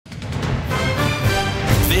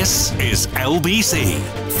This is LBC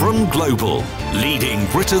from Global, leading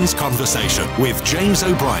Britain's conversation with James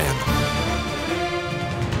O'Brien.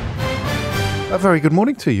 A very good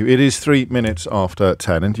morning to you. It is 3 minutes after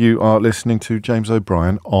 10 and you are listening to James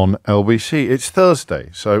O'Brien on LBC. It's Thursday,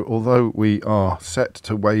 so although we are set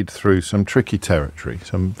to wade through some tricky territory,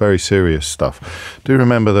 some very serious stuff, do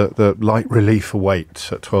remember that the light relief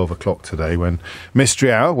awaits at 12 o'clock today when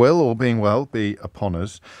Mystery Hour will, all being well, be upon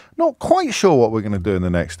us. Not quite sure what we're going to do in the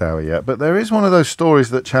next hour yet, but there is one of those stories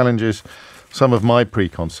that challenges some of my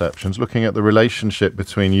preconceptions, looking at the relationship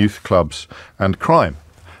between youth clubs and crime.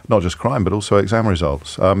 Not just crime, but also exam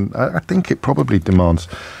results. I think it probably demands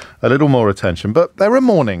a little more attention. But there are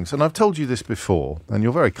mornings, and I've told you this before, and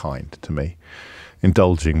you're very kind to me,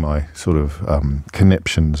 indulging my sort of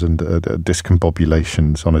conniptions and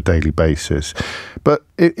discombobulations on a daily basis. But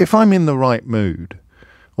if I'm in the right mood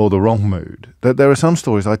or the wrong mood, there are some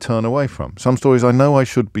stories I turn away from, some stories I know I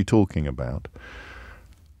should be talking about.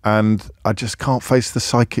 And I just can't face the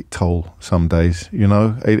psychic toll some days, you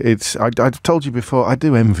know. I've told you before, I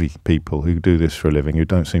do envy people who do this for a living, who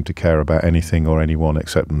don't seem to care about anything or anyone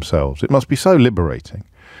except themselves. It must be so liberating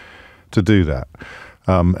to do that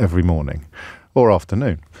every morning or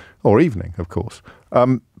afternoon or evening, of course.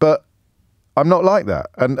 But I'm not like that.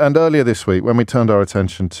 And earlier this week, when we turned our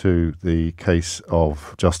attention to the case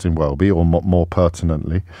of Justin Welby, or more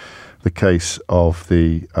pertinently, the case of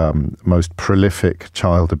the most prolific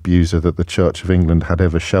child abuser that the Church of England had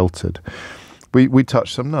ever sheltered, we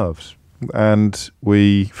touched some nerves and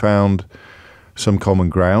we found some common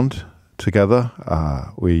ground together.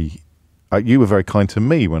 You were very kind to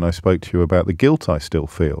me when I spoke to you about the guilt I still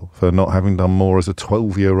feel for not having done more as a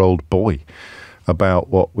 12-year-old boy about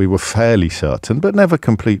what we were fairly certain, but never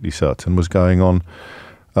completely certain, was going on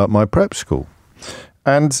at my prep school.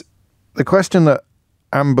 And the question that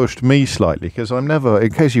ambushed me slightly, because I'm never,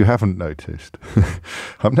 in case you haven't noticed,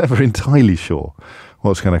 I'm never entirely sure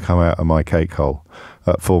what's going to come out of my cake hole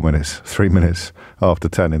at 3 minutes after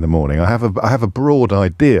 10 in the morning. I have a broad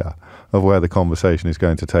idea of where the conversation is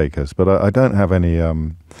going to take us, but I don't have any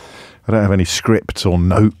scripts or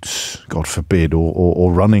notes, God forbid,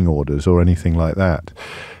 or running orders or anything like that.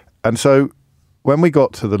 And so when we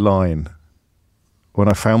got to the line, when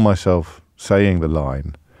I found myself saying the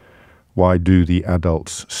line, "Why do the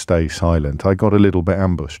adults stay silent?" I got a little bit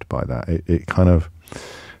ambushed by that. It kind of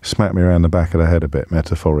smacked me around the back of the head a bit,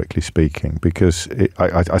 metaphorically speaking, because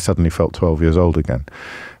I suddenly felt 12 years old again.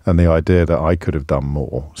 And the idea that I could have done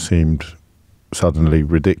more seemed suddenly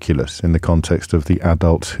ridiculous in the context of the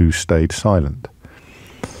adults who stayed silent.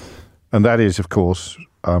 And that is, of course,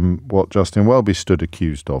 what Justin Welby stood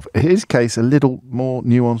accused of. His case a little more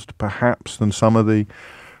nuanced, perhaps, than some of the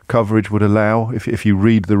coverage would allow. If you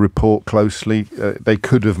read the report closely, they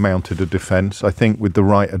could have mounted a defence. I think with the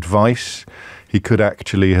right advice, he could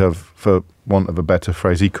actually have, for want of a better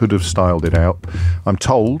phrase, he could have styled it out. I'm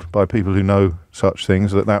told by people who know such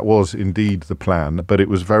things that was indeed the plan, but it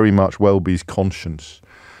was very much Welby's conscience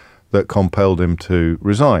that compelled him to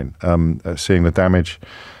resign, seeing the damage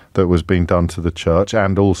that was being done to the church,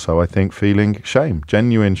 and also, I think, feeling shame,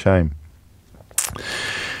 genuine shame.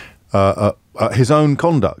 His own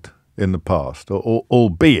conduct in the past,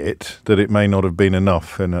 albeit that it may not have been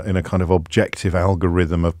enough in a kind of objective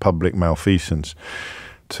algorithm of public malfeasance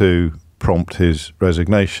to prompt his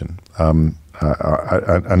resignation. And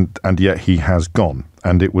yet he has gone,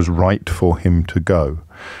 and it was right for him to go.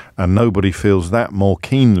 And nobody feels that more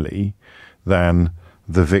keenly than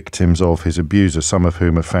the victims of his abuser, some of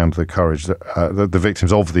whom have found the courage, the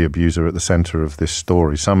victims of the abuser at the centre of this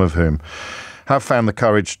story, some of whom have found the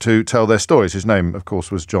courage to tell their stories. His name, of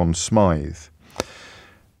course, was John Smythe.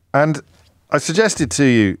 And I suggested to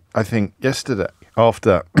you, I think, yesterday,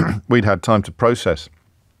 after we'd had time to process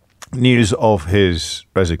news of his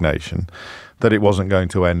resignation, that it wasn't going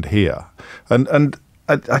to end here. And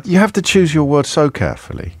you have to choose your words so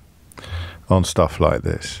carefully on stuff like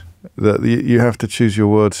this. That you have to choose your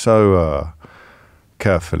words so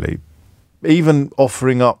carefully. Even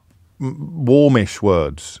offering up warmish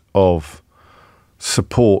words of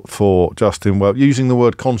support for Justin Welby, using the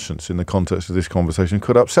word conscience in the context of this conversation,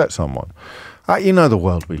 could upset someone. You know the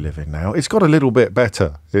world we live in now. It's got a little bit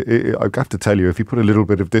better. I have to tell you, if you put a little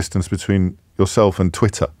bit of distance between yourself and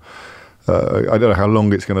Twitter, I don't know how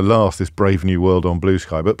long it's going to last, this brave new world on Blue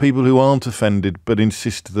Sky, but people who aren't offended but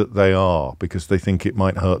insist that they are because they think it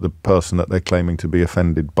might hurt the person that they're claiming to be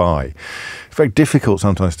offended by. It's very difficult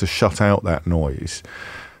sometimes to shut out that noise.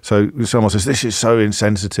 So someone says, this is so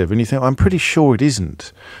insensitive. And you think, I'm pretty sure it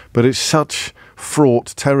isn't. But it's such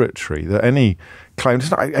fraught territory that any claim.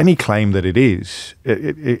 It's not any claim that it is.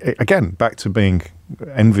 Again, back to being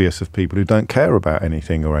envious of people who don't care about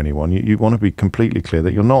anything or anyone. You want to be completely clear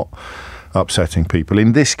that you're not upsetting people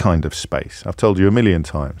in this kind of space. I've told you a million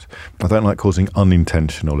times, I don't like causing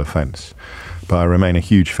unintentional offence, but I remain a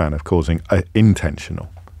huge fan of causing intentional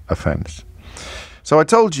offence. So I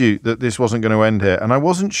told you that this wasn't going to end here, and I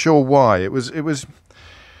wasn't sure why. I wasn't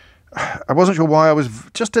sure why. I was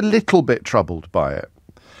just a little bit troubled by it.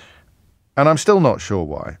 And I'm still not sure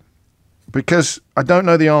why. Because I don't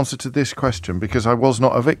know the answer to this question, because I was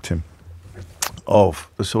not a victim of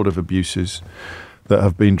the sort of abuses that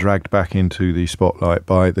have been dragged back into the spotlight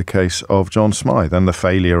by the case of John Smythe and the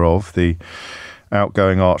failure of the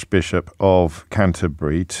outgoing Archbishop of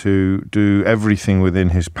Canterbury to do everything within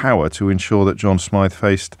his power to ensure that John Smythe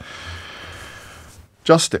faced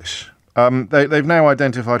justice. They've now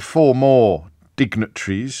identified 4 more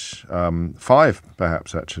dignitaries, 5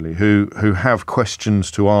 perhaps actually, who have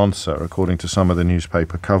questions to answer, according to some of the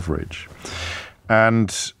newspaper coverage.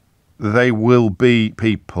 And they will be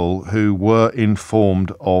people who were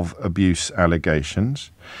informed of abuse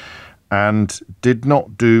allegations and did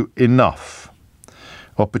not do enough.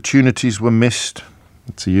 Opportunities were missed,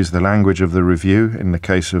 to use the language of the review in the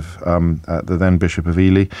case of the then Bishop of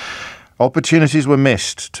Ely. Opportunities were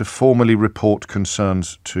missed to formally report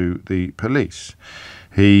concerns to the police.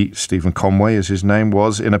 He, Stephen Conway as his name,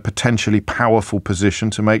 was in a potentially powerful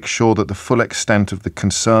position to make sure that the full extent of the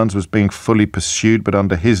concerns was being fully pursued, but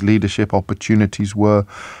under his leadership opportunities were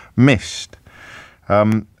missed.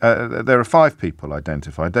 There are 5 people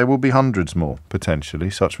identified. There will be hundreds more, potentially.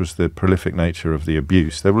 Such was the prolific nature of the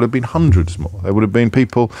abuse. There will have been hundreds more. There would have been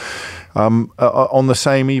people on the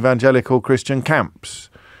same evangelical Christian camps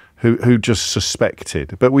who just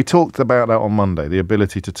suspected. But we talked about that on Monday, the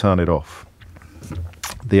ability to turn it off.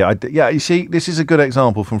 You see, this is a good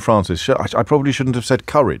example from Francis. I probably shouldn't have said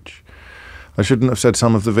courage. I shouldn't have said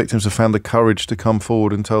some of the victims have found the courage to come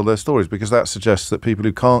forward and tell their stories, because that suggests that people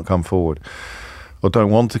who can't come forward or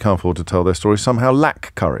don't want to come forward to tell their stories somehow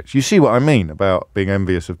lack courage. You see what I mean about being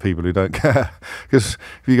envious of people who don't care? Because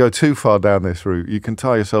if you go too far down this route, you can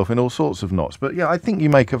tie yourself in all sorts of knots. But yeah, I think you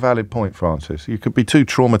make a valid point, Francis. You could be too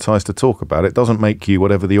traumatised to talk about it. It doesn't make you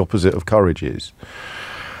whatever the opposite of courage is.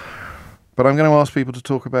 But I'm going to ask people to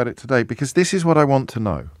talk about it today, because this is what I want to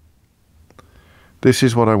know. This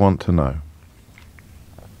is what I want to know.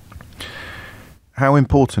 How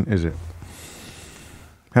important is it?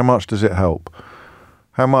 How much does it help?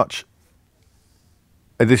 How much...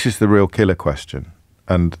 This is the real killer question,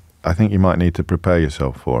 and I think you might need to prepare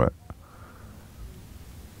yourself for it.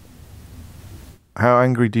 How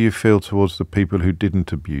angry do you feel towards the people who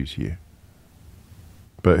didn't abuse you,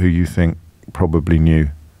 but who you think probably knew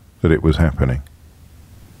that it was happening?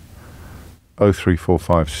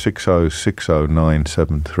 0345 6060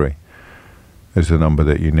 973 is the number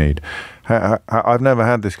that you need. I've never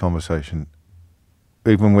had this conversation,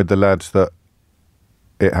 even with the lads that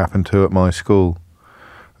it happened to at my school.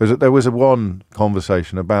 There was one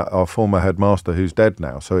conversation about our former headmaster, who's dead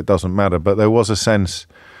now, so it doesn't matter, but there was a sense,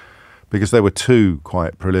 because there were 2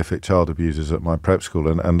 quite prolific child abusers at my prep school,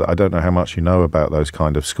 and I don't know how much you know about those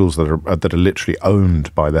kind of schools that are literally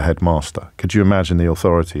owned by the headmaster. Could you imagine the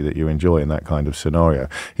authority that you enjoy in that kind of scenario?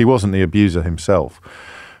 He wasn't the abuser himself,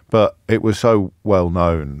 but it was so well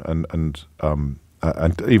known and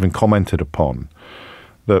even commented upon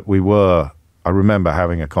that we were... I remember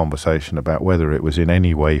having a conversation about whether it was in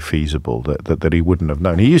any way feasible that he wouldn't have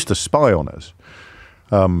known. He used to spy on us.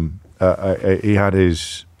 He had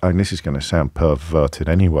his... and this is going to sound perverted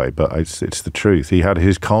anyway, but it's the truth. He had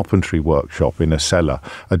his carpentry workshop in a cellar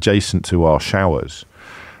adjacent to our showers.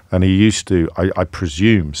 And he used to, I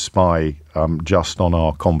presume, spy just on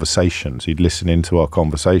our conversations. He'd listen into our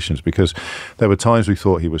conversations, because there were times we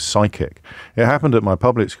thought he was psychic. It happened at my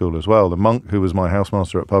public school as well. The monk who was my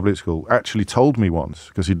housemaster at public school actually told me once,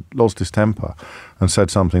 because he'd lost his temper and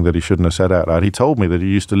said something that he shouldn't have said out loud. He told me that he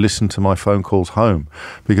used to listen to my phone calls home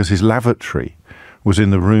because his lavatory was in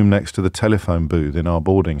the room next to the telephone booth in our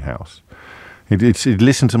boarding house. He'd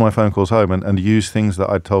listen to my phone calls home and use things that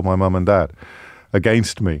I'd told my mum and dad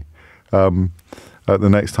against me the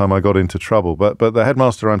next time I got into trouble. But the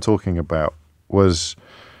headmaster I'm talking about was...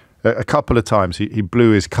 a couple of times he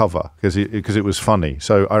blew his cover because it was funny.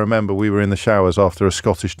 So I remember we were in the showers after a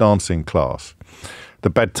Scottish dancing class, the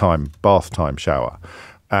bath time shower.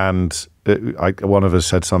 And one of us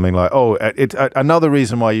said something like, another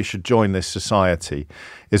reason why you should join this society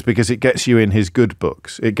is because it gets you in his good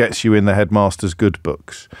books. It gets you in the headmaster's good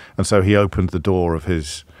books. And so he opened the door of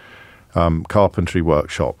his carpentry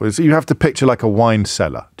workshop. You have to picture like a wine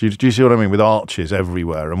cellar. Do you see what I mean? With arches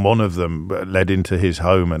everywhere, and one of them led into his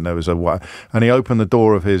home, and there was and he opened the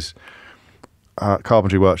door of his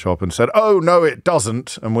carpentry workshop and said, "Oh no, it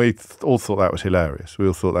doesn't," and we all thought that was hilarious. We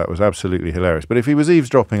all thought that was absolutely hilarious. But if he was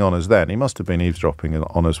eavesdropping on us then, he must have been eavesdropping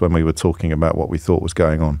on us when we were talking about what we thought was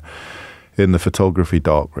going on in the photography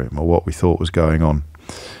darkroom, or what we thought was going on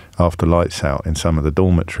after lights out in some of the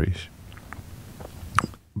dormitories.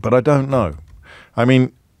 But I don't know. I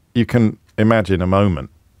mean, you can imagine a moment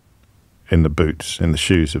in the boots, in the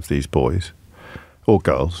shoes of these boys or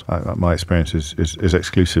girls. My experience is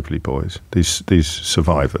exclusively boys, these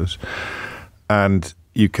survivors. And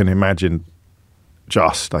you can imagine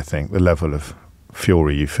just, I think, the level of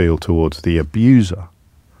fury you feel towards the abuser.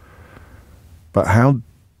 But how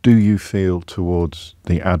do you feel towards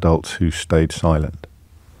the adults who stayed silent?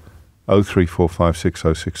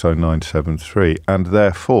 03456060973. And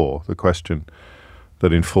therefore, the question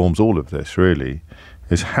that informs all of this, really,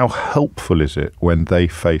 is how helpful is it when they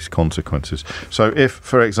face consequences? So if,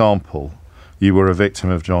 for example, you were a victim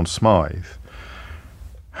of John Smythe,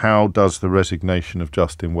 how does the resignation of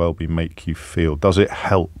Justin Welby make you feel? Does it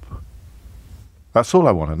help? That's all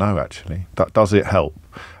I want to know, actually. Does it help?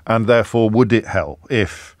 And therefore, would it help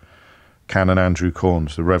if Canon Andrew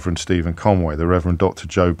Corns, the Reverend Stephen Conway, the Reverend Dr.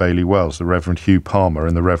 Joe Bailey-Wells, the Reverend Hugh Palmer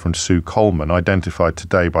and the Reverend Sue Coleman, identified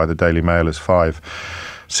today by the Daily Mail as 5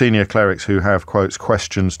 senior clerics who have, quotes,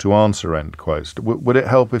 questions to answer, end quotes. Would it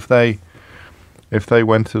help if they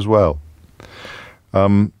went as well?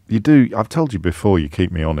 You do. I've told you before, you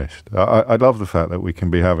keep me honest. I love the fact that we can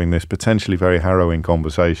be having this potentially very harrowing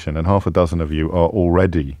conversation, and half a dozen of you are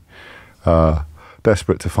already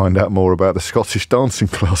desperate to find out more about the Scottish dancing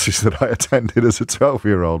classes that I attended as a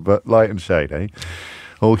 12-year-old. But light and shade, eh?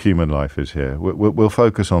 All human life is here. We'll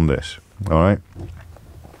focus on this, all right?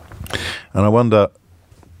 And I wonder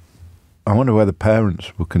whether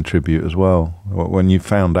parents will contribute as well. When you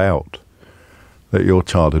found out that your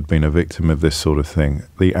child had been a victim of this sort of thing,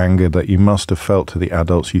 the anger that you must have felt to the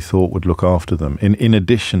adults you thought would look after them, in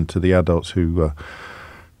addition to the adults who were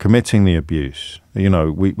committing the abuse. You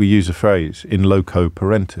know, we use a phrase, in loco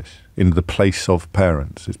parentis, in the place of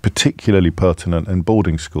parents. It's particularly pertinent in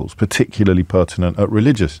boarding schools, particularly pertinent at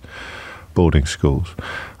religious boarding schools.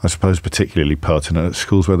 I suppose particularly pertinent at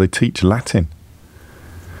schools where they teach Latin.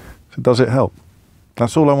 So does it help?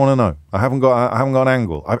 That's all I want to know. I haven't got an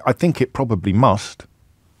angle. I think it probably must,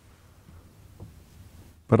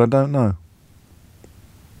 but I don't know.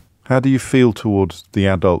 How do you feel towards the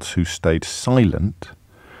adults who stayed silent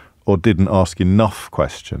or didn't ask enough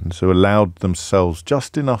questions, who allowed themselves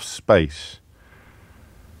just enough space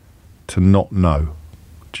to not know?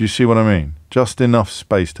 Do you see what I mean? Just enough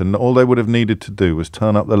space to know. All they would have needed to do was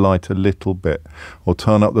turn up the light a little bit or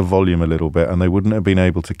turn up the volume a little bit, and they wouldn't have been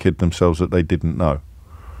able to kid themselves that they didn't know.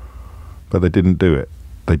 But they didn't do it.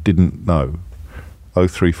 They didn't know.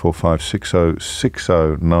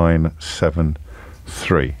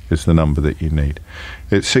 03456060973 is the number that you need.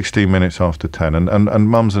 It's 16 minutes after 10, and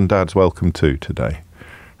mums and dads welcome too today.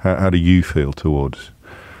 How do you feel towards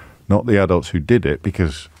not the adults who did it,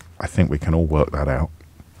 because I think we can all work that out,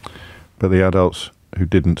 but the adults who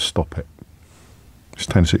didn't stop it? It's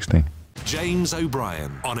 10:16. James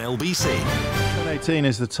O'Brien on LBC. 10:18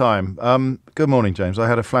 is the time. Good morning, James. I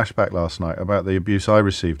had a flashback last night about the abuse I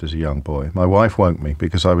received as a young boy. My wife woke me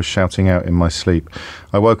because I was shouting out in my sleep.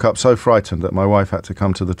 I woke up so frightened that my wife had to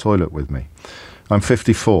come to the toilet with me. I'm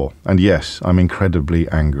 54, and yes, I'm incredibly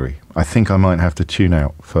angry. I think I might have to tune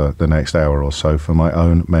out for the next hour or so for my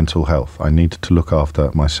own mental health. I need to look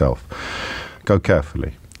after myself. Go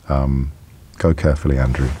carefully. Go carefully,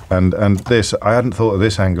 Andrew. And this, I hadn't thought of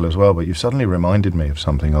this angle as well, but you've suddenly reminded me of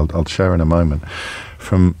something I'll share in a moment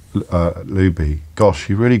from Luby. Gosh,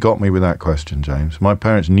 you really got me with that question, James. My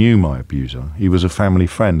parents knew my abuser. He was a family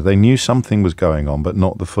friend. They knew something was going on, but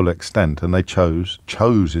not the full extent, and they chose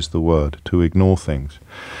is the word, to ignore things,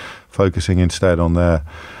 focusing instead on their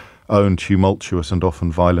own tumultuous and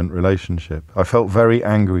often violent relationship. I felt very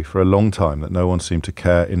angry for a long time that no one seemed to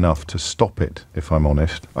care enough to stop it, if I'm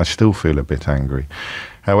honest. I still feel a bit angry.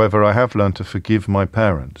 However, I have learned to forgive my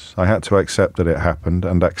parents. I had to accept that it happened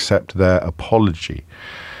and accept their apology.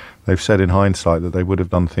 They've said in hindsight that they would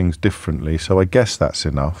have done things differently, so I guess that's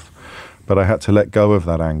enough. But I had to let go of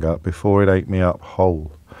that anger before it ate me up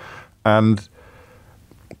whole. And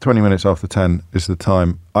 20 minutes after 10 is the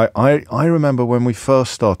time. I remember when we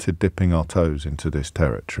first started dipping our toes into this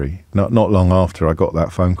territory, not long after I got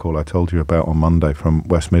that phone call I told you about on Monday from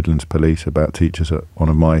West Midlands Police about teachers at one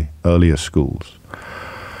of my earlier schools.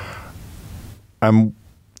 And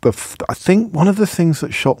I think one of the things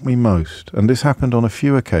that shocked me most, and this happened on a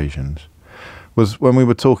few occasions, was when we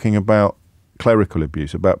were talking about clerical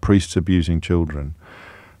abuse, about priests abusing children.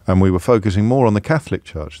 And we were focusing more on the Catholic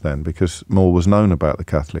Church then, because more was known about the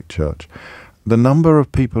Catholic Church. The number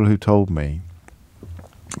of people who told me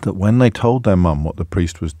that when they told their mum what the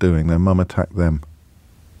priest was doing, their mum attacked them.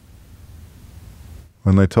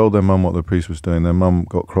 When they told their mum what the priest was doing, their mum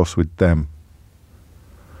got cross with them.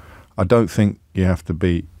 I don't think you have to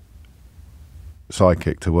be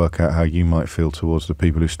psychic to work out how you might feel towards the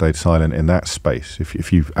people who stayed silent in that space.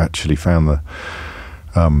 If you've actually found the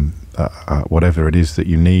whatever it is that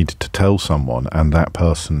you need to tell someone, and that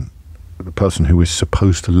person, the person who is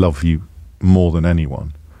supposed to love you more than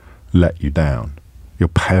anyone, let you down. Your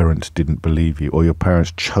parents didn't believe you, or your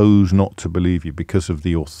parents chose not to believe you because of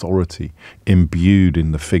the authority imbued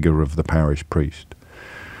in the figure of the parish priest.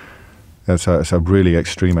 It's a really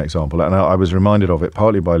extreme example, and I was reminded of it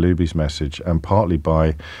partly by Luby's message and partly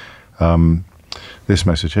by this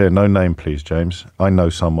message here. No name, please, James. I know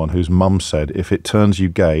someone whose mum said, if it turns you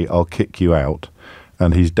gay, I'll kick you out,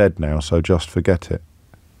 and he's dead now, so just forget it.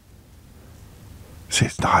 See,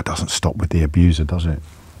 it doesn't stop with the abuser, does it?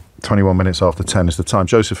 21 minutes after 10 is the time.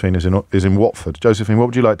 Josephine is in Watford. Josephine, what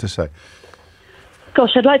would you like to say?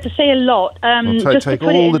 Gosh, I'd like to say a lot. Take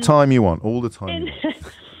all the time you want. All the time.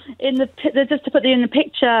 Just to put it in the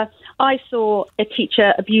picture, I saw a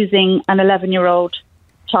teacher abusing an 11-year-old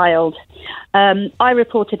child. I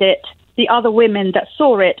reported it. The other women that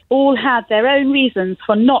saw it all had their own reasons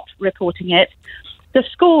for not reporting it. The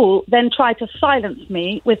school then tried to silence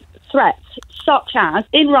me with threats, such as,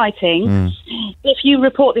 in writing, if you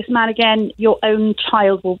report this man again, your own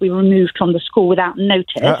child will be removed from the school without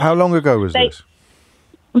notice. How long ago was this?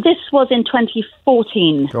 This was in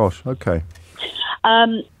 2014. Gosh, okay.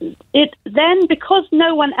 Because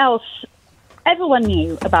no one else, everyone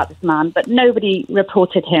knew about this man, but nobody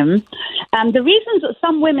reported him. And the reasons that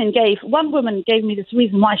some women gave, one woman gave me this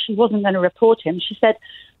reason why she wasn't going to report him. She said,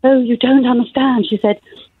 "Oh, you don't understand." She said,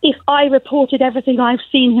 "If I reported everything I've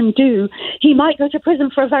seen him do, he might go to prison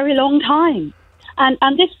for a very long time." And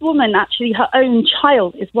this woman, actually, her own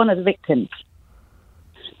child is one of the victims.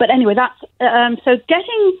 But anyway, that's so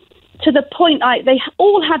getting to the point, they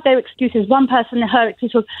all had their excuses. One person, her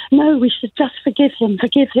excuse was, "No, we should just forgive him.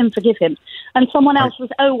 And someone else was,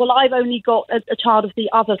 "Oh, well, I've only got a child of the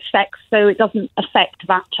other sex, so it doesn't affect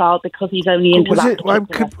that child because he's only into that."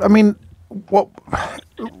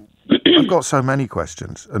 I've got so many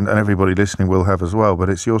questions, and everybody listening will have as well. But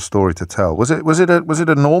it's your story to tell. Was it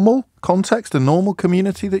a normal context, a normal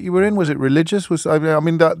community that you were in? Was it religious?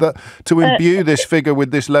 That to imbue this figure with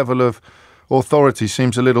this level of authority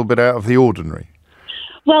seems a little bit out of the ordinary.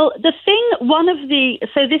 Well, so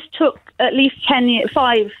this took at least 10 years,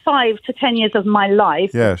 5 to 10 years of my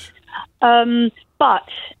life. Yes. But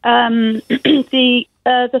the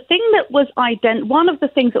thing that was one of the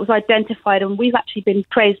things that was identified, and we've actually been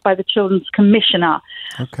praised by the Children's Commissioner,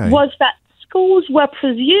 was that schools were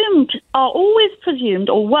always presumed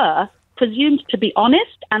to be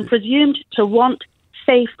honest and presumed to want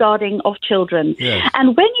safeguarding of children. Yes.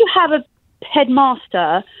 And when you have a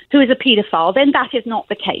headmaster who is a paedophile, then that is not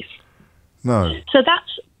the case. No. So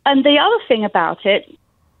and the other thing about it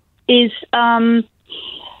is that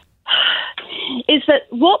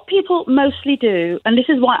what people mostly do, and this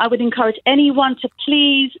is why I would encourage anyone to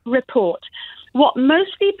please report, what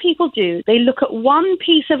mostly people do, they look at one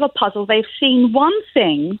piece of a puzzle, they've seen one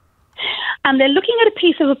thing, and they're looking at a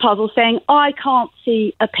piece of a puzzle saying, "I can't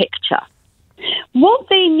see a picture." What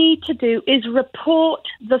they need to do is report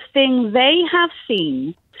the thing they have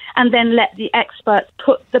seen and then let the experts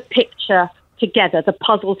put the picture together, the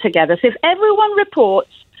puzzle together. So if everyone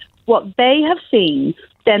reports what they have seen,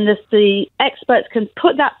 then the experts can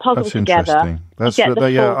put that puzzle together. That's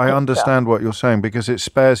interesting. I understand what you're saying, because it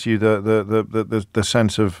spares you the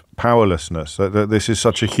sense of powerlessness. That this is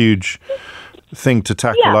such a huge thing to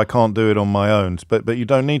tackle. I can't do it on my own, but you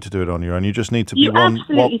don't need to do it on your own. You just need to be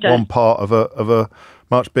one part of a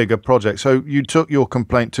much bigger project. So you took your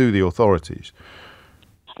complaint to the authorities.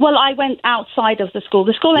 Well, I went outside of the school.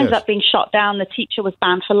 The school ended up being shut down. The teacher was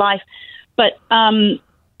banned for life. But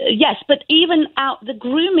yes, but even the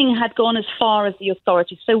grooming had gone as far as the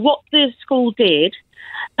authorities. So what the school did,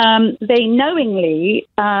 they knowingly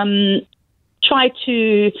tried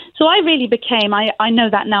to. So I really became. I know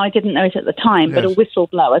that now. I didn't know it at the time, but a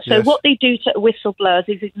whistleblower. So what they do to whistleblowers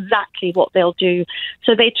is exactly what they'll do.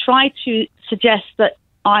 So they try to suggest that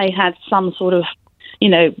I had some sort of,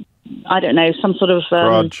 I don't know, some sort of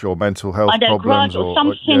grudge or mental health problems grudge or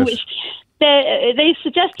something which. They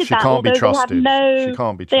suggested that, although she can't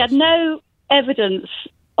be trusted. They had no evidence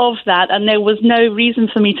of that, and there was no reason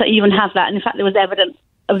for me to even have that. And in fact, there was evidence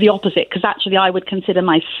of the opposite, because actually I would consider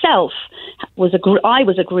myself I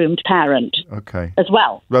was a groomed parent as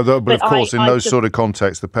well. But of course, in those sort of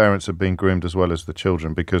contexts, the parents have been groomed as well as the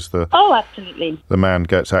children, because absolutely, the man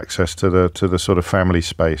gets access to the sort of family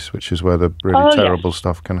space, which is where the really terrible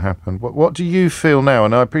stuff can happen. What do you feel now?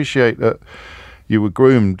 And I appreciate that you were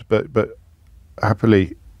groomed, but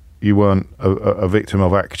happily you weren't a victim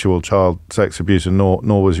of actual child sex abuse, and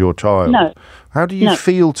nor was your child. No. How do you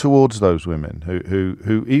feel towards those women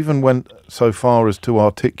who even went so far as to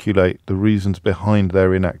articulate the reasons behind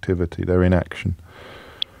their inactivity, their inaction?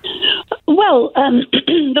 Well,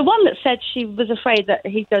 the one that said she was afraid that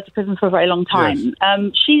he'd go to prison for a very long time,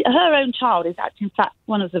 yes. Her own child is actually, in fact,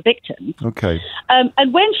 one of the victims. Okay.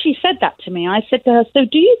 And when she said that to me, I said to her, so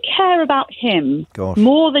do you care about him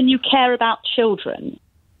more than you care about children?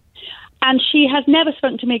 And she has never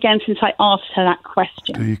spoken to me again since I asked her that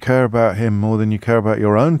question. Do you care about him more than you care about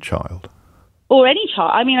your own child? Or any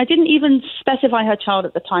child. I mean, I didn't even specify her child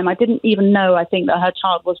at the time. I didn't even know, I think, that her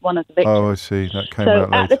child was one of the victims. Oh, I see. That came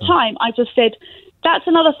out later. So at the time, I just said, that's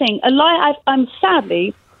another thing. I'm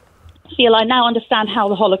sadly feel I now understand how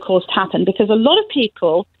the Holocaust happened, because a lot of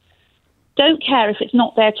people don't care if it's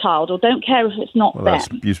not their child, or don't care if it's not them.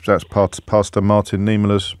 That's Pastor Martin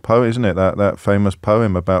Niemöller's poem, isn't it? That famous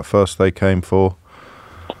poem about first they came for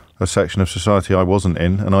a section of society I wasn't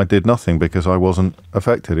in, and I did nothing because I wasn't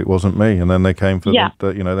affected. It wasn't me. And then they came for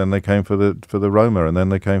then they came for the Roma, and then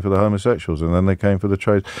they came for the homosexuals, and then they came for the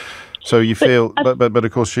trade. So you feel, but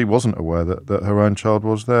of course she wasn't aware that her own child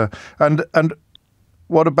was there. And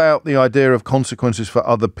what about the idea of consequences for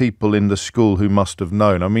other people in the school who must have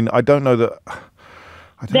known? I mean, I don't know that.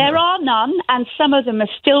 There are none, and some of them are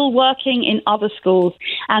still working in other schools,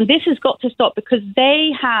 and this has got to stop, because they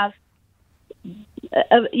have,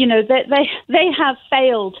 they have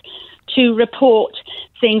failed to report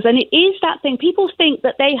things, and it is that thing. People think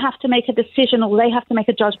that they have to make a decision or they have to make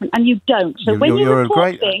a judgment, and you don't. So when you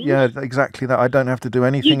report things, exactly that. I don't have to do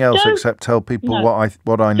anything else except tell people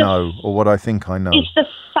what I know or what I think I know. It's the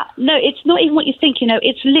fact. No, it's not even what you think.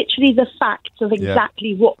 It's literally the facts of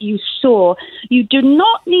exactly what you saw. You do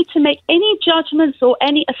not need to make any judgments or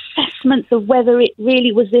any assessments of whether it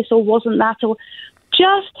really was this or wasn't that, or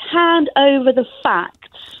just hand over the facts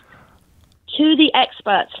to the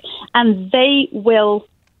experts, and they will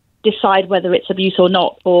decide whether it's abuse or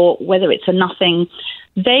not, or whether it's a nothing.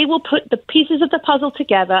 They will put the pieces of the puzzle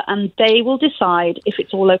together, and they will decide if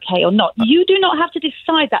it's all okay or not. You do not have to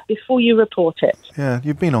decide that before you report it. Yeah,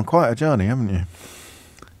 you've been on quite a journey, haven't you?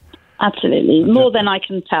 Absolutely. More than I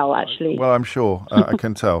can tell, actually. Well, I'm sure I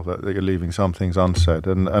can tell that you're leaving some things unsaid.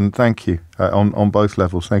 And thank you on both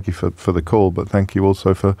levels. Thank you for the call, but thank you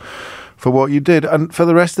also for what you did. And for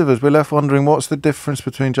the rest of us, we're left wondering, what's the difference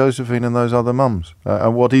between Josephine and those other mums?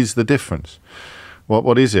 And what is the difference?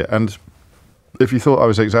 What is it? And if you thought I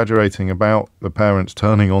was exaggerating about the parents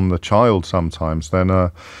turning on the child sometimes, then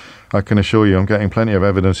I can assure you I'm getting plenty of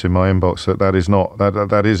evidence in my inbox that is not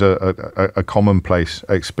that is a commonplace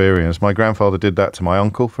experience. My grandfather did that to my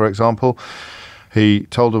uncle, for example. He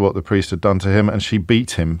told her what the priest had done to him, and she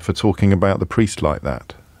beat him for talking about the priest like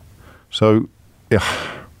that. So,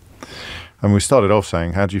 and we started off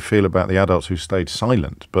saying, how do you feel about the adults who stayed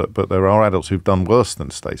silent? But there are adults who've done worse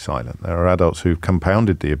than stay silent. There are adults who've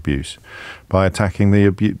compounded the abuse by attacking the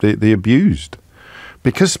abused.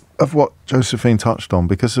 Because of what Josephine touched on,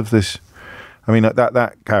 because of this, I mean,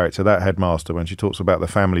 that character, that headmaster, when she talks about the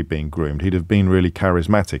family being groomed, he'd have been really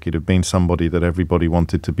charismatic. He'd have been somebody that everybody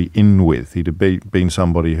wanted to be in with. He'd have been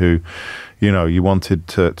somebody who, you wanted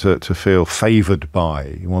to feel favoured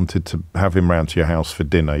by. You wanted to have him round to your house for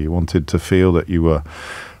dinner. You wanted to feel that you were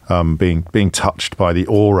being touched by the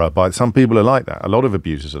aura. By some people are like that. A lot of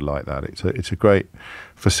abusers are like that. It's a great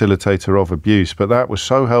facilitator of abuse. But that was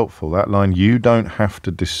so helpful, that line, you don't have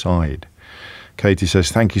to decide. Katie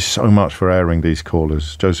says, thank you so much for airing these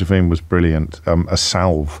callers. Josephine was brilliant. A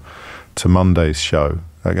salve to Monday's show.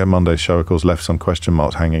 Again, Monday's show, of course, left some question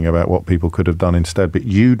marks hanging about what people could have done instead. But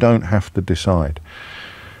you don't have to decide.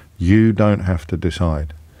 You don't have to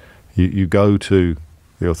decide. You go to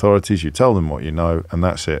the authorities, you tell them what you know, and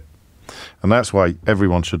that's it. And that's why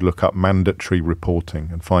everyone should look up mandatory reporting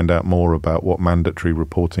and find out more about what mandatory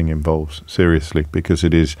reporting involves, seriously, because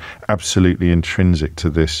it is absolutely intrinsic to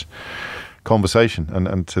this conversation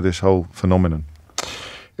and to this whole phenomenon.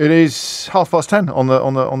 It is 10:30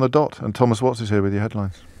 on the dot, and Thomas Watts is here with your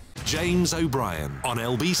headlines. James O'Brien on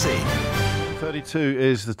LBC. 8:32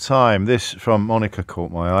 is the time. This from Monica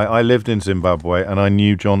caught my eye. I lived in Zimbabwe and I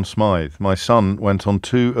knew John Smythe. My son went on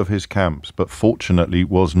 2 of his camps, but fortunately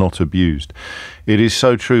was not abused. It is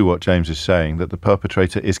so true what James is saying, that the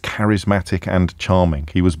perpetrator is charismatic and charming.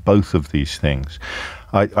 He was both of these things.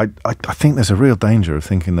 I think there's a real danger of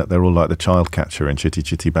thinking that they're all like the child catcher in Chitty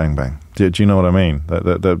Chitty Bang Bang. Do you know what I mean?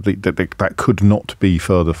 That could not be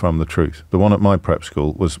further from the truth. The one at my prep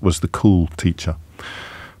school was the cool teacher.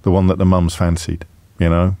 The one that the mums fancied, you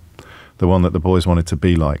know, the one that the boys wanted to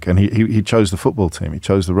be like. And he chose the football team, he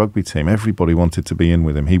chose the rugby team. Everybody wanted to be in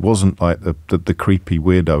with him. He wasn't like the creepy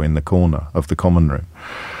weirdo in the corner of the common room.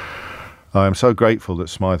 I am so grateful that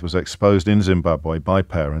Smythe was exposed in Zimbabwe by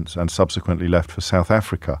parents and subsequently left for South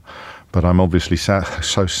Africa. But I'm obviously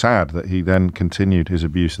so sad that he then continued his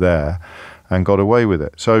abuse there and got away with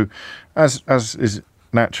it. So as is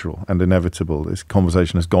natural and inevitable, this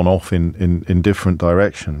conversation has gone off in different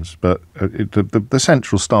directions, but the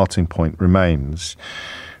central starting point remains: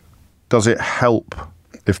 does it help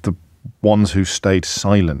if the ones who stayed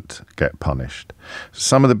silent get punished?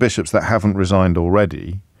 Some of the bishops that haven't resigned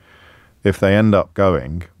already, if they end up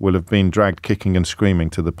going, will have been dragged kicking and screaming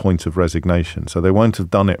to the point of resignation, so they won't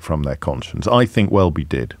have done it from their conscience. I think Welby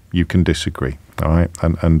did. You can disagree, all right?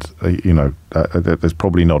 And you know, there's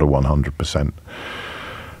probably not a 100%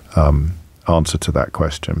 answer to that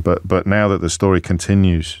question, but now that the story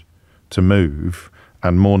continues to move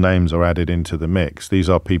and more names are added into the mix, these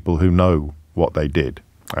are people who know what they did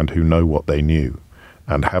and who know what they knew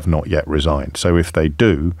and have not yet resigned. So if they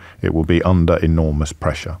do, it will be under enormous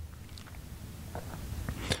pressure.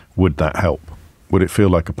 Would that help? Would it feel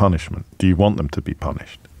like a punishment? Do you want them to be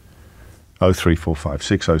punished? 0345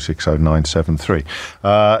 6060 973.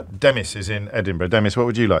 Demis is in Edinburgh. Demis, what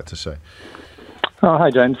would you like to say? Oh,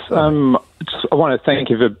 hi, James. I want to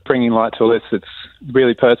thank you for bringing light to all this. It's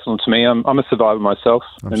really personal to me. I'm a survivor myself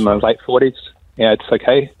my late 40s. Yeah, it's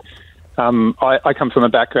okay. I come from a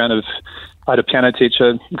background of, I had a piano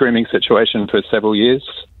teacher grooming situation for several years.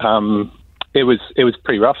 It was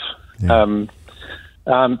pretty rough. Yeah.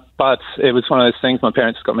 But it was one of those things, my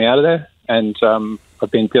parents got me out of there, and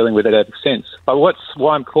I've been dealing with it ever since. But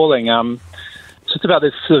why I'm calling, just about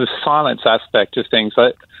this sort of silence aspect of things.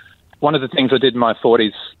 One of the things I did in my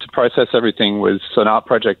 40s to process everything was an art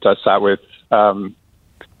project I sat with, 40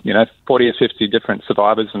 or 50 different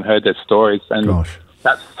survivors and heard their stories. And Gosh.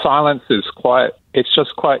 That silence is it's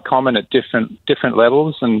just quite common at different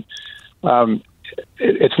levels. And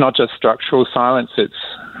it's not just structural silence, it's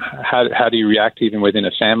how do you react even within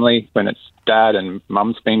a family when it's dad and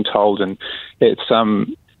mum's being told. And it's,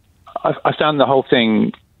 I found the whole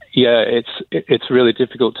thing, it's really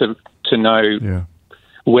difficult to know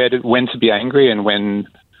when to be angry and when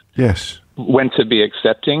to be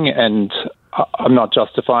accepting. And I'm not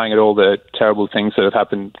justifying at all the terrible things that have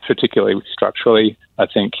happened, particularly structurally. I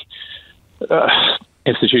think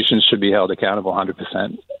institutions should be held accountable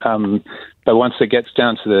 100%. But once it gets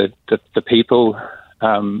down to the people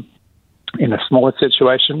in the smaller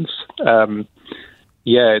situations,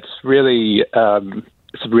 it's really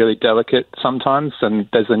delicate sometimes, and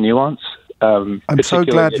there's a nuance. I'm so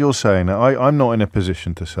glad you're saying that. I'm not in a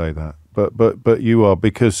position to say that, but you are,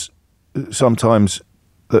 because sometimes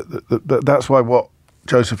that's why what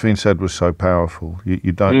Josephine said was so powerful.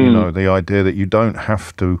 You don't, the idea that you don't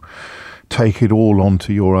have to take it all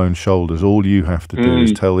onto your own shoulders. All you have to do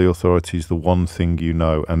is tell the authorities the one thing you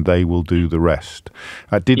know, and they will do the rest.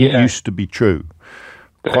 That didn't used to be true.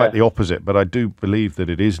 Quite the opposite, but I do believe that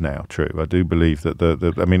it is now true. I do believe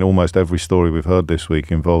that almost every story we've heard this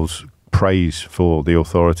week involves praise for the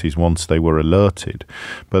authorities once they were alerted,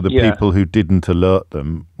 but the people who didn't alert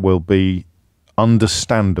them will be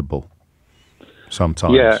understandable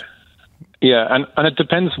sometimes. And it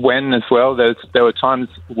depends when as well. There were times,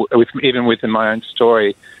 even within my own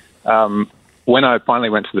story, when I finally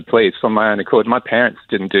went to the police on my own accord, my parents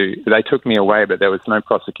they took me away, but there was no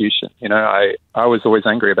prosecution. I was always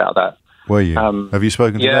angry about that. Were you? Have you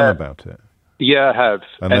spoken to them about it? Yeah, I have.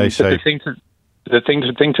 And they say... The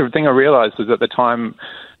thing I realised was at the time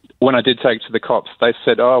when I did take it to the cops, they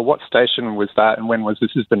said, "Oh, what station was that? And when was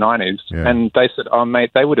this?" Is the 90s. Yeah. And they said, "Oh, mate,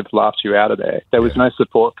 they would have laughed you out of there. There was no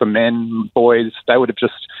support for men, boys. They would have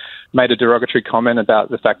just made a derogatory comment about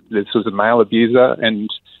the fact that this was a male abuser and,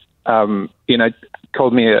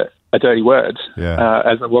 called me a dirty word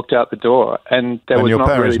as I walked out the door." And was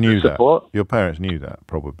not really the support. Your parents knew that,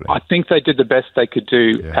 probably. I think they did the best they could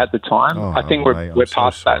do at the time. I think we're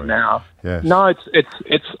past that now. Yes. No,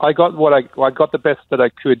 it's. I got the best that I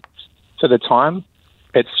could for the time.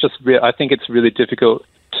 It's just. I think it's really difficult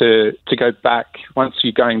to go back. Once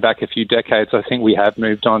you're going back a few decades, I think we have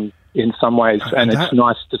moved on in some ways, and it's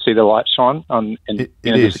nice to see the light shine on, and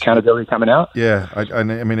there's accountability coming out. Yeah, I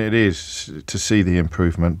mean, it is to see the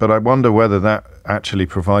improvement, but I wonder whether that actually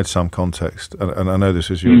provides some context, and I know this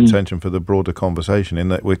is your intention for the broader conversation, in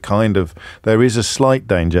that there is a slight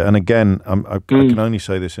danger, and again, I can only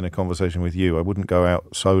say this in a conversation with you. I wouldn't go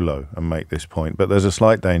out solo and make this point, but there's a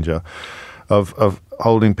slight danger of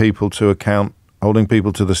holding people to account, holding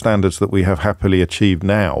people to the standards that we have happily achieved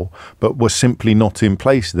now, but were simply not in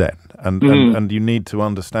place then. And you need to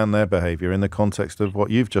understand their behaviour in the context of what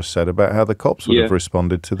you've just said about how the cops would have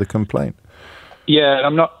responded to the complaint. Yeah,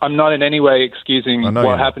 I'm not in any way excusing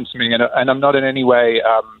what happened to me, and I'm not in any way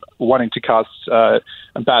wanting to cast a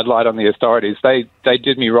bad light on the authorities. They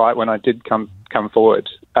did me right when I did come forward,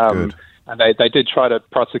 and they did try to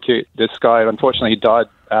prosecute this guy. Unfortunately, he died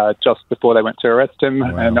just before they went to arrest him,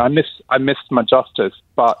 and I missed my justice.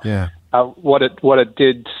 But what it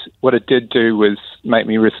did do was make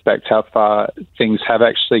me respect how far things have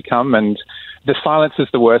actually come, and the silence is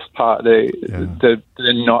the worst part. The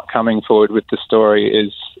not coming forward with the story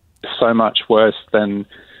is so much worse than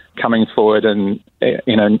coming forward and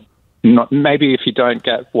not, maybe if you don't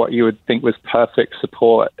get what you would think was perfect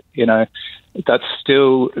support, that's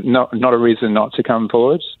still not a reason not to come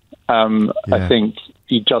forward. I think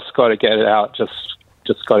you just got to get it out.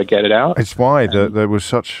 Just got to get it out. It's why there was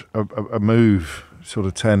such a move sort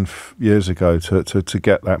of 10 years ago to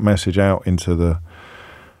get that message out into the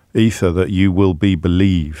ether that you will be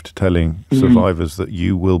believed, telling survivors that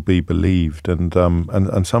you will be believed, and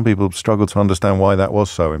some people struggle to understand why that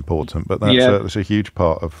was so important, but that's a huge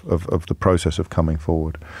part of the process of coming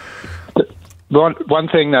forward. One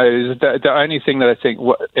thing though is the only thing that I think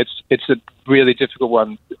it's a really difficult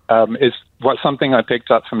one is something I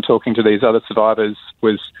picked up from talking to these other survivors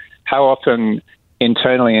was how often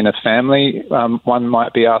internally in a family one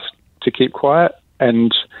might be asked to keep quiet,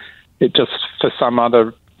 and it just for some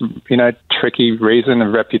other tricky reason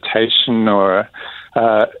of reputation or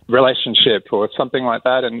relationship or something like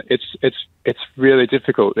that, and it's really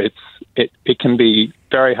difficult. It can be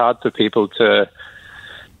very hard for people to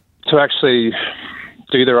actually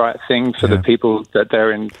do the right thing for the people that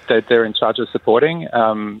they're in charge of supporting.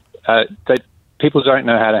 People don't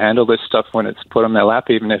know how to handle this stuff when it's put on their lap,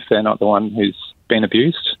 even if they're not the one who's been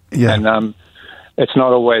abused. Yeah. And it's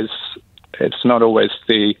not always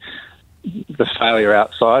the failure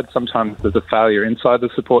outside. Sometimes there's a failure inside the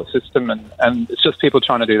support system, and it's just people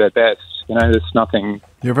trying to do their best. There's nothing.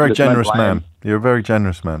 You're a very generous man. You're a very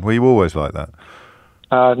generous man. Were you always like that?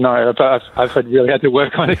 No, but I've really had to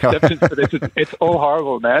work on acceptance for this. It's all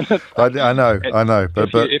horrible, man. I know. But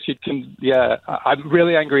if you can, I'm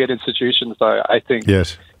really angry at institutions, though. I think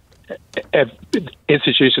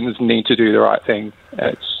institutions need to do the right thing.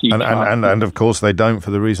 And of course they don't,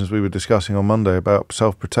 for the reasons we were discussing on Monday about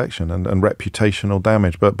self-protection and reputational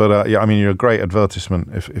damage. But you're a great advertisement,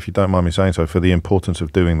 if you don't mind me saying so, for the importance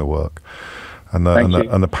of doing the work and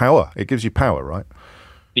the power. It gives you power, right?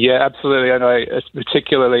 Yeah, absolutely. I know,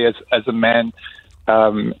 particularly as a man,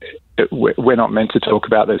 we're not meant to talk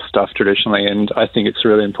about this stuff traditionally, and I think it's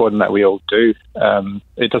really important that we all do.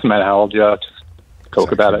 It doesn't matter how old you are, just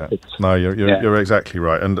talk about it. No, you're exactly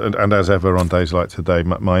right. And as ever on days like today,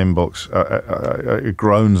 my inbox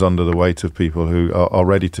groans under the weight of people who are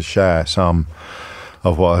ready to share some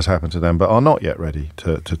of what has happened to them, but are not yet ready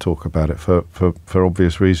to talk about it for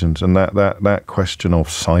obvious reasons. And that question of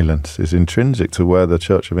silence is intrinsic to where the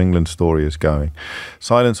Church of England story is going.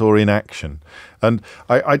 Silence or inaction. And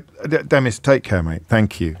Demis, take care, mate.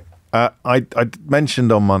 Thank you. I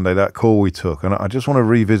mentioned on Monday that call we took, and I just want to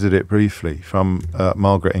revisit it briefly, from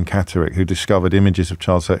Margaret in Catterick, who discovered images of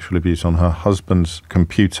child sexual abuse on her husband's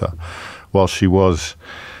computer while she was...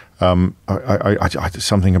 I did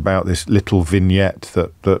something about this little vignette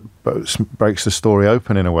that breaks the story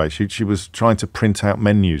open in a way. She was trying to print out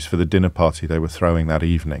menus for the dinner party they were throwing that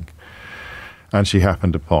evening, and she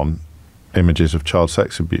happened upon images of child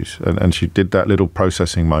sex abuse, and she did that little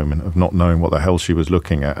processing moment of not knowing what the hell she was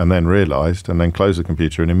looking at, and then realised, and then closed the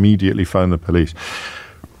computer and immediately phoned the police.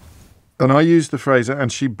 And I used the phrase,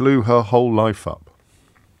 and she blew her whole life up.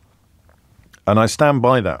 And I stand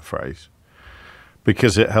by that phrase,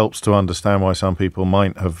 because it helps to understand why some people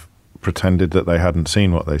might have pretended that they hadn't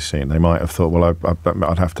seen what they've seen. They might have thought, well,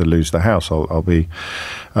 I'd have to lose the house. I'll be,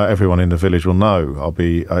 everyone in the village will know. I'll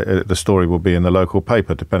be, the story will be in the local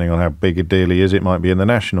paper. Depending on how big a deal he is, it might be in the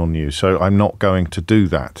national news. So I'm not going to do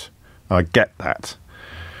that. I get that.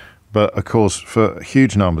 But, of course, for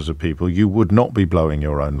huge numbers of people, you would not be blowing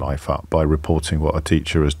your own life up by reporting what a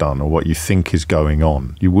teacher has done or what you think is going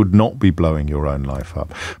on. You would not be blowing your own life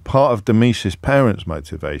up. Part of Demis's parents'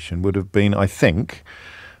 motivation would have been, I think,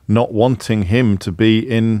 not wanting him to be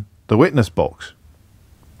in the witness box.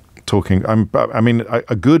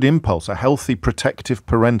 A good impulse, a healthy, protective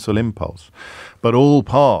parental impulse, but all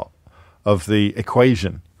part of the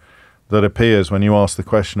equation that appears when you ask the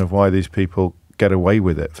question of why these people get away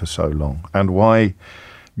with it for so long, and why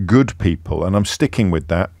good people, and I'm sticking with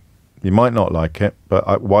that, you might not like it,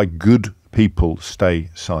 but why good people stay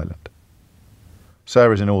silent.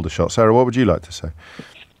 Sarah's in Aldershot. Sarah, what would you like to say?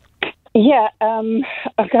 Yeah,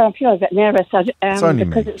 I feel a bit nervous. It's only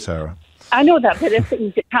me, Sarah. I know that, but the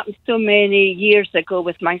thing it happened so many years ago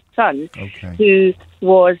with my son, okay. who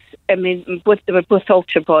was, they were both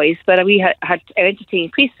altar boys, but we had entertaining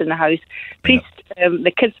priests in the house.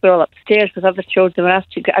 The kids were all upstairs with other children. They were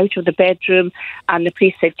asked to get out of the bedroom, and the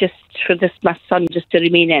priest said, just for this, my son, just to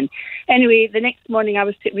remain in. Anyway, the next morning I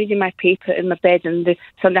was reading my paper in my bed, and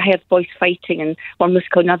I heard boys fighting, and one was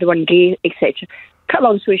called another one gay, etc. Cut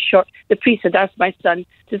long story short, the priest had asked my son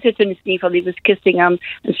to sit on his knee while he was kissing him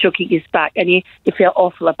and stroking his back, and he felt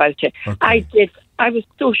awful about it. Okay. I was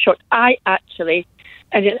so shocked. I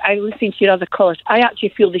listened to your other callers, I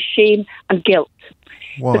actually feel the shame and guilt.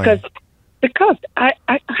 Why? Because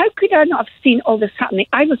how could I not have seen all this happening?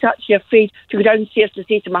 I was actually afraid to go downstairs to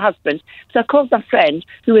say to my husband. So I called my friend,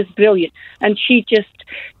 who was brilliant, and she just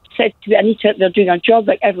said to me, Anita, they're doing a job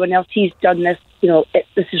like everyone else. He's done this,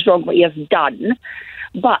 this is wrong what he has done.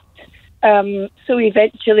 But, so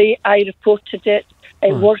eventually I reported it.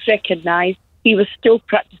 It was recognised. He was still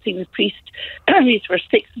practising the priest. These were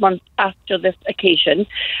 6 months after this occasion.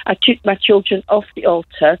 I took my children off the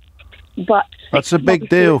altar. But that's a big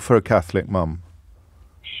deal for a Catholic mum.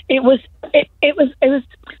 It was.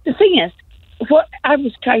 The thing is, what I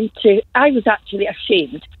was actually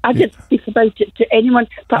ashamed. I didn't speak about it to anyone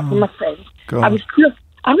apart from my friends. God.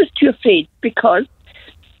 I was too afraid because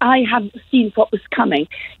I hadn't seen what was coming.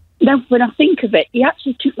 Now, when I think of it, he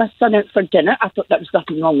actually took my son out for dinner. I thought there was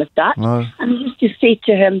nothing wrong with that. No. And he used to say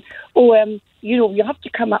to him, you have to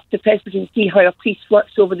come up to Presbytery and see how a priest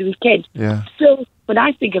works over the weekend. Yeah. So when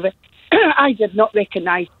I think of it, I did not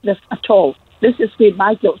recognise this at all. This is where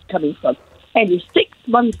my guilt's coming from. Anyway, 6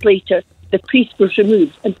 months later, the priest was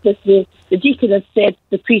removed, and the deacon had said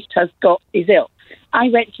the priest is ill. I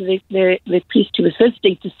went to the priest who was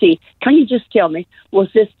visiting to say, can you just tell me, was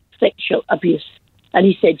this sexual abuse? And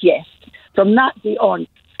he said yes. From that day on,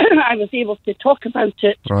 I was able to talk about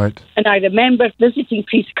it. Right. And I remember visiting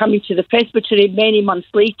priests coming to the presbytery many months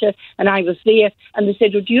later, and I was there, and they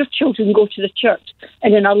said, do your children go to the church?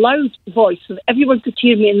 And in a loud voice, so that everyone could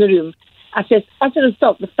hear me in the room, I said, as a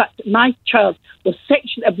result, the fact that my child was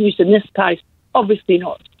sexually abused in this parish, obviously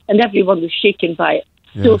not. And everyone was shaken by it.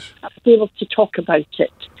 Yes. So I was able to talk about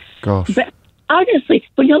it. Gosh. But honestly,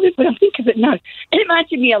 when I think of it now,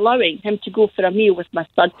 imagine me allowing him to go for a meal with my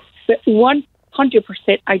son, but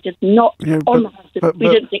 100% I did not. We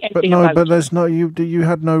didn't think anything about it. But there's no. You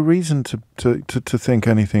had no reason to think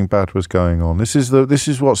anything bad was going on. This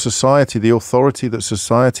is what society, the authority that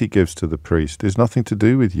society gives to the priest, there's nothing to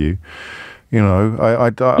do with you. We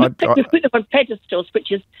put them on pedestals,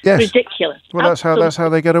 which is ridiculous. Well, that's how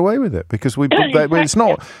they get away with it, because it's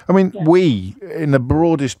not. I mean, we, in the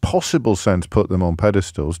broadest possible sense, put them on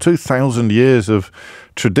pedestals. 2,000 years of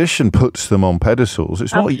tradition puts them on pedestals.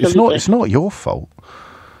 It's not your fault.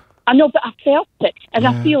 I know, but I felt it, and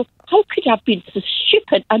I feel, how could I have been so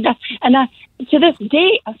stupid? And I, to this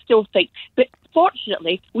day, I still think. But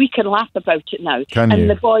fortunately, we can laugh about it now. And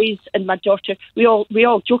the boys and my daughter, we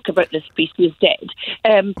all joke about this priest who's dead.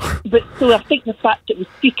 But so I think the fact that we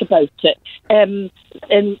speak about it,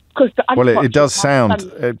 it does sound.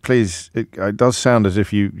 It does sound as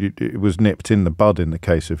if it was nipped in the bud in the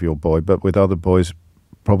case of your boy, but with other boys,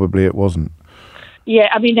 probably it wasn't. Yeah,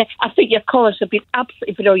 I mean, I think your callers have been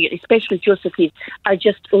absolutely brilliant, especially Josephine. I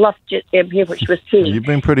just loved it, hear what she was saying. You've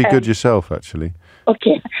been pretty good yourself, actually.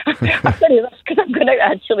 Okay. I'm sorry, that's because I'm going out,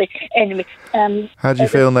 actually. Anyway. How do you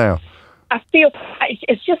feel now? I feel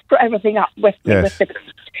it's just brought everything up with me, with the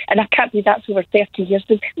priest. And I can't believe that's over 30 years.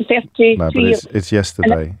 30 no, but it's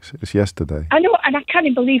yesterday. It's yesterday. I know, and I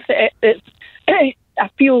can't believe that I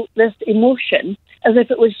feel this emotion as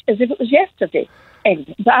if it was yesterday.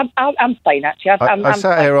 Anyway, but I'm fine, actually. I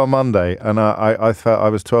sat here on Monday, and I felt I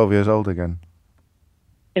was 12 years old again.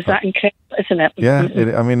 Is that incredible, isn't it? Yeah,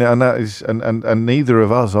 and that is, and neither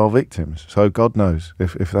of us are victims. So God knows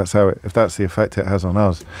if that's the effect it has on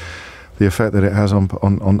us, the effect that it has on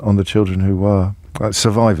the children who were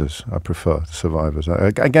survivors. I prefer survivors.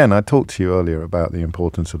 Again, I talked to you earlier about the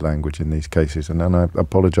importance of language in these cases, and I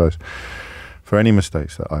apologise for any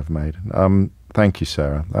mistakes that I've made. Thank you,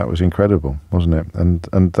 Sarah. That was incredible, wasn't it?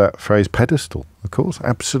 And that phrase pedestal, of course,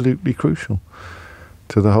 absolutely crucial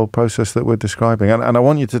to the whole process that we're describing. And I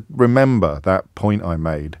want you to remember that point I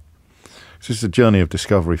made. It's just a journey of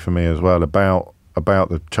discovery for me as well about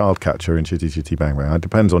the child catcher in Chitty Chitty Bang Bang. It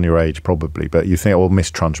depends on your age probably, but you think,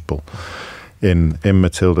 Miss Trunchbull in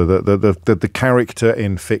Matilda, the character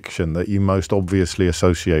in fiction that you most obviously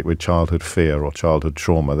associate with childhood fear or childhood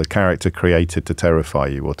trauma, the character created to terrify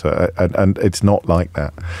you, and it's not like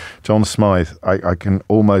that. John Smythe, I can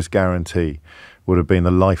almost guarantee, would have been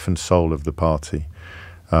the life and soul of the party,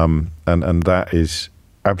 and that is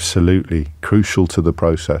absolutely crucial to the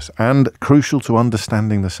process and crucial to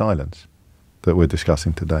understanding the silence that we're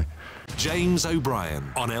discussing today. James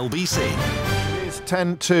O'Brien on LBC. It's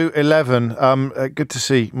 10 to 11. Good to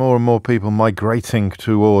see more and more people migrating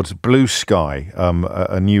towards Blue Sky,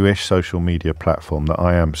 a newish social media platform that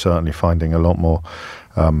I am certainly finding a lot more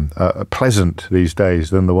pleasant these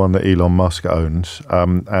days than the one that Elon Musk owns.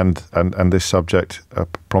 And this subject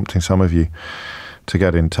prompting some of you to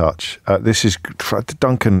get in touch. This is,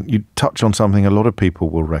 Duncan, you touch on something a lot of people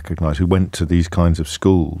will recognise who went to these kinds of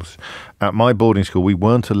schools. At my boarding school, we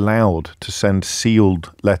weren't allowed to send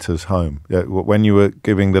sealed letters home. When you were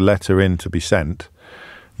giving the letter in to be sent,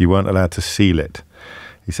 you weren't allowed to seal it.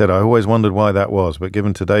 He said, I always wondered why that was, but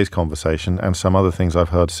given today's conversation and some other things I've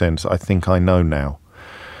heard since, I think I know now.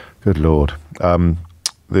 Good Lord.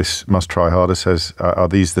 This Must Try Harder says, are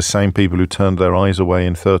these the same people who turned their eyes away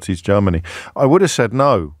in 30s Germany? I would have said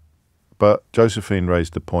no, but Josephine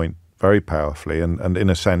raised the point very powerfully, and in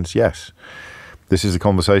a sense, yes. This is a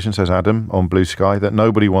conversation, says Adam on Blue Sky, that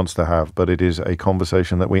nobody wants to have, but it is a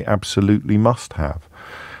conversation that we absolutely must have.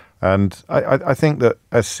 And I think that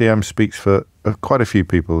SCM speaks for quite a few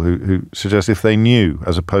people who suggest if they knew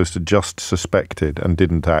as opposed to just suspected and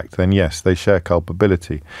didn't act, then yes, they share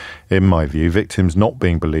culpability. In my view, victims not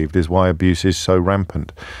being believed is why abuse is so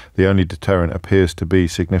rampant. The only deterrent appears to be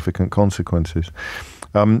significant consequences.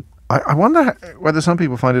 I wonder whether some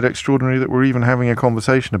people find it extraordinary that we're even having a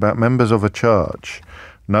conversation about members of a church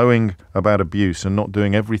knowing about abuse and not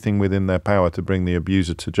doing everything within their power to bring the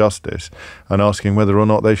abuser to justice and asking whether or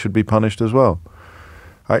not they should be punished as well.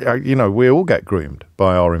 We all get groomed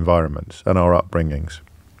by our environments and our upbringings.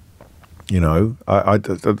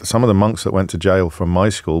 Some of the monks that went to jail from my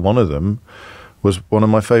school, one of them was one of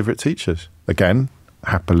my favourite teachers. Again,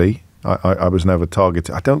 happily, I was never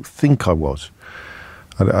targeted. I don't think I was.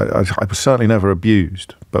 I was certainly never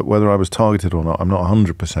abused, but whether I was targeted or not, I'm not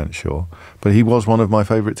 100% sure. But he was one of my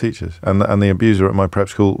favourite teachers, and the abuser at my prep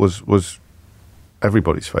school was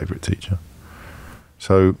everybody's favourite teacher.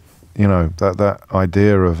 So, that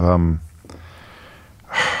idea of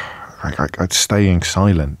staying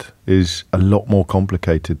silent is a lot more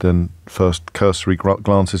complicated than first cursory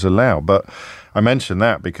glances allow. But I mention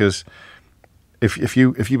that because if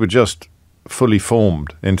you were just fully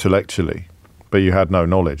formed intellectually, but you had no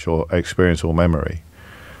knowledge or experience or memory,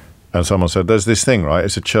 and someone said, there's this thing, right?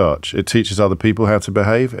 It's a church. It teaches other people how to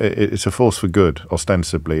behave. It's a force for good,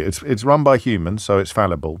 ostensibly. It's run by humans, so it's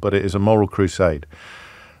fallible, but it is a moral crusade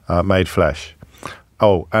made flesh.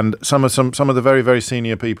 Oh, and some of the very, very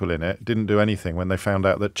senior people in it didn't do anything when they found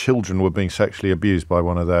out that children were being sexually abused by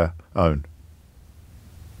one of their own.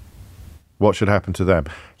 What should happen to them?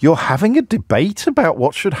 You're having a debate about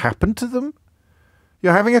what should happen to them?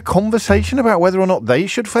 You're having a conversation about whether or not they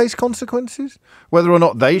should face consequences, whether or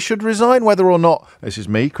not they should resign, whether or not, this is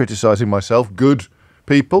me criticising myself, good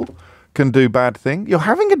people can do bad things. You're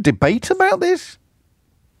having a debate about this?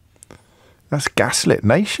 That's gaslit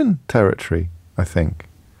nation territory, I think.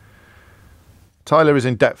 Tyler is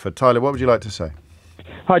in Deptford. Tyler, what would you like to say?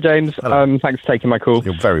 Hi, James. Thanks for taking my call.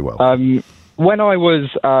 You're very welcome. When I was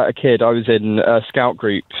a kid, I was in a scout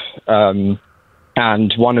group,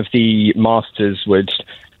 and one of the masters would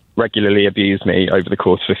regularly abuse me over the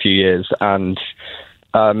course of a few years. And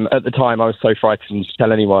at the time, I was so frightened to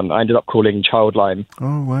tell anyone. I ended up calling Childline.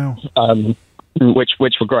 Oh, wow.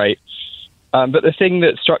 Which were great. But the thing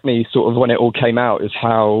that struck me sort of when it all came out is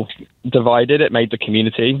how divided it made the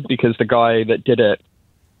community, because the guy that did it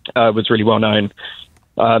was really well known.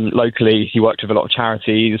 Locally, he worked with a lot of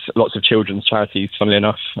charities, lots of children's charities, funnily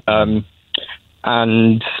enough.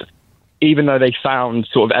 And even though they found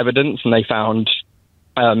sort of evidence and they found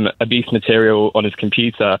abuse material on his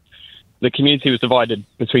computer, the community was divided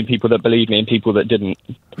between people that believed me and people that didn't.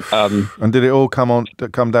 And did it all come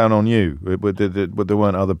down on you? There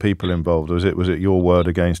weren't other people involved? Was it your word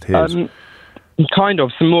against his? Kind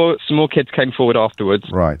of. Some more kids came forward afterwards.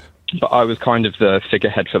 Right. But I was kind of the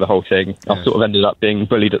figurehead for the whole thing. Yes. I sort of ended up being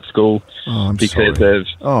bullied at school because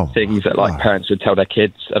of things that parents would tell their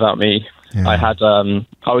kids about me. Yeah.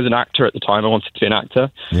 I was an actor at the time. I wanted to be an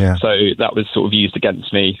actor. Yeah. So that was sort of used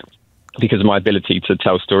against me. because of my ability to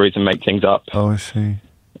tell stories and make things up. Oh, I see.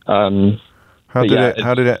 How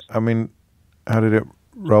did it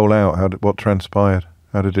roll out? What transpired?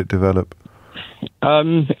 How did it develop?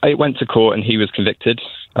 It went to court and he was convicted.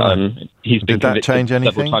 He's been Did that convicted change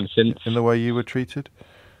anything several times since. in the way you were treated?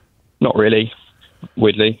 Not really,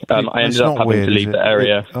 weirdly. I ended up having to leave the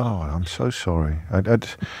area. I'm so sorry.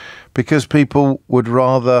 Because people would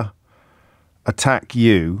rather attack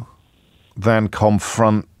you than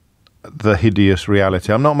confront the hideous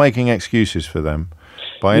reality. I'm not making excuses for them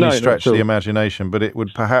by any stretch of the imagination, but it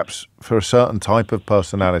would perhaps, for a certain type of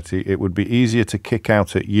personality, it would be easier to kick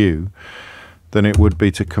out at you than it would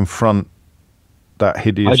be to confront that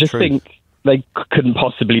hideous truth. I just think they couldn't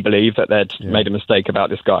possibly believe that they'd made a mistake about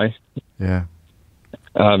this guy. Yeah.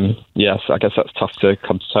 Yes, I guess that's tough to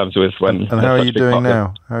come to terms with when... And how are you doing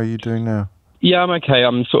now? How are you doing now? Yeah, I'm okay.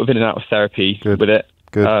 I'm sort of in and out of therapy with it.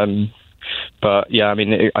 Good. But yeah, I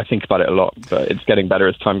mean, I think about it a lot, but it's getting better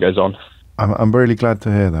as time goes on. I'm really glad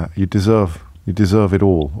to hear that. You deserve it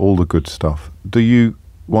all the good stuff. Do you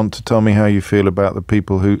want to tell me how you feel about the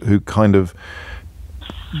people who kind of,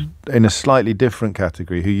 in a slightly different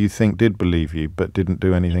category, who you think did believe you but didn't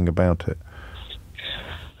do anything about it?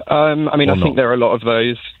 I mean, I think there are a lot of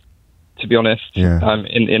those, to be honest. Yeah.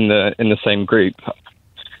 In the same group.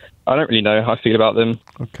 I don't really know how I feel about them.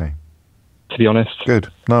 Okay. To be honest. Good.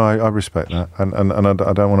 No, I respect that, and I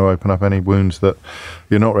don't want to open up any wounds that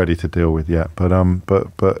you're not ready to deal with yet. But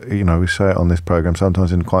you know, we say it on this program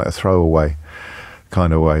sometimes in quite a throwaway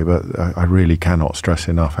kind of way. But I really cannot stress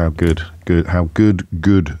enough how good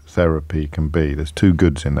therapy can be. There's two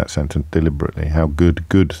goods in that sentence deliberately. How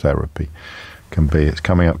good therapy can be. It's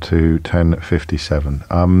coming up to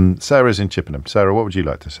 10:57. Sarah's in Chippenham. Sarah, what would you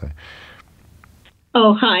like to say?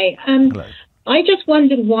 Oh, hi. Hello. I just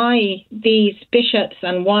wondered why these bishops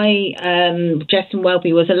and why Justin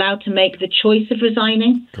Welby was allowed to make the choice of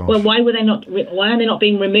resigning. Gosh. Well, why are they not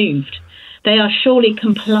being removed? They are surely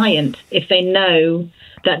compliant if they know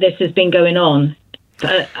that this has been going on.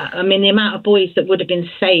 I mean, the amount of boys that would have been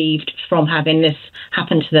saved from having this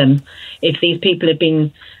happen to them if these people had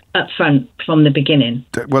been up front from the beginning.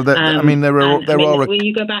 Well, when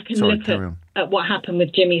you go back and look at what happened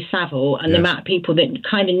with Jimmy Savile and the amount of people that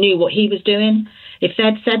kind of knew what he was doing, if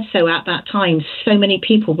they'd said so at that time, so many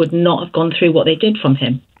people would not have gone through what they did from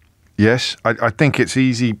him. Yes, I think it's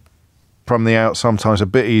easy from the out, sometimes a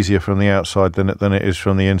bit easier from the outside than it is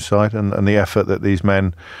from the inside, and the effort that these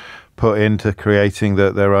men put into creating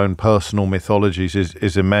their own personal mythologies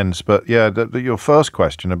is immense. But yeah, your first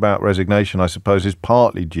question about resignation, I suppose, is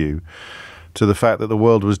partly due to the fact that the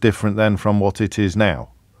world was different then from what it is now.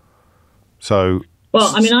 So,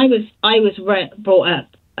 well, I mean, I was brought up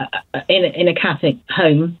in a Catholic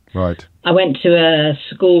home. Right. I went to a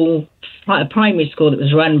primary school that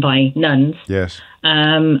was run by nuns. Yes.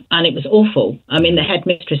 And it was awful. I mean, the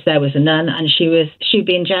headmistress there was a nun, and she'd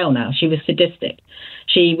be in jail now. She was sadistic.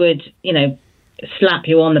 She would, slap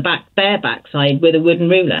you on the bare backside with a wooden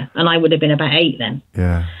ruler, and I would have been about 8 then.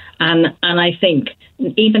 Yeah. And I think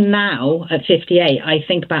even now at 58, I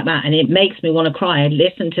think about that, and it makes me want to cry. I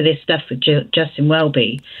listen to this stuff with Justin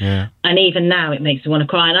Welby, and even now it makes me want to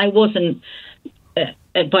cry. And I wasn't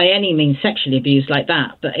by any means sexually abused like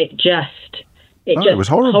that, but it was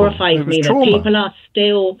horrifies me that people are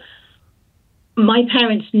still. My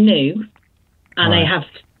parents knew, and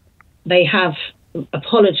they have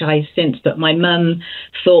apologised since, but my mum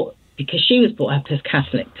thought, because she was brought up as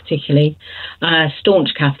Catholic, particularly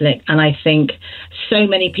staunch Catholic, and I think so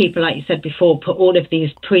many people, like you said before, put all of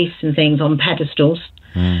these priests and things on pedestals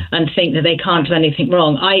and think that they can't do anything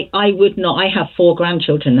wrong. I would not. I have 4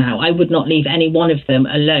 grandchildren now. I would not leave any one of them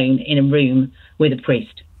alone in a room with a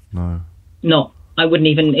priest. No. Not. I wouldn't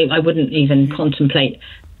even contemplate.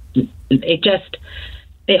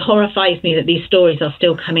 It horrifies me that these stories are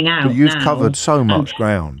still coming out. But you've covered so much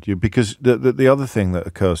ground. Because the other thing that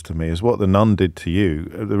occurs to me is what the nun did to you.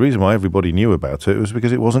 The reason why everybody knew about it was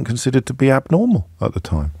because it wasn't considered to be abnormal at the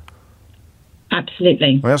time.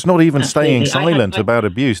 Absolutely. Well, that's not even staying silent about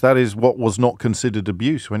abuse. That is what was not considered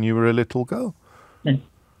abuse when you were a little girl. No,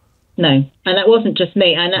 and that wasn't just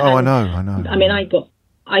me. I know. I mean,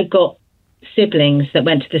 I got siblings that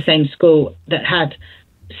went to the same school that had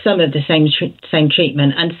some of the same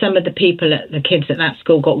treatment, and some of the kids at that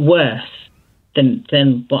school got worse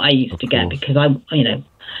than what I used to get, because and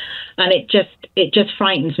it just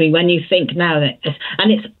frightens me when you think now that,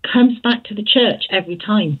 and it comes back to the church every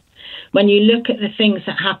time. When you look at the things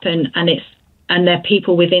that happen, and they're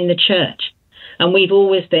people within the church, and we've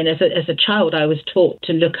always been, as a child, I was taught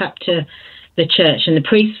to look up to the church, and the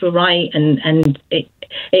priests were right, and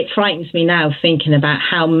it frightens me now thinking about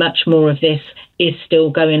how much more of this is still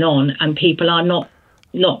going on, and people are not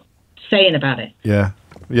saying about it. Yeah,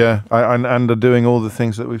 and are doing all the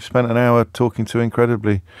things that we've spent an hour talking to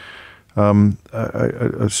incredibly. I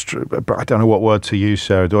don't know what word to use,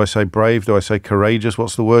 Sarah. Do I say brave? Do I say courageous?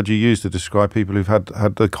 What's the word you use to describe people who've had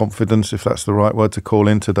the confidence, if that's the right word, to call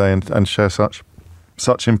in today and share such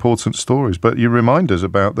important stories? But you remind us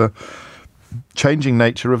about the changing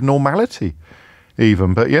nature of normality,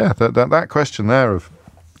 even. But yeah, that question there of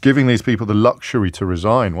giving these people the luxury to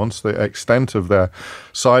resign once the extent of their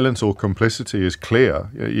silence or complicity is clear.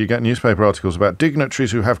 You get newspaper articles about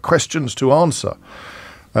dignitaries who have questions to answer.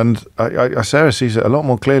 And Sarah sees it a lot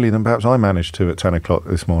more clearly than perhaps I managed to at 10 o'clock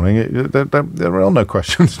this morning. There are no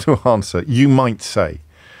questions to answer. You might say,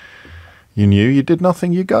 you knew, you did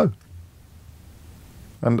nothing, you go.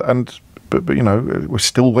 But you know, we're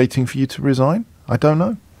still waiting for you to resign? I don't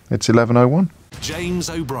know. It's 11:01. James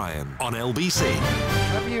O'Brien on LBC.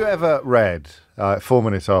 Have you ever read, 4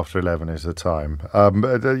 minutes after 11 is the time,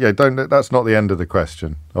 that's not the end of the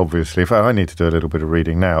question, obviously. In fact, I need to do a little bit of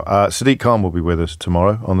reading now. Sadiq Khan will be with us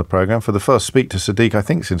tomorrow on the programme for the first Speak to Sadiq, I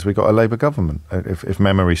think, since we got a Labour government, if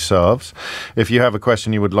memory serves. If you have a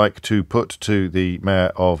question you would like to put to the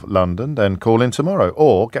Mayor of London, then call in tomorrow,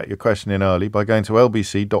 or get your question in early by going to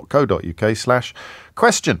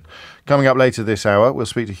lbc.co.uk/question. Coming up later this hour, we'll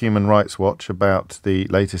speak to Human Rights Watch about the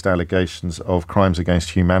latest allegations of crimes against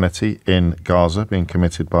humanity in Gaza being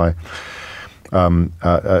committed by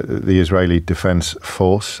the Israeli Defence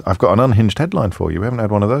Force. I've got an unhinged headline for you. We haven't had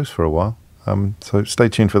one of those for a while. So stay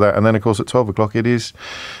tuned for that. And then, of course, at 12 o'clock, it is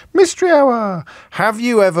Mystery Hour. Have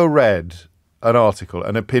you ever read an article,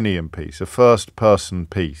 an opinion piece, a first-person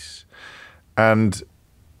piece, and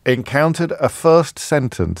encountered a first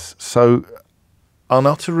sentence so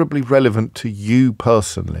unutterably relevant to you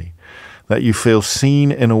personally that you feel seen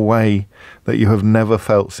in a way that you have never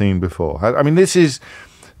felt seen before? I mean, this is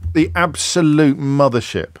the absolute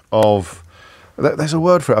mothership of... There's a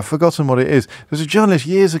word for it. I've forgotten what it is. There was a journalist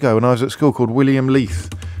years ago when I was at school called William Leith,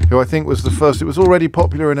 who I think was the first... It was already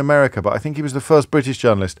popular in America, but I think he was the first British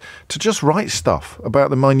journalist to just write stuff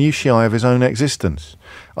about the minutiae of his own existence.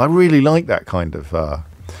 I really like that kind of...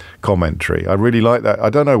 commentary. I really like that.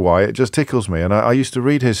 I don't know why. It just tickles me. And I used to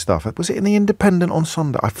read his stuff. Was it in the Independent on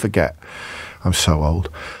Sunday? I forget. I'm so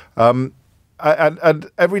old. And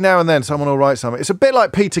every now and then someone will write something. It's a bit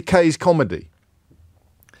like Peter Kay's comedy.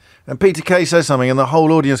 And Peter Kay says something and the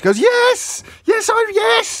whole audience goes, yes,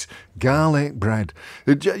 yes, garlic bread.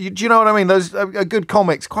 Do you know what I mean? Those good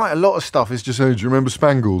comics, quite a lot of stuff is just, do you remember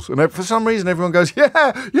Spangles? And for some reason everyone goes,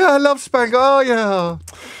 yeah, I love Spangles. Oh,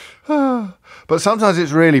 yeah. But sometimes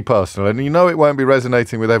it's really personal, and you know it won't be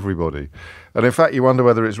resonating with everybody. And in fact, you wonder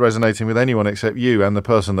whether it's resonating with anyone except you and the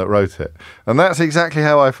person that wrote it. And that's exactly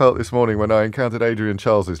how I felt this morning when I encountered Adrian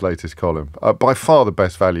Charles's latest column, by far the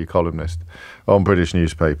best value columnist on British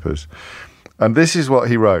newspapers. And this is what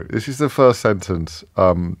he wrote. This is the first sentence.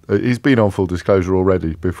 He's been on Full Disclosure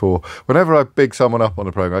already before. Whenever I big someone up on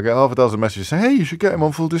a programme, I get half a dozen messages saying, hey, you should get him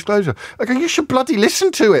on Full Disclosure. I go, you should bloody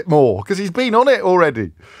listen to it more, because he's been on it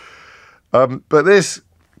already. But this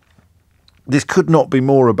could not be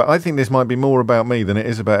more about... I think this might be more about me than it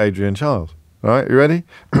is about Adrian Charles. All right, you ready?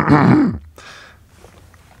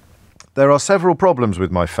 There are several problems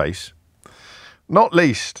with my face, not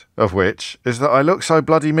least of which is that I look so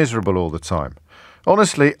bloody miserable all the time.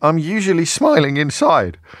 Honestly, I'm usually smiling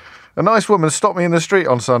inside. A nice woman stopped me in the street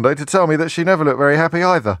on Sunday to tell me that she never looked very happy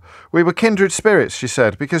either. We were kindred spirits, she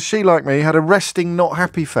said, because she, like me, had a resting, not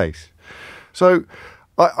happy face. So...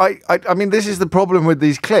 I mean, this is the problem with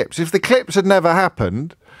these clips. If the clips had never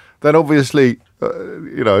happened, then obviously,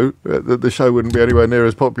 the show wouldn't be anywhere near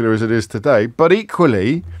as popular as it is today. But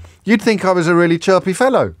equally, you'd think I was a really chirpy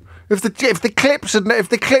fellow. If the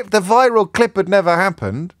viral clip had never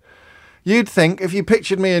happened, you'd think, if you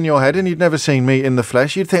pictured me in your head and you'd never seen me in the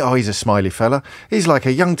flesh, you'd think, oh, he's a smiley fella. He's like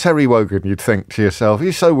a young Terry Wogan, you'd think to yourself.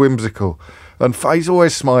 He's so whimsical. And he's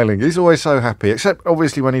always smiling. He's always so happy, except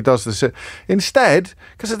obviously when he does this. Instead,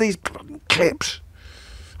 because of these clips,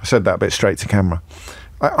 I said that a bit straight to camera,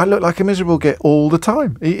 I look like a miserable git all the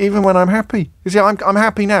time, even when I'm happy. You see, I'm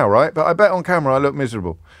happy now, right? But I bet on camera I look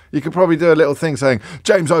miserable. You could probably do a little thing saying,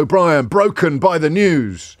 James O'Brien, broken by the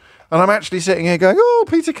news. And I'm actually sitting here going, oh,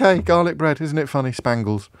 Peter Kay, garlic bread, isn't it funny,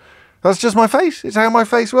 Spangles? That's just my face. It's how my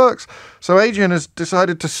face works. So Adrian has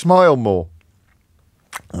decided to smile more.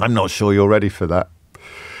 I'm not sure you're ready for that.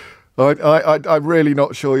 I'm really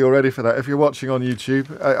not sure you're ready for that. If you're watching on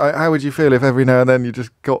YouTube, how would you feel if every now and then you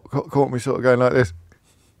just caught me sort of going like this?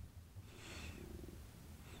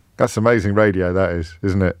 That's amazing radio, that is,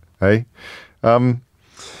 isn't it? Hey?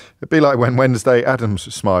 It'd be like when Wednesday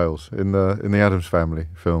Addams smiles in the Addams Family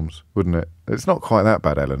films, wouldn't it? It's not quite that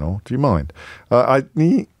bad, Eleanor. Do you mind? So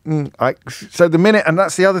the minute, and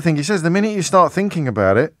that's the other thing he says, the minute you start thinking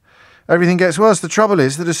about it, everything gets worse. The trouble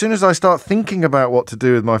is that as soon as I start thinking about what to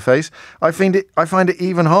do with my face, I find it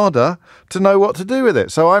even harder to know what to do with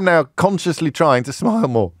it. So I'm now consciously trying to smile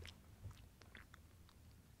more.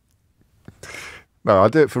 No, I'll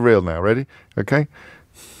do it for real now. Ready? Okay.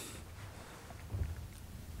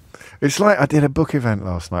 It's like I did a book event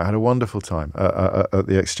last night. I had a wonderful time at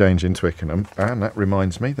the Exchange in Twickenham. And that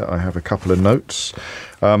reminds me that I have a couple of notes.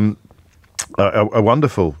 A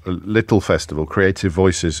wonderful little festival, Creative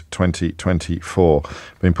Voices 2024,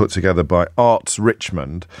 being put together by Arts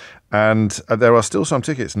Richmond. And there are still some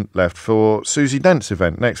tickets left for Susie Dent's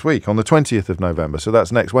event next week on the 20th of November. So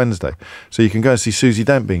that's next Wednesday. So you can go and see Susie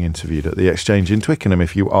Dent being interviewed at the Exchange in Twickenham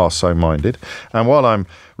if you are so minded. And while I'm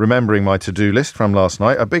remembering my to-do list from last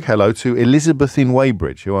night, a big hello to Elizabeth in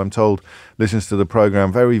Weybridge, who I'm told listens to the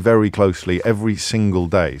programme very, very closely every single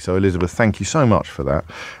day. So Elizabeth, thank you so much for that.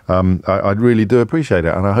 I really do appreciate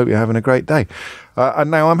it. And I hope you're having a great day.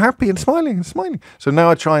 And now I'm happy and smiling. So now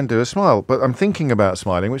I try and do a smile, but I'm thinking about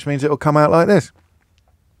smiling, which means it'll come out like this.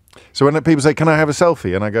 So when people say, can I have a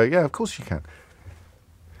selfie? And I go, yeah, of course you can.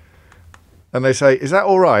 And they say, is that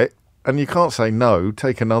all right? And you can't say, no,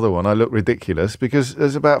 take another one. I look ridiculous because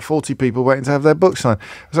there's about 40 people waiting to have their book signed.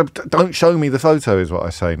 So don't show me the photo is what I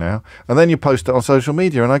say now. And then you post it on social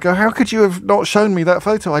media and I go, how could you have not shown me that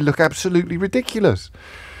photo? I look absolutely ridiculous.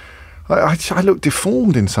 I look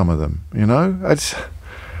deformed in some of them, you know.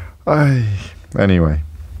 Anyway,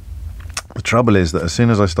 the trouble is that as soon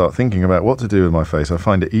as I start thinking about what to do with my face, I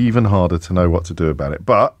find it even harder to know what to do about it.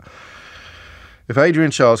 But if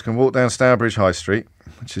Adrian Charles can walk down Stourbridge High Street,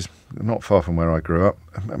 which is not far from where I grew up,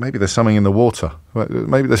 maybe there's something in the water,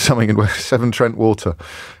 maybe there's something in Severn Trent water,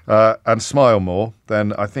 and smile more,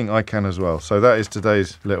 then I think I can as well. So that is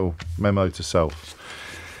today's little memo to self.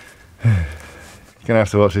 You're going to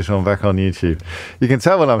have to watch this one back on YouTube. You can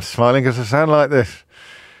tell when I'm smiling because I sound like this.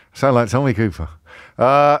 I sound like Tommy Cooper.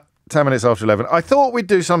 10 minutes after 11. I thought we'd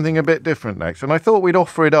do something a bit different next, and I thought we'd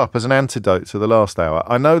offer it up as an antidote to the last hour.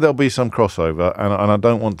 I know there'll be some crossover, and I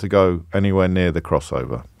don't want to go anywhere near the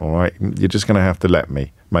crossover, all right? You're just going to have to let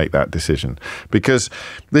me make that decision, because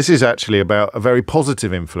this is actually about a very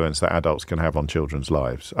positive influence that adults can have on children's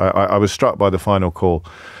lives. I was struck by the final call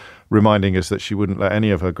reminding us that she wouldn't let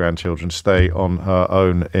any of her grandchildren stay on her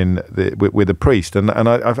own with a priest. And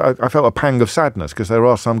I felt a pang of sadness because there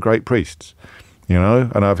are some great priests, you know,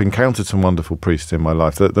 and I've encountered some wonderful priests in my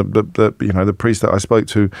life. The priest that I spoke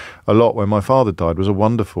to a lot when my father died was a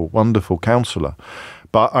wonderful, wonderful counsellor.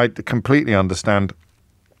 But I completely understand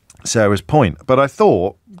Sarah's point. But I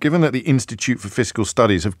thought, given that the Institute for Fiscal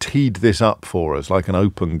Studies have teed this up for us like an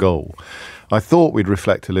open goal, I thought we'd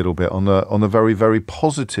reflect a little bit on the very, very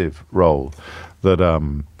positive role that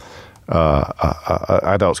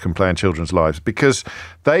adults can play in children's lives, because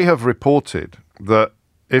they have reported that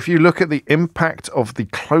if you look at the impact of the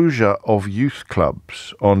closure of youth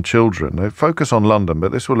clubs on children, they focus on London,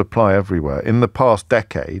 but this will apply everywhere, in the past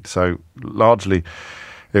decade, so largely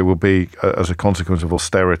it will be as a consequence of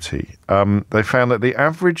austerity, they found that the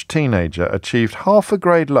average teenager achieved half a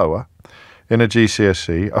grade lower in a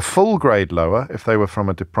GCSE, a full grade lower if they were from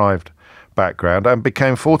a deprived background, and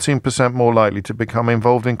became 14% more likely to become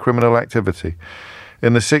involved in criminal activity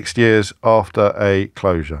in the 6 years after a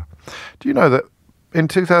closure. Do you know that in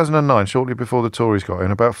 2009, shortly before the Tories got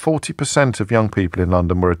in, about 40% of young people in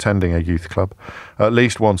London were attending a youth club at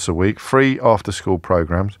least once a week, free after-school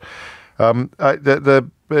programmes. The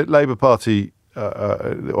Labour Party,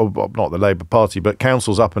 or not the Labour Party, but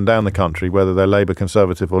councils up and down the country, whether they're Labour,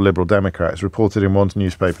 Conservative or Liberal Democrats, reported in one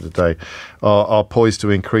newspaper today, are poised to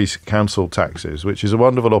increase council taxes, which is a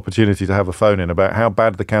wonderful opportunity to have a phone in about how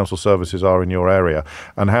bad the council services are in your area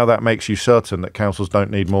and how that makes you certain that councils don't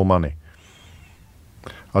need more money.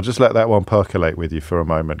 I'll just let that one percolate with you for a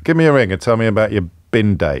moment. Give me a ring and tell me about your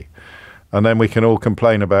bin day. And then we can all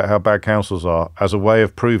complain about how bad councils are as a way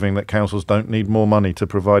of proving that councils don't need more money to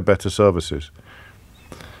provide better services.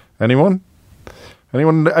 Anyone? Can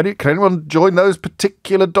anyone join those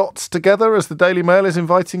particular dots together as the Daily Mail is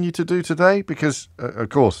inviting you to do today? Because, of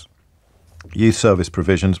course, youth service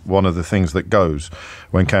provision's one of the things that goes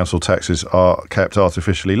when council taxes are kept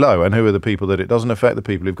artificially low. And who are the people that it doesn't affect? The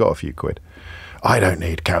people who've got a few quid. I don't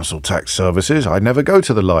need council tax services. I never go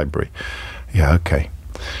to the library. Yeah, okay.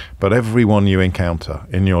 But everyone you encounter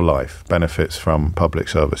in your life benefits from public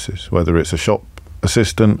services, whether it's a shop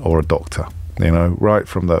assistant or a doctor. You know, right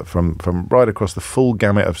from right across the full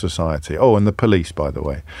gamut of society. Oh, and the police, by the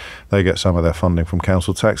way, they get some of their funding from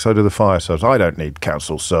council tax. So do the fire service. I don't need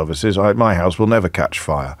council services. My house will never catch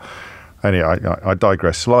fire. Anyway, I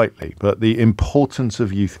digress slightly. But the importance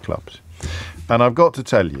of youth clubs, and I've got to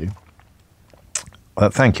tell you,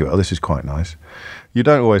 thank you, El. This is quite nice. You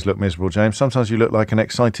don't always look miserable, James. Sometimes you look like an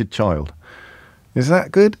excited child. Is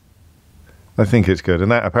that good? I think it's good,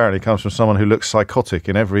 and that apparently comes from someone who looks psychotic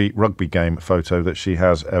in every rugby game photo that she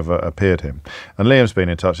has ever appeared in. And Liam's been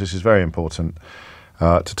in touch. This is very important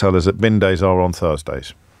to tell us that bin days are on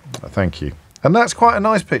Thursdays. Thank you. And that's quite a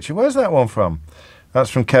nice picture. Where's that one from? That's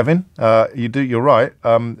from Kevin. You're right.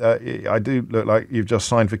 I do look like you've just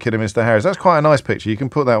signed for Kidderminster Harriers. That's quite a nice picture. You can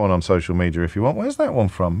put that one on social media if you want. Where's that one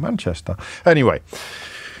from? Manchester. Anyway,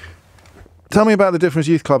 tell me about the difference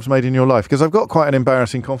youth clubs made in your life, because I've got quite an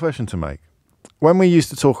embarrassing confession to make. When we used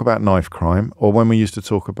to talk about knife crime, or when we used to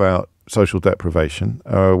talk about social deprivation,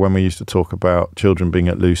 or when we used to talk about children being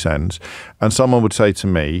at loose ends, and someone would say to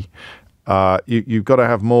me, you've got to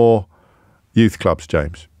have more youth clubs,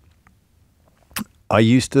 James. I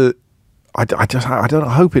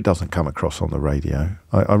hope it doesn't come across on the radio.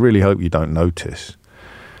 I really hope you don't notice.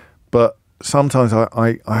 But sometimes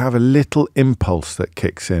I have a little impulse that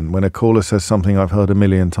kicks in when a caller says something I've heard a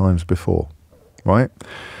million times before, right?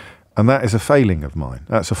 And that is a failing of mine.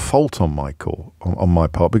 That's a fault on my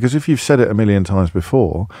part, because if you've said it a million times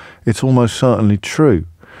before, it's almost certainly true.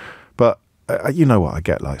 But you know what I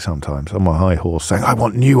get like sometimes on my high horse, saying, I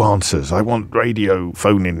want new answers. I want radio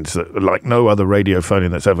phone-ins like no other radio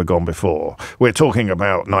phone-in that's ever gone before. We're talking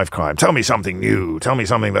about knife crime. Tell me something new. Tell me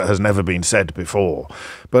something that has never been said before.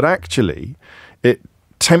 But actually, it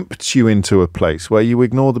tempts you into a place where you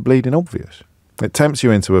ignore the bleeding obvious. It tempts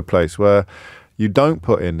you into a place where you don't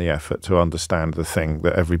put in the effort to understand the thing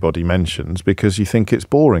that everybody mentions because you think it's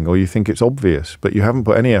boring or you think it's obvious, but you haven't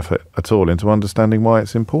put any effort at all into understanding why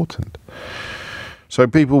it's important. So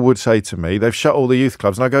people would say to me, they've shut all the youth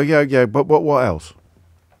clubs, and I go, yeah, but what else?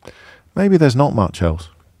 Maybe there's not much else.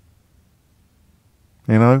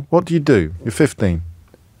 You know, what do? You're 15,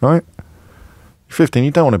 right? You're 15, you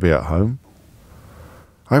don't want to be at home.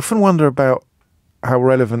 I often wonder about how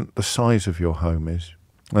relevant the size of your home is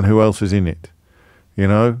and who else is in it. You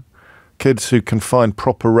know, kids who can find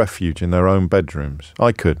proper refuge in their own bedrooms.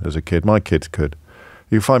 I could as a kid. My kids could.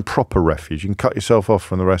 You can find proper refuge. You can cut yourself off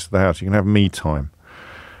from the rest of the house. You can have me time.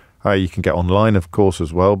 You can get online, of course,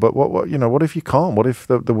 as well. But what if you can't? What if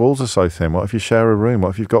the walls are so thin? What if you share a room? What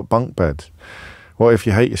if you've got bunk beds? What if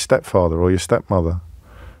you hate your stepfather or your stepmother?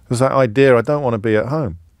 There's that idea, I don't want to be at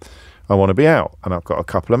home. I want to be out, and I've got a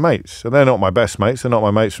couple of mates. And they're not my best mates. They're not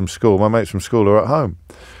my mates from school. My mates from school are at home.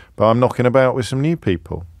 But I'm knocking about with some new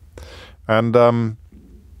people. And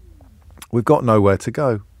we've got nowhere to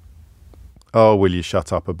go. Oh, will you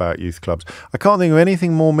shut up about youth clubs? I can't think of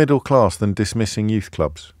anything more middle class than dismissing youth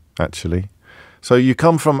clubs, actually. So you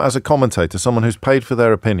come from, as a commentator, someone who's paid for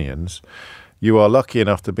their opinions. You are lucky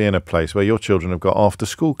enough to be in a place where your children have got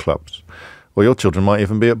after-school clubs. Or your children might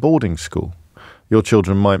even be at boarding school. Your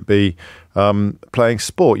children might be playing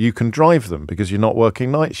sport. You can drive them because you're not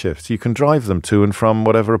working night shifts. You can drive them to and from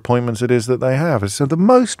whatever appointments it is that they have. It's the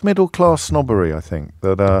most middle-class snobbery, I think,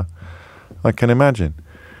 that I can imagine.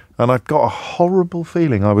 And I've got a horrible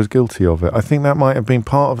feeling I was guilty of it. I think that might have been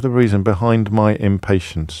part of the reason behind my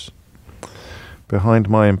impatience.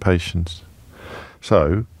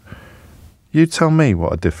 So, you tell me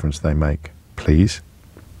what a difference they make, please.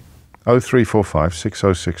 0345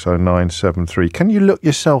 6060 973. Can you look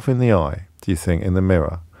yourself in the eye, do you think, in the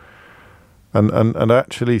mirror? And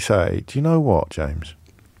actually say, do you know what, James?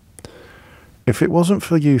 If it wasn't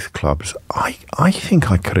for youth clubs, I think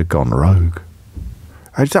I could have gone rogue.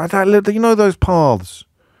 You know those paths,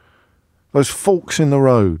 those forks in the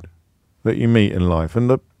road that you meet in life. And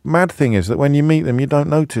the mad thing is that when you meet them, you don't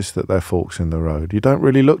notice that they're forks in the road. You don't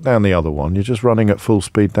really look down the other one. You're just running at full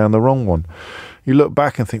speed down the wrong one. You look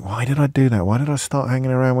back and think, why did I do that? Why did I start hanging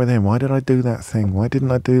around with him? Why did I do that thing? Why didn't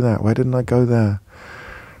I do that? Why didn't I go there?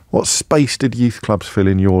 What space did youth clubs fill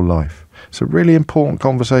in your life? It's a really important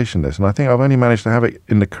conversation, this, and I think I've only managed to have it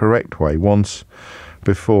in the correct way once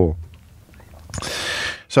before.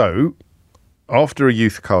 So, after a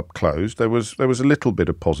youth club closed, there was a little bit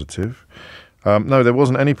of positive. No, there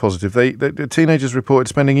wasn't any positive. The teenagers reported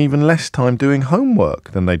spending even less time doing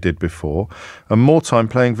homework than they did before, and more time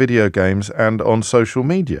playing video games and on social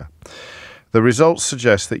media. The results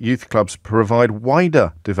suggest that youth clubs provide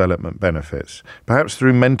wider development benefits, perhaps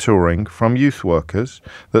through mentoring from youth workers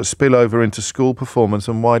that spill over into school performance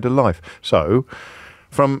and wider life. So,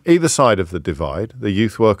 from either side of the divide, the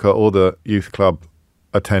youth worker or the youth club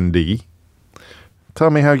attendee, Tell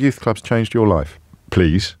me how youth clubs changed your life,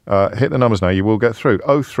 please. Hit the numbers now. You will get through.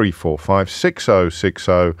 0345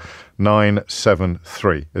 6060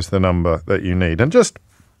 973 is the number that you need. And just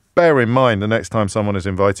bear in mind the next time someone is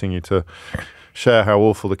inviting you to share how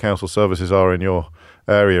awful the council services are in your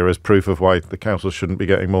area as proof of why the council shouldn't be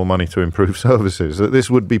getting more money to improve services. This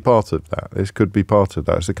would be part of that. This could be part of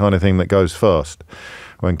that. It's the kind of thing that goes first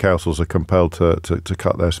when councils are compelled to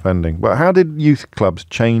cut their spending. But how did youth clubs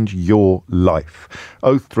change your life?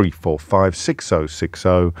 0345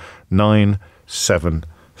 6060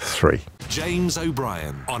 973. James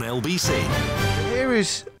O'Brien on LBC. Here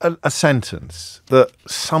is a sentence that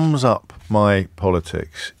sums up my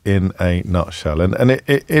politics in a nutshell. And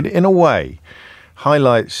it in a way,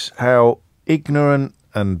 highlights how ignorant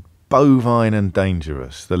and bovine and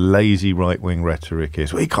dangerous the lazy right-wing rhetoric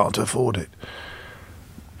is. We can't afford it.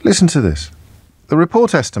 Listen to this. The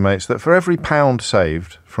report estimates that for every £1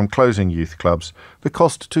 saved from closing youth clubs, the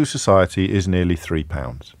cost to society is nearly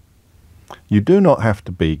 £3. You do not have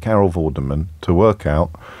to be Carol Vorderman to work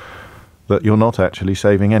out that you're not actually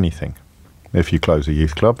saving anything. If you close a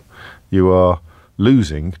youth club, you are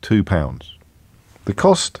losing £2. The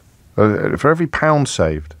cost, for every £1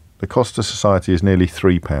 saved, the cost to society is nearly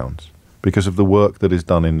 £3 because of the work that is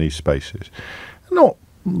done in these spaces. I'm not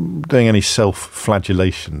doing any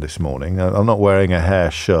self-flagellation this morning. I'm not wearing a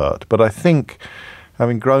hair shirt, but I think,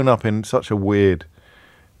 having grown up in such a weird,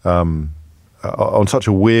 on such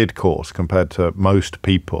a weird course compared to most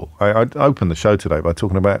people, I opened the show today by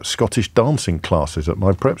talking about Scottish dancing classes at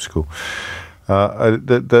my prep school.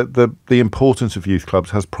 The importance of youth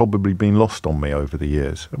clubs has probably been lost on me over the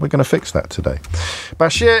years. And we're going to fix that today.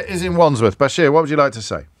 Bashir is in Wandsworth. Bashir, what would you like to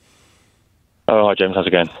say? Oh, hi, James. How's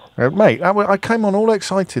it going? Mate, I came on all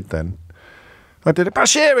excited then. I did it.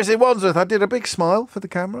 Bashir is in Wandsworth. I did a big smile for the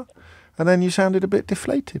camera. And then you sounded a bit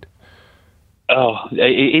deflated. Oh,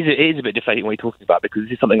 it is a bit deflating what you're talking about, because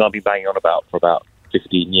this is something I've been banging on about for about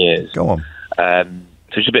 15 years. Go on.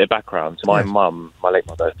 So just a bit of background. So my mum, my late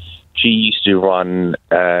mother, she used to run,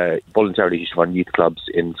 voluntarily used to run youth clubs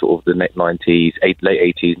in sort of the late 90s, late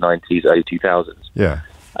 80s, 90s, early 2000s. Yeah.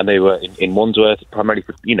 And they were in Wandsworth, primarily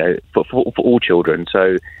for all children.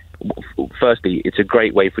 So, firstly, it's a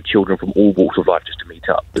great way for children from all walks of life just to meet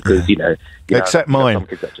up, because except mine,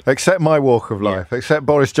 except my walk of life, except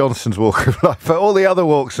Boris Johnson's walk of life, but all the other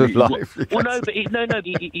walks of life. Well, but even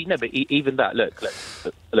that. Look.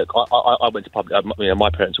 I went to public. My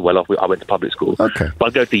parents were well off. I went to public school. Okay. But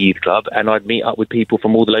I'd go to the youth club and I'd meet up with people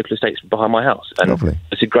from all the local estates behind my house. And Lovely.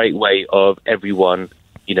 It's a great way of everyone,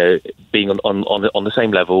 being on the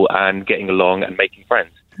same level and getting along and making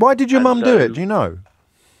friends. Why did your mum do it? Do you know?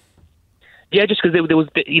 Yeah, just because there was,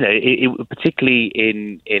 particularly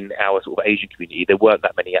in our sort of Asian community, there weren't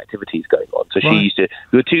that many activities going on. So Right. there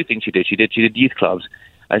were two things she did. She did youth clubs,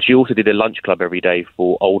 and she also did a lunch club every day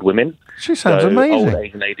for old women. She sounds amazing. Old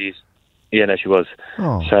Asian ladies. Yeah, no, she was.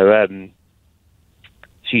 Oh. So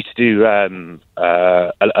she used to do a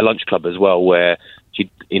lunch club as well, where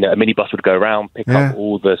a minibus would go around, pick up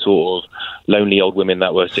all the sort of lonely old women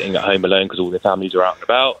that were sitting at home alone because all their families were out and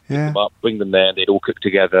about, pick them up, bring them there, and they'd all cook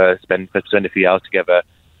together, spend a few hours together,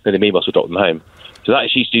 and the minibus would drop them home. So that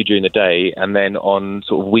she used to do during the day, and then on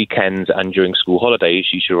sort of weekends and during school holidays,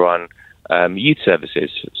 she used to run youth services.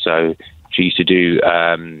 So she used to do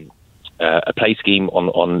a play scheme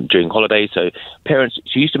on during holidays. So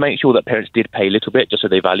she used to make sure that parents did pay a little bit just so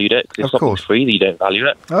they valued it. Because if something's free, you don't value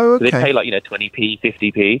it. Oh, okay. So they'd pay 20p,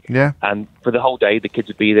 50p. Yeah. And for the whole day, the kids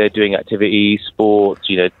would be there doing activities, sports,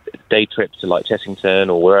 day trips to like Chessington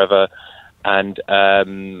or wherever. And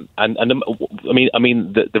the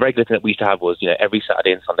regular thing that we used to have was, every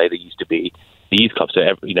Saturday and Sunday there used to be the youth club. So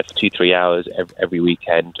for 2-3 hours every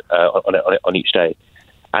weekend on each day.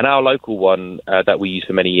 And our local one that we used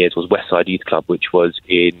for many years was Westside Youth Club, which was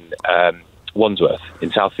in Wandsworth, in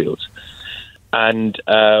Southfields. And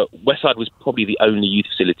Westside was probably the only youth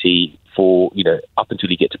facility for, up until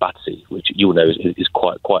you get to Battersea, which you'll know is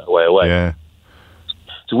quite a way away. Yeah.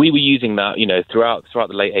 So we were using that, throughout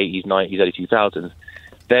the late 80s, 90s, early 2000s.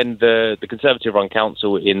 Then the Conservative-run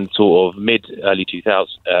council in sort of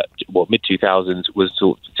mid-2000s was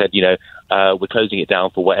sort of said, we're closing it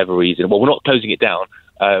down for whatever reason. Well, we're not closing it down.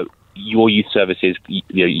 Your youth services,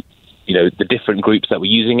 the different groups that were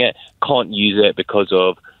using it can't use it because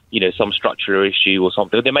of, some structural issue or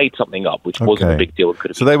something. They made something up, which wasn't a big deal.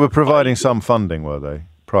 So they were providing some funding, were they,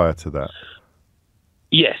 prior to that?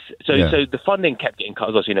 Yes. So the funding kept getting cut.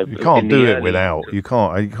 As well, you can't do it without. You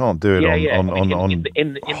can't do it on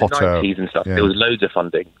in the hot 90s and stuff. There was loads of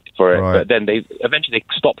funding for it, Right. but then they eventually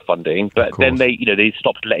stopped funding. But then they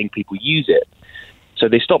stopped letting people use it. So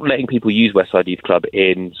they stopped letting people use Westside Youth Club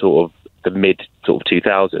in sort of the mid sort of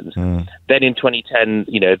 2000s. Then in 2010,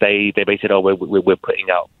 they basically said, we're putting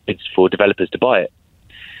out bids for developers to buy it.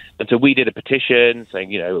 And so we did a petition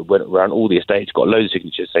saying, went around all the estates, got loads of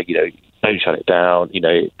signatures saying, don't shut it down.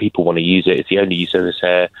 People want to use it. It's the only use service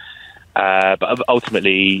here. But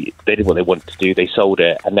ultimately, they did what they wanted to do. They sold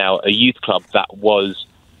it. And now a youth club that was,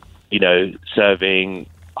 serving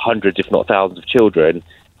hundreds, if not thousands of children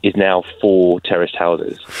is now 4 terraced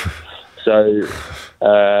houses. So,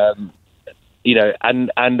 and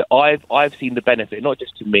I've seen the benefit, not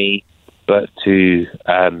just to me, but to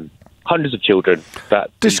hundreds of children. That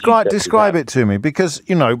describe it to me, because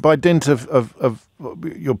by dint of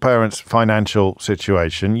your parents' financial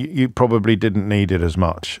situation, you probably didn't need it as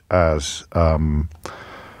much as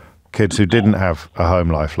kids who didn't have a home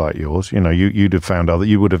life like yours. You'd have found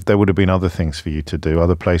there would have been other things for you to do,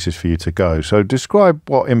 other places for you to go. So describe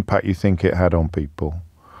what impact you think it had on people.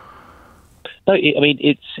 No, I mean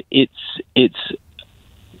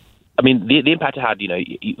the impact it had.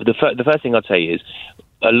 The first thing I'd say is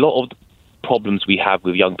a lot of the problems we have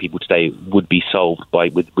with young people today would be solved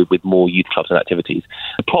with more youth clubs and activities.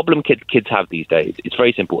 The problem kids have these days, it's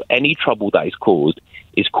very simple. Any trouble that is caused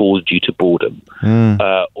due to boredom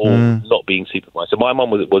or not being supervised. So my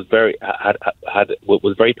mum was very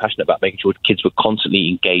passionate about making sure kids were constantly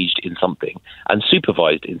engaged in something and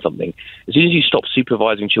supervised in something. As soon as you stop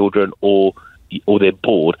supervising children or they're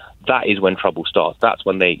bored, that is when trouble starts. That's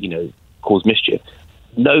when they cause mischief.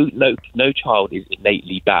 No child is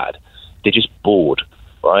innately bad. They're just bored,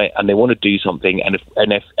 right? And they want to do something. And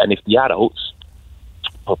if the adults,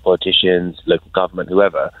 politicians, local government,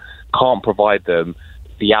 whoever, can't provide them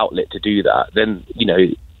the outlet to do that, then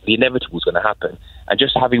the inevitable is going to happen. And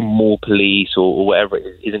just having more police or whatever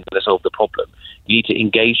isn't going to solve the problem. You need to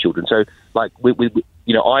engage children. So, like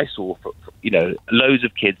I saw loads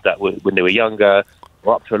of kids that when they were younger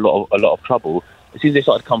were up to a lot of trouble. As soon as they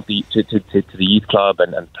started to come to the youth club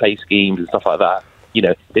and play schemes and stuff like that,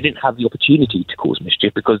 they didn't have the opportunity to cause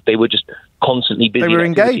mischief because they were just constantly busy. They were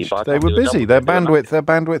engaged. They were busy. Their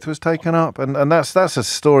bandwidth was taken up, and that's a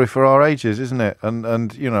story for our ages, isn't it?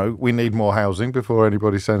 And we need more housing before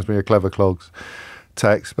anybody sends me a Clever Clogs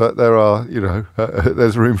text. But there are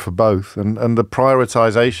there's room for both, and the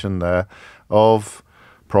prioritisation there of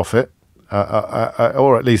profit,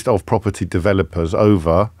 or at least of property developers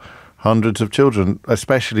over hundreds of children,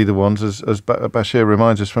 especially the ones, as Bashir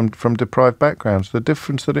reminds us, from deprived backgrounds. The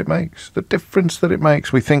difference that it makes.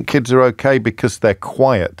 We think kids are okay because they're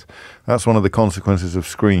quiet. That's one of the consequences of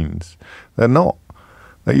screens. They're not.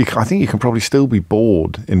 I think you can probably still be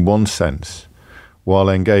bored in one sense while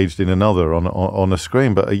engaged in another on a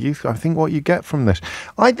screen. But I think what you get from this,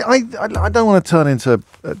 I don't want to turn into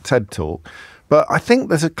a TED Talk, but I think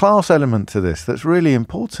there's a class element to this that's really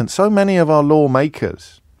important. So many of our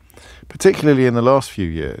lawmakers, particularly in the last few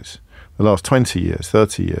years, the last 20 years,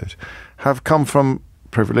 30 years, have come from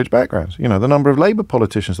privileged backgrounds. The number of Labour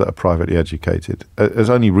politicians that are privately educated has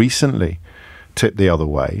only recently tipped the other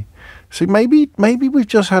way. So maybe we've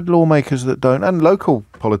just had lawmakers that don't, and local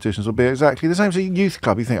politicians will be exactly the same. So youth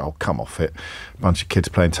club, you think, oh, come off it. A bunch of kids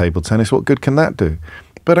playing table tennis, what good can that do?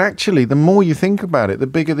 But actually, the more you think about it, the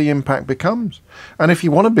bigger the impact becomes. And if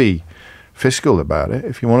you want to be fiscal about it,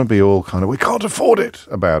 if you want to be all kind of, we can't afford it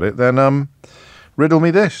about it, then riddle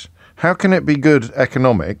me this. How can it be good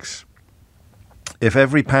economics if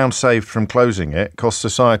every pound saved from closing it costs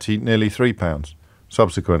society nearly £3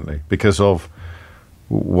 subsequently because of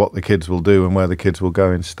what the kids will do and where the kids will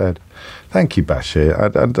go instead? Thank you, Bashir.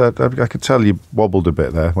 I could tell you wobbled a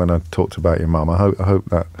bit there when I talked about your mum. I hope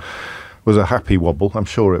that was a happy wobble. I'm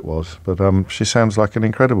sure it was. But she sounds like an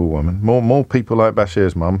incredible woman. More people like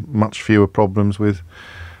Bashir's mum, much fewer problems with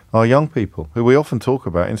our young people, who we often talk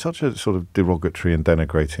about in such a sort of derogatory and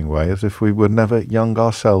denigrating way, as if we were never young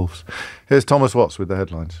ourselves. Here's Thomas Watts with the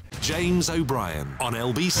headlines. James O'Brien on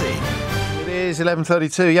LBC. It is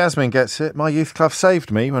 11:32. Yasmin gets it. My youth club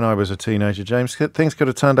saved me when I was a teenager, James. Things could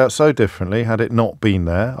have turned out so differently had it not been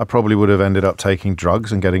there. I probably would have ended up taking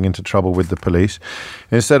drugs and getting into trouble with the police.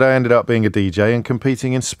 Instead, I ended up being a DJ and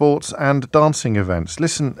competing in sports and dancing events.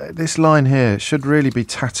 Listen, this line here should really be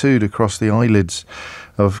tattooed across the eyelids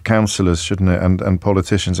of councillors, shouldn't it, and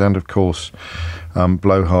politicians, and of course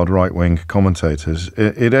blowhard right-wing commentators.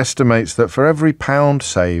 It estimates that for every pound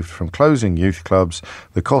saved from closing youth clubs,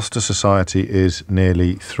 the cost to society is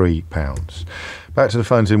nearly £3. Back to the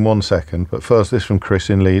phones in 1 second, but first this from Chris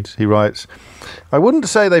in Leeds. He writes, I wouldn't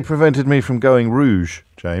say they prevented me from going rouge,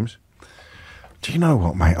 James. Do you know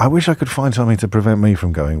what, mate? I wish I could find something to prevent me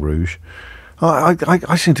from going rouge.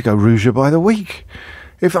 I seem to go rouger by the week.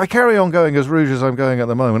 if I carry on going as rouge as I'm going at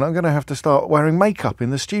the moment, I'm going to have to start wearing makeup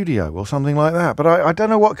in the studio or something like that. But I don't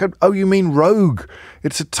know what could... Oh, you mean rogue?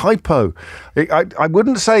 It's a typo. I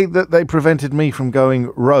wouldn't say that they prevented me from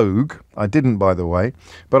going rogue. I didn't, by the way.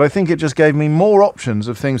 But I think it just gave me more options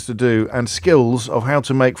of things to do and skills of how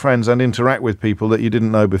to make friends and interact with people that you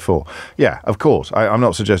didn't know before. Yeah, of course. I'm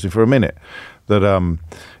not suggesting for a minute that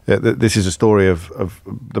this is a story of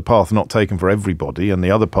the path not taken for everybody, and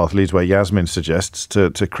the other path leads where Yasmin suggests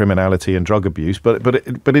to criminality and drug abuse. But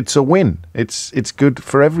it's a win. It's good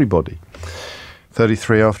for everybody.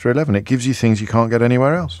 33 after 11. It gives you things you can't get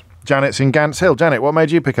anywhere else. Janet's in Gants Hill. Janet, what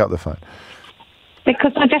made you pick up the phone?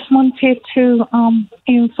 Because I just wanted to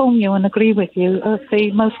inform you and agree with you of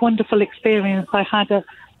the most wonderful experience I had at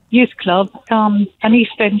youth club, an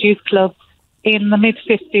East End youth club in the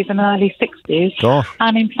mid-50s and early 60s. Gosh.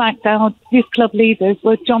 And in fact, our youth club leaders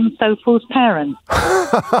were John Sopel's parents.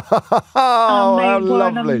 Oh, and how they were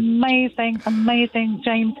lovely. an amazing,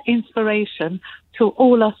 James, inspiration to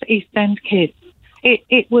all us East End kids.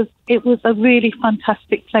 It was a really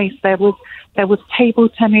fantastic place. There was table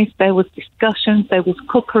tennis, there was discussions, there was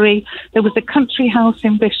cookery, there was a country house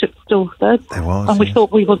in Bishop Stortford, There was, and we yes.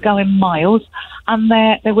 thought we were going miles. And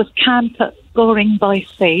there was camp at Goring by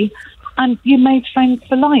Sea, and you made friends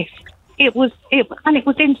for life. It was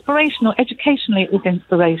inspirational. Educationally, it was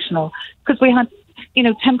inspirational because we had,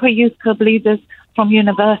 temporary youth club leaders from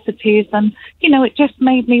universities, and it just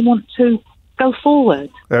made me want to go forward.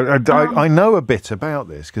 I know a bit about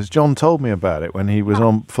this because John told me about it when he was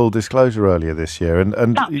on Full Disclosure earlier this year. And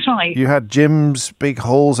That's right. You had gyms, big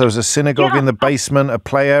halls. There was a synagogue in the basement, a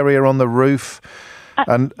play area on the roof.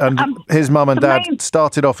 And his mum and dad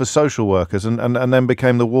started off as social workers and then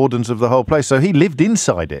became the wardens of the whole place. So he lived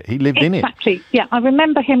inside it. He lived in it. Exactly. Yeah, I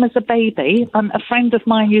remember him as a baby. A friend of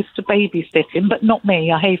mine used to babysit him, but not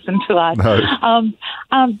me, I hasten to add. No.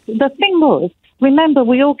 The thing was, remember,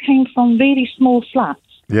 we all came from really small flats.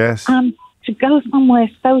 Yes. To go somewhere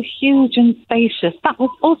so huge and spacious, that was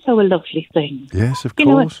also a lovely thing. Yes, of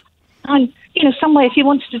course. And somewhere, if you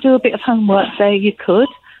wanted to do a bit of homework there, you could.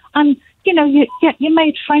 And you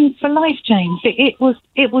made friends for life, James. It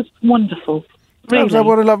was wonderful. Really.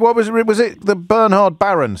 What was it? The Bernhard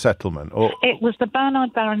Baron settlement, or it was the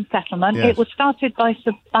Bernhard Baron settlement. Yes. It was started by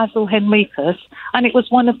Sir Basil Henricus, and it was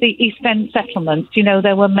one of the East End settlements.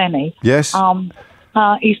 There were many. Yes.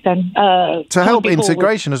 East End to help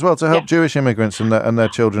integration as well, to help Jewish immigrants and their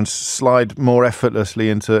children slide more effortlessly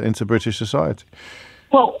into British society.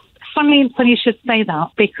 Well, funny you should say that,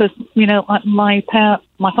 because my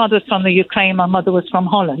father was from the Ukraine, my mother was from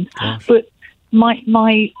Holland. Gosh. But my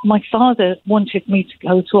father wanted me to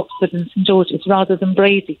go to Oxford and St George's rather than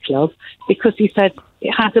Brady Club because he said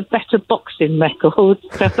it had a better boxing record.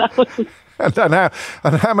 So that was.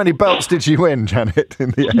 And how many belts did you win, Janet,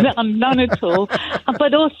 in the end? None at all.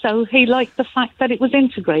 But also, he liked the fact that it was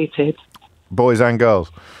integrated. Boys and girls?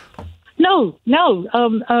 No.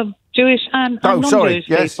 Jewish and non-Jewish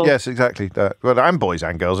people. Yes, exactly. Well, and boys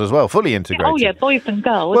and girls as well, fully integrated. Oh, yeah, boys and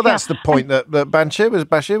girls. Well, that's the point that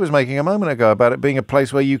Bashir was making a moment ago about it being a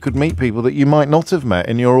place where you could meet people that you might not have met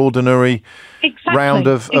in your ordinary round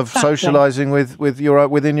of socialising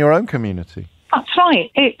within your own community. That's right.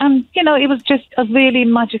 It was just a really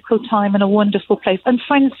magical time and a wonderful place. And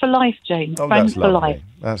friends for life, James. Friends for life.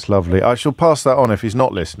 That's lovely. I shall pass that on if he's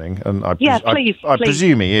not listening. And please. I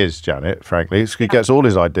presume he is, Janet, frankly. He gets all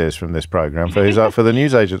his ideas from this programme for the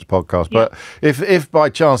Newsagents podcast. But if by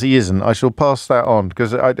chance he isn't, I shall pass that on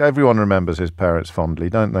because everyone remembers his parents fondly,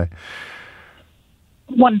 don't they?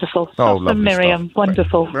 Wonderful. Lovely Miriam. Stuff.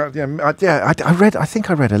 Wonderful. I think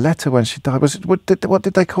I read a letter when she died. What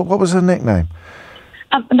did they call? What was her nickname?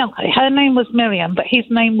 No, her name was Miriam, but his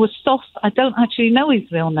name was Sos. I don't actually know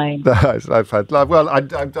his real name. Well,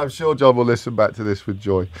 I'm sure John will listen back to this with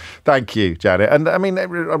joy. Thank you, Janet. And I mean, a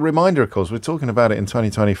reminder, of course, we're talking about it in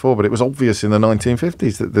 2024, but it was obvious in the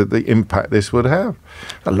 1950s that the impact this would have.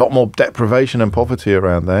 A lot more deprivation and poverty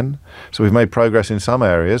around then. So we've made progress in some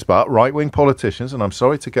areas, but right-wing politicians, and I'm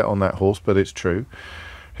sorry to get on that horse, but it's true,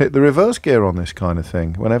 hit the reverse gear on this kind of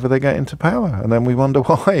thing whenever they get into power. And then we wonder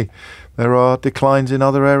why there are declines in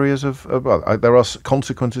other areas there are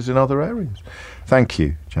consequences in other areas. Thank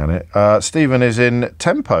you, Janet. Stephen is in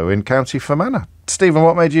Tempo in County Fermanagh. Stephen,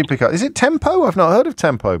 what made you pick up? Is it Tempo? I've not heard of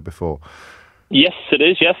Tempo before. Yes, it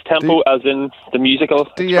is. Yes, Tempo as in the musical.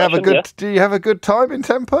 Do you have a good time in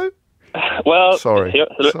Tempo? Well, sorry.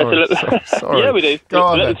 Sorry. Yeah, we do.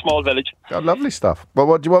 A little small village. God, lovely stuff. Well,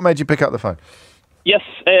 what made you pick up the phone? Yes,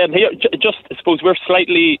 here, just I suppose we're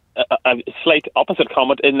slightly a slight opposite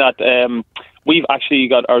comment in that we've actually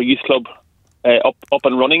got our youth club up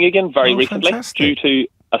and running again very recently, fantastic. due to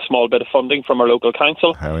a small bit of funding from our local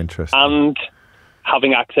council. How interesting. And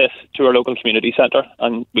having access to our local community centre,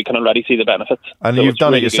 and we can already see the benefits. And So you've it's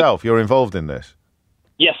done really it yourself. You're involved in this.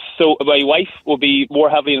 Yes, so my wife will be more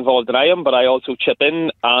heavily involved than I am, but I also chip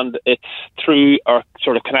in, and it's through our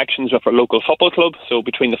sort of connections with our local football club. So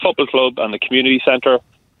between the football club and the community centre,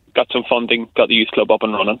 got some funding, got the youth club up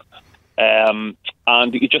and running.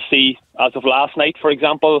 And you just see, as of last night, for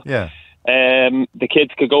example, the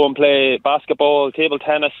kids could go and play basketball, table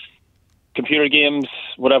tennis, computer games,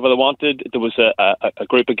 whatever they wanted. There was a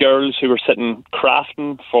group of girls who were sitting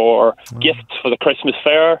crafting for gifts for the Christmas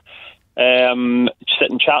fair.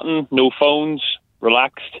 Sitting chatting, no phones,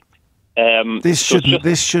 relaxed. This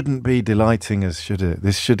shouldn't be delighting us, should it?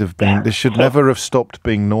 This should have been. This should never have stopped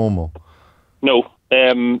being normal. No,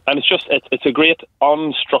 and it's a great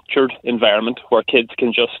unstructured environment where kids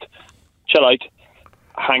can just chill out,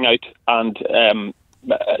 hang out, and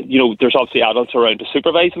there's obviously adults around to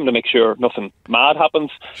supervise them to make sure nothing mad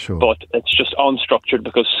happens. Sure. But it's just unstructured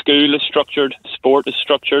because school is structured, sport is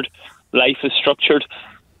structured, life is structured.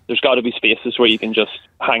 There's got to be spaces where you can just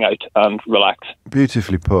hang out and relax.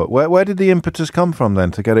 Beautifully put. Where did the impetus come from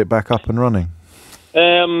then to get it back up and running?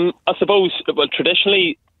 I suppose, well,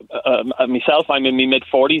 traditionally, myself, I'm in my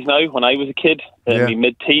mid-40s now. When I was a kid, in my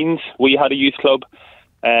mid-teens, we had a youth club.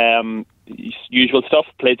 Usual stuff,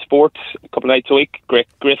 played sports a couple of nights a week. Great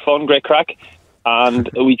fun, great crack. And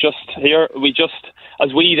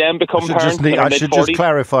as we then become parents in our I should mid-40s, just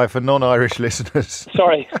clarify for non-Irish listeners.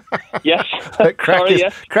 Sorry. Yes.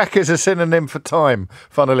 Crack is a synonym for time,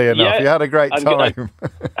 funnily enough. You had a great time.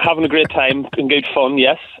 Having a great time and good fun,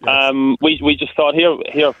 yes. We just thought,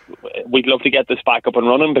 here, we'd love to get this back up and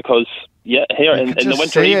running because, in the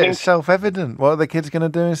winter evenings... It's self-evident. What are the kids going to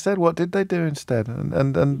do instead? What did they do instead?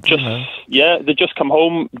 They just come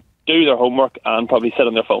home, do their homework and probably sit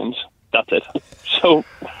on their phones. That's it. So...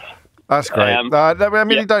 That's great.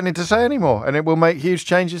 You don't need to say any more, and it will make huge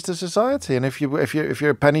changes to society. And if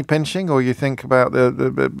you're penny pinching, or you think about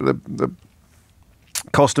the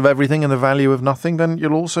cost of everything and the value of nothing, then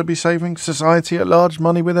you'll also be saving society at large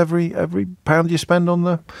money with every pound you spend on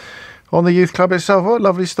the youth club itself. What a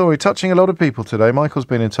lovely story, touching a lot of people today. Michael's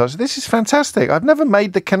been in touch. This is fantastic. I've never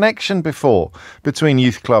made the connection before between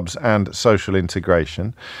youth clubs and social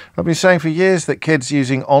integration. I've been saying for years that kids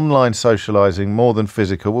using online socialising more than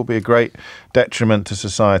physical will be a great detriment to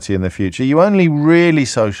society in the future. You only really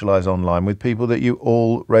socialise online with people that you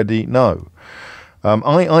already know.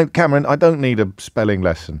 Cameron, I don't need a spelling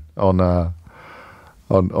lesson on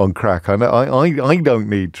crack. I don't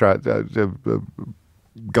need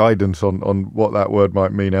guidance on what that word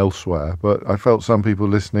might mean elsewhere, but I felt some people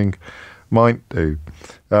listening might do.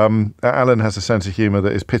 Alan has a sense of humour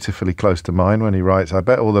that is pitifully close to mine when he writes, I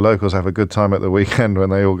bet all the locals have a good time at the weekend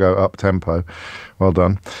when they all go up-tempo. Well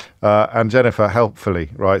done. And Jennifer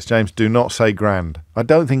helpfully writes, James, do not say grand. I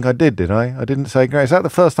don't think I did I? I didn't say grand. Is that the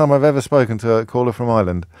first time I've ever spoken to a caller from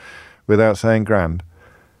Ireland without saying grand?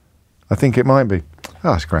 I think it might be.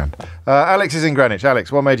 Oh, it's grand. Alex is in Greenwich.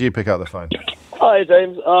 Alex, what made you pick up the phone? Hi,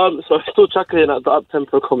 James. So I'm still chuckling at the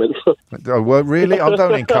up-tempo comments. Oh, well, really? I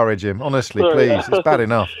don't encourage him. Honestly, please. It's bad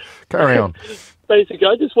enough. Carry on. Basically,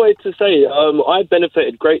 I just wanted to say I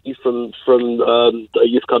benefited greatly from the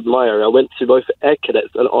youth club in my area. I went to both Air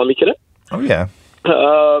Cadets and Army Cadets. Oh, yeah.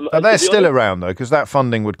 They're still around, though, because that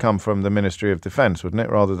funding would come from the Ministry of Defence, wouldn't it,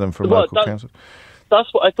 rather than from local councils? That's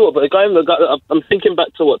what I thought, but I'm thinking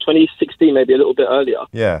back to 2016, maybe a little bit earlier.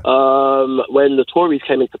 Yeah. When the Tories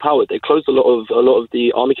came into power, they closed a lot of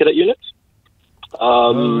the Army Cadet units.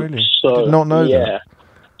 Really? So, I did not know that.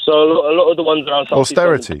 So a lot of the ones around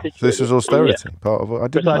austerity. This was austerity. Part of it. I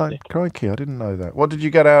didn't know. Crikey, I didn't know that. What did you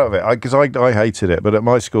get out of it? Because I hated it, but at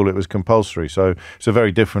my school it was compulsory, so it's a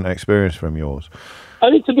very different experience from yours. I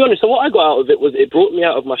mean, to be honest, so what I got out of it was it brought me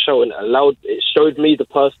out of my shell and it showed me the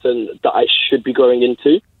person that I should be growing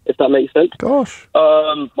into, if that makes sense. Gosh.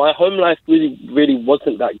 My home life really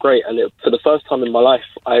wasn't that great, and for the first time in my life,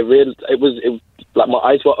 I realized it was like my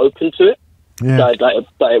eyes were open to it. Yeah. That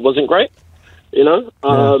it wasn't great, you know.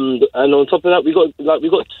 And on top of that, we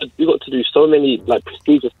got to do so many like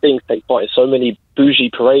prestigious things, take part in so many bougie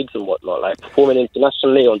parades and whatnot, like performing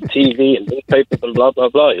internationally on TV and newspapers and blah blah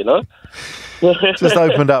blah, you know. Just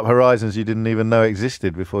opened up horizons you didn't even know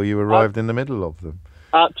existed before you arrived in the middle of them.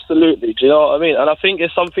 Absolutely, do you know what I mean? And I think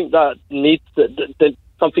it's something that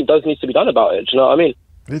something does need to be done about it. Do you know what I mean?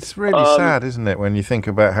 It's really sad, isn't it, when you think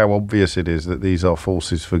about how obvious it is that these are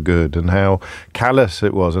forces for good and how callous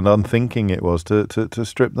it was and unthinking it was to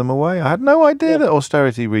strip them away. I had no idea that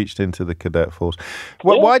austerity reached into the cadet force.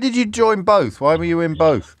 Why did you join both? Why were you in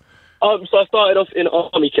both? So I started off in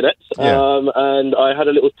Army Cadets, and I had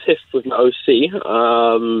a little tiff with my OC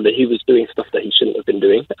that he was doing stuff that he shouldn't have been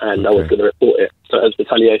doing, and I was going to report it. So as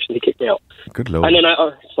retaliation, he kicked me out. Good Lord. And then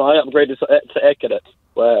I upgraded to Air Cadets,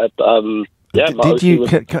 where did you?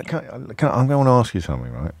 I'm going to ask you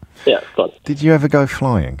something, right? Yeah, go on. Did you ever go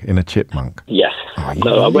flying in a chipmunk? Yes.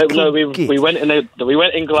 We went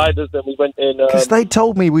in gliders, then we went in. Because they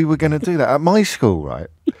told me we were going to do that at my school, right?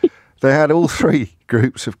 They had all three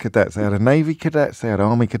groups of cadets. They had a Navy cadets, they had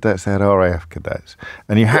Army cadets, they had RAF cadets,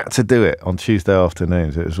 and you had to do it on Tuesday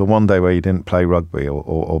afternoons. It was the one day where you didn't play rugby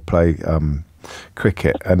or play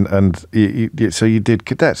cricket, and so you did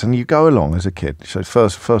cadets, and you go along as a kid. So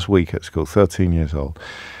first week at school, 13 years old.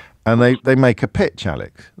 And they make a pitch,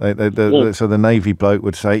 Alex. So the Navy bloke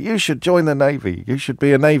would say, you should join the Navy. You should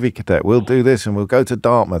be a Navy cadet. We'll do this and we'll go to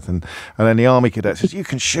Dartmouth. And then the Army cadet says, you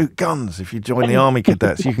can shoot guns if you join the Army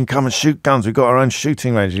cadets. You can come and shoot guns. We've got our own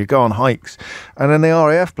shooting range. You go on hikes. And then the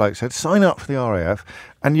RAF bloke said, sign up for the RAF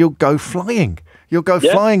and you'll go flying. You'll go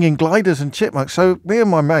flying in gliders and chipmunks. So me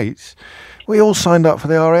and my mates, we all signed up for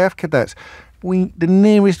the RAF cadets. The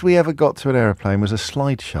nearest we ever got to an aeroplane was a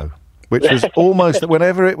slideshow, which was almost,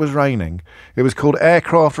 whenever it was raining, it was called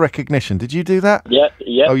aircraft recognition. Did you do that? Yeah.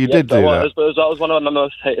 Oh, you did do that? That was one of my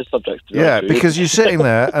most hated subjects. Yeah, because you're sitting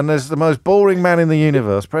there and there's the most boring man in the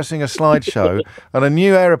universe pressing a slideshow and a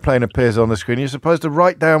new aeroplane appears on the screen. You're supposed to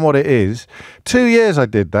write down what it is. 2 years I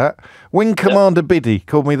did that. Wing Commander Biddy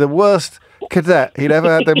called me the worst cadet he'd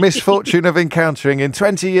ever had the misfortune of encountering in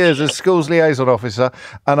 20 years as school's liaison officer,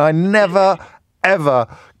 and I never, ever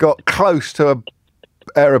got close to a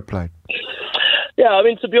aeroplane. Yeah, I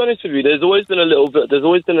mean, to be honest with you, there's always been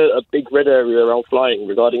a big red area around flying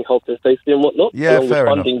regarding health and safety and whatnot. Yeah, fair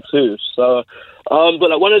enough. Funding too. So, but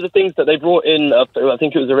like one of the things that they brought in, I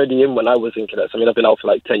think it was already in when I was in cadets. I mean, I've been out for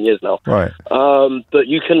like 10 years now. Right. But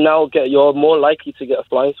you can now you're more likely to get a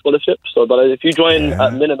flying scholarship. So, but if you join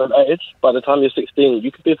at minimum age, by the time you're 16,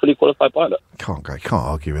 you could be a fully qualified pilot. Can't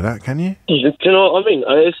argue with that, can you? Do you know what I mean?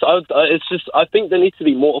 It's just I think there needs to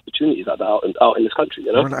be more opportunities like that out in this country.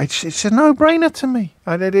 You know, well, it's a no-brainer to me,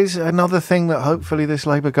 and it is another thing that hopefully this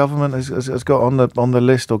Labour government has got on the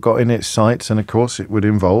list or got in its sights, and of course it would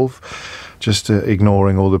involve just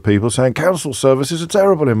ignoring all the people saying council services are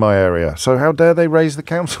terrible in my area. So how dare they raise the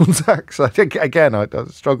council tax? I think, again, I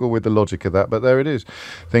struggle with the logic of that, but there it is.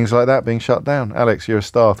 Things like that being shut down. Alex, you're a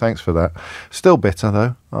star. Thanks for that. Still bitter,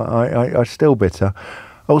 though. I still bitter.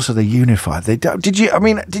 Also, the unified. Did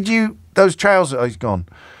you, those trousers, oh, he's gone.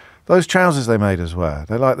 Those trousers they made us wear,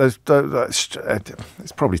 they're like those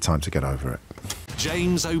it's probably time to get over it.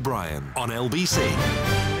 James O'Brien on LBC.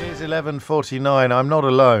 It's 11:49. I'm not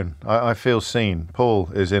alone. I feel seen. Paul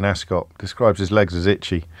is in Ascot. Describes his legs as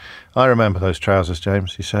itchy. I remember those trousers,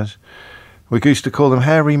 James, he says. We used to call them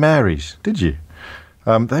Hairy Marys. Did you?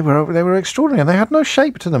 They were extraordinary, and they had no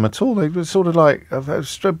shape to them at all. They were sort of like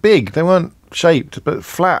big. They weren't shaped, but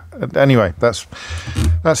flat. Anyway, that's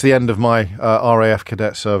the end of my RAF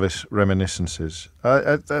cadet service reminiscences.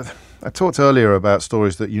 I talked earlier about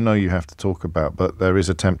stories that you have to talk about, but there is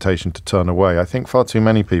a temptation to turn away. I think far too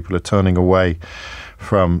many people are turning away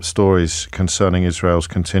from stories concerning Israel's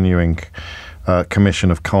continuing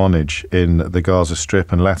commission of carnage in the Gaza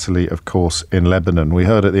Strip and latterly, of course, in Lebanon. We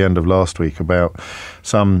heard at the end of last week about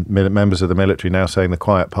some members of the military now saying the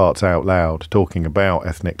quiet parts out loud, talking about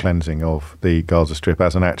ethnic cleansing of the Gaza Strip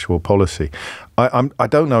as an actual policy. I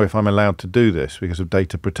don't know if I'm allowed to do this because of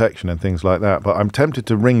data protection and things like that, but I'm tempted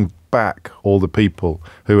to ring back all the people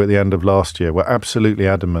who at the end of last year were absolutely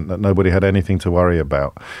adamant that nobody had anything to worry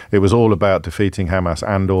about. It was all about defeating Hamas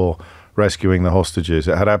and or rescuing the hostages.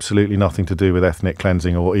 It had absolutely nothing to do with ethnic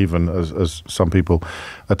cleansing or even, as some people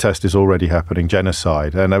attest is already happening,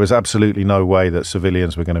 genocide. And there was absolutely no way that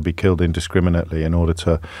civilians were going to be killed indiscriminately in order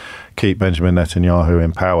to keep Benjamin Netanyahu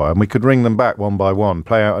in power. And we could ring them back one by one,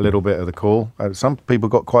 play out a little bit of the call. Some people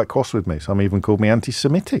got quite cross with me. Some even called me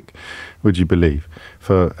anti-Semitic, would you believe,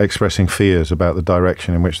 for expressing fears about the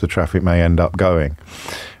direction in which the traffic may end up going.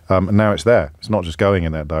 And now it's there. It's not just going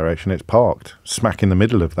in that direction, it's parked, smack in the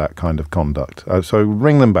middle of that kind of conduct. So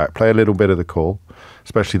ring them back, play a little bit of the call,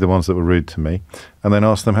 especially the ones that were rude to me, and then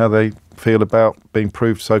ask them how they feel about being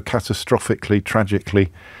proved so catastrophically,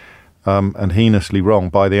 tragically, and heinously wrong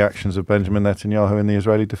by the actions of Benjamin Netanyahu and the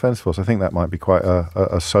Israeli Defense Force. I think that might be quite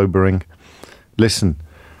a sobering listen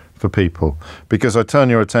for people, because I turn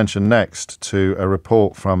your attention next to a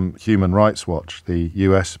report from Human Rights Watch, the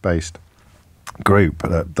US-based group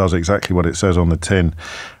that does exactly what it says on the tin,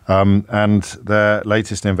 and their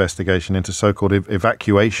latest investigation into so-called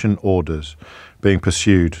evacuation orders being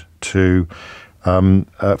pursued to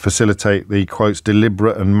facilitate the, quotes,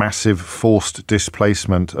 deliberate and massive forced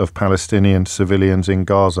displacement of Palestinian civilians in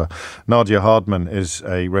Gaza. Nadia Hardman is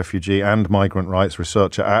a refugee and migrant rights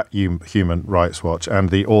researcher at Human Rights Watch and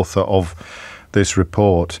the author of this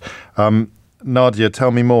report. Nadia,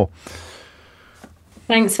 tell me more.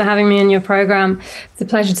 Thanks for having me on your program. It's a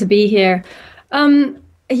pleasure to be here.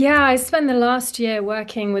 I spent the last year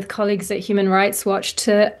working with colleagues at Human Rights Watch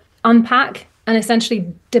to unpack and essentially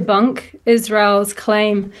debunk Israel's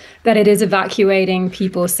claim that it is evacuating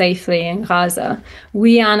people safely in Gaza.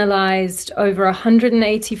 We analysed over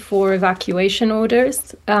 184 evacuation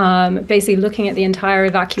orders, basically looking at the entire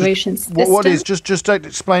evacuation system. What is, just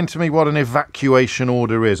explain to me what an evacuation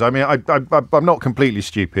order is. I mean, I'm not completely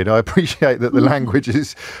stupid. I appreciate that the language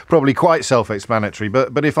is probably quite self-explanatory,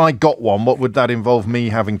 but if I got one, what would that involve me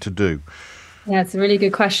having to do? Yeah, it's a really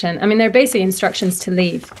good question. I mean, they're basically instructions to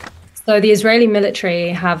leave. So the Israeli military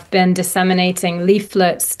have been disseminating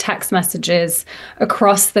leaflets, text messages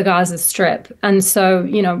across the Gaza Strip. And so,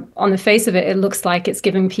 on the face of it, it looks like it's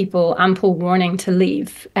giving people ample warning to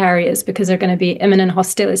leave areas because there are going to be imminent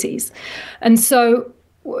hostilities. And so,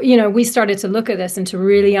 we started to look at this and to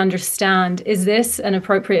really understand, is this an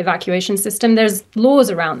appropriate evacuation system? There's laws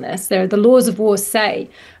around this. The laws of war say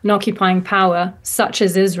an occupying power, such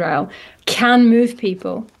as Israel, can move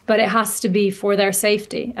people, but it has to be for their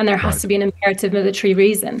safety, and there has to be an imperative military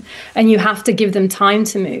reason, and you have to give them time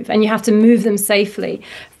to move, and you have to move them safely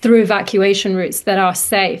through evacuation routes that are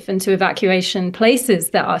safe and to evacuation places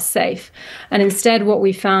that are safe. And instead, what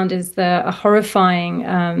we found is a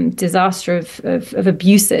horrifying disaster of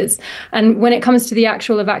abuses. And when it comes to the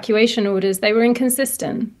actual evacuation orders, they were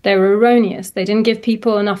inconsistent. They were erroneous. They didn't give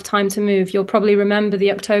people enough time to move. You'll probably remember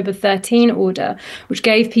the October 13 order, which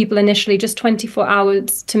gave people initially just 24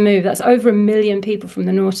 hours to move. That's over 1 million people from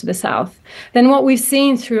the north to the south. Then what we've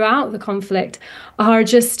seen throughout the conflict are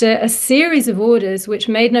just a series of orders which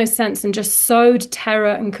made no sense and just sowed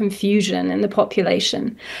terror and confusion in the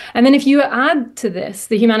population. And then if you add to this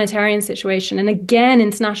the humanitarian situation, and again,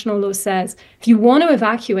 international law says, if you want to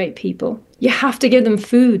evacuate people, you have to give them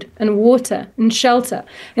food and water and shelter.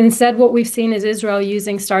 And instead, what we've seen is Israel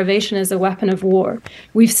using starvation as a weapon of war.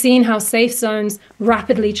 We've seen how safe zones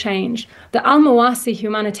rapidly change. The Al-Mawasi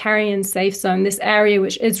humanitarian safe zone, this area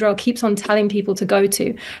which Israel keeps on telling people to go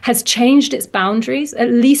to, has changed its boundaries at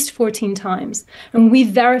least 14 times. And we've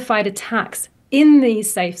verified attacks in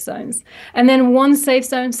these safe zones. And then one safe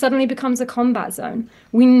zone suddenly becomes a combat zone.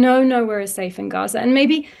 We know nowhere is safe in Gaza. And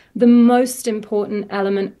maybe the most important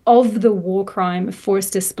element of the war crime of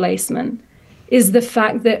forced displacement is the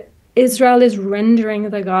fact that Israel is rendering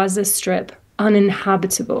the Gaza Strip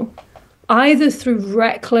uninhabitable, either through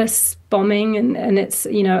reckless bombing and its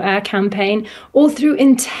air campaign, or through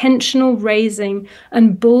intentional razing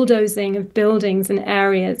and bulldozing of buildings and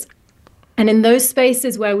areas. And in those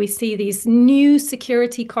spaces where we see these new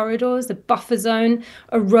security corridors, a buffer zone,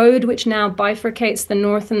 a road which now bifurcates the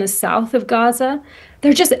north and the south of Gaza,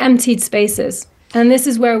 they're just emptied spaces. And this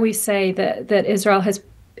is where we say that Israel has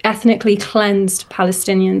ethnically cleansed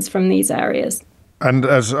Palestinians from these areas. And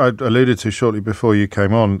as I alluded to shortly before you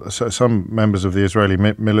came on, some members of the Israeli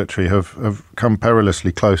military have come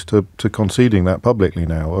perilously close to conceding that publicly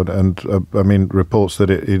now. And I mean, reports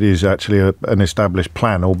that it is actually an established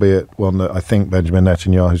plan, albeit one that I think Benjamin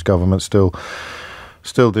Netanyahu's government still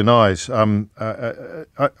denies. So,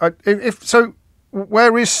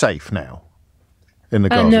 where is safe now in the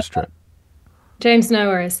Gaza Strip? James,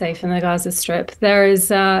 nowhere is safe in the Gaza Strip. There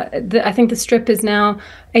is, I think the Strip is now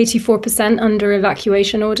 84% under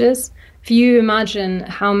evacuation orders. If you imagine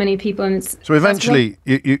how many people... So eventually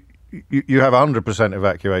you have 100%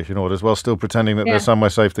 evacuation orders while still pretending that there's somewhere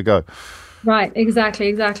safe to go. Right,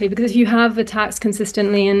 exactly. Because if you have attacks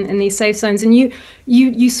consistently in these safe zones, and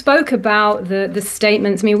you spoke about the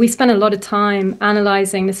statements. I mean, we spent a lot of time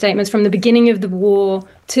analysing the statements from the beginning of the war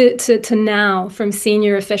to now from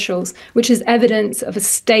senior officials, which is evidence of a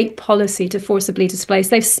state policy to forcibly displace.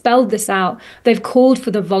 They've spelled this out. They've called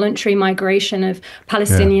for the voluntary migration of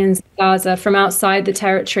Palestinians in Gaza from outside the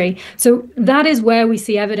territory. So that is where we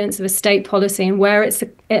see evidence of a state policy and where it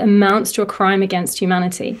amounts to a crime against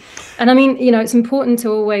humanity. And I mean, it's important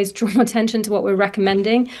to always draw attention to what we're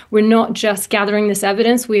recommending. We're not just gathering this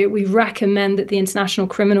evidence. We recommend that the International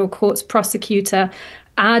Criminal Court's prosecutor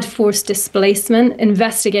add forced displacement,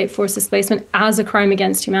 investigate forced displacement as a crime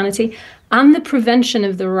against humanity, and the prevention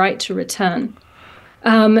of the right to return.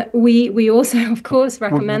 We also, of course,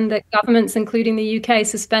 recommend that governments, including the UK,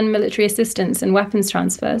 suspend military assistance and weapons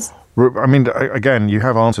transfers. I mean, again, you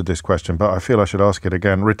have answered this question, but I feel I should ask it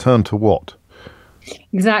again. Return to what?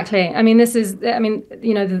 Exactly. I mean,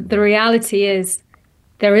 the reality is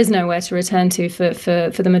there is nowhere to return to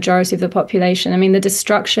for the majority of the population. I mean, the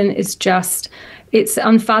destruction is it's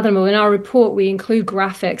unfathomable. In our report, we include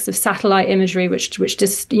graphics of satellite imagery, which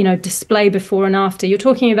display before and after. You're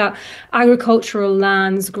talking about agricultural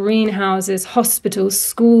lands, greenhouses, hospitals,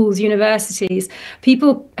 schools, universities.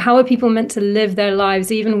 How are people meant to live their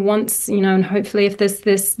lives even once, and hopefully if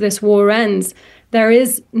this war ends, there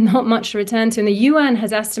is not much to return to. And the UN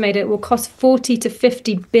has estimated it will cost $40 to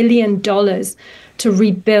 $50 billion to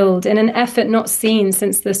rebuild in an effort not seen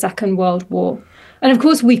since the Second World War. And of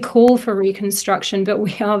course, we call for reconstruction, but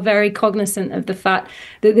we are very cognizant of the fact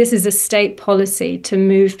that this is a state policy to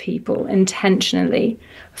move people intentionally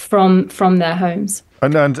from their homes.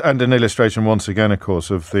 And an illustration, once again, of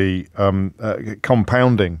course, of the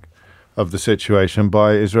compounding of the situation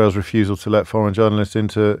by Israel's refusal to let foreign journalists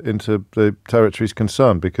into the territories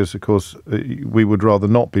concerned, because, of course, we would rather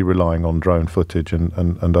not be relying on drone footage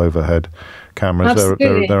and overhead cameras.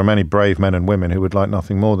 There are many brave men and women who would like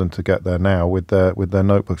nothing more than to get there now with their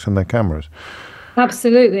notebooks and their cameras.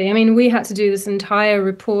 Absolutely. I mean, we had to do this entire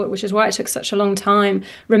report, which is why it took such a long time,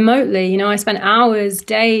 remotely. I spent hours,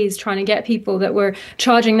 days trying to get people that were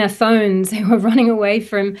charging their phones, who were running away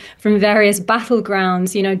from various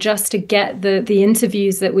battlegrounds, just to get the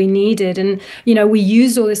interviews that we needed. And, we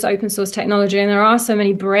used all this open source technology, and there are so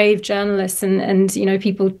many brave journalists and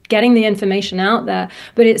people getting the information out there.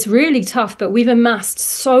 But it's really tough. But we've amassed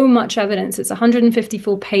so much evidence. It's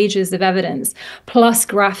 154 pages of evidence, plus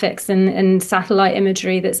graphics and satellite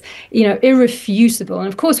imagery that's irrefutable. And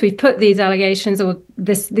of course we've put these allegations or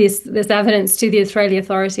this evidence to the Israeli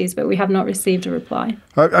authorities, but we have not received a reply.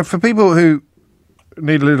 For people who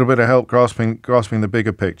need a little bit of help grasping the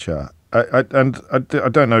bigger picture, I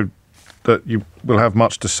don't know that you will have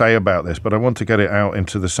much to say about this, but I want to get it out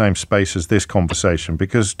into the same space as this conversation,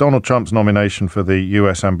 because Donald Trump's nomination for the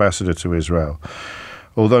US ambassador to Israel,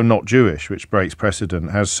 although not Jewish, which breaks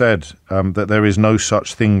precedent, has said that there is no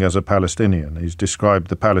such thing as a Palestinian. He's described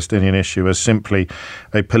the Palestinian issue as simply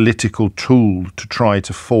a political tool to try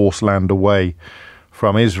to force land away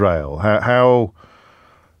from Israel. How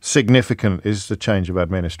significant is the change of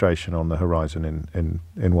administration on the horizon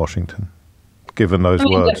in Washington, given those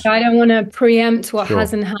words? Look, I don't want to preempt what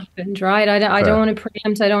hasn't happened, right? I don't want to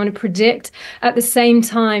preempt. I don't want to predict. At the same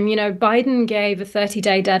time, Biden gave a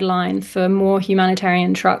 30-day deadline for more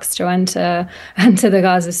humanitarian trucks to enter the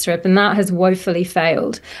Gaza Strip, and that has woefully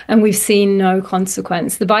failed. And we've seen no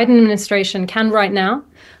consequence. The Biden administration can right now,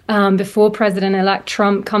 before President-elect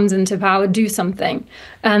Trump comes into power, do something,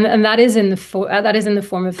 and that is in the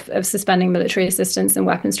form of suspending military assistance and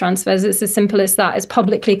weapons transfers. It's as simple as that. It's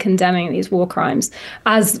publicly condemning these war crimes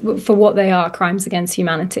as for what they are, crimes against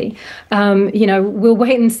humanity. We'll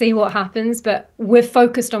wait and see what happens, but we're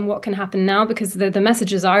focused on what can happen now, because the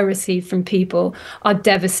messages I receive from people are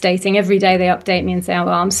devastating. Every day they update me and say, "Oh,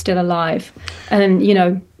 well, I'm still alive," and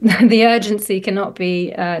the urgency cannot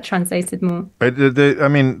be translated more.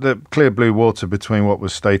 The clear blue water between what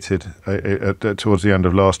was stated towards the end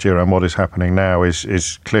of last year and what is happening now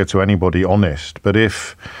is clear to anybody honest. But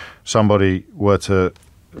if somebody were to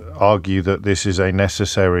argue that this is a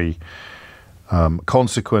necessary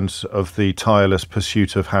consequence of the tireless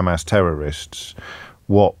pursuit of Hamas terrorists,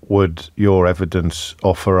 what would your evidence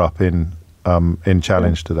offer up in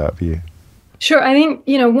challenge to that view? Sure. I think,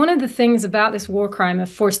 one of the things about this war crime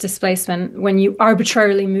of forced displacement, when you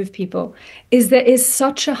arbitrarily move people, is there is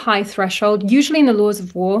such a high threshold. Usually in the laws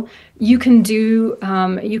of war, you can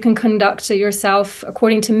conduct yourself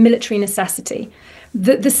according to military necessity.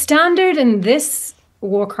 The standard in this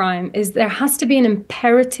war crime is there has to be an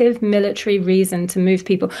imperative military reason to move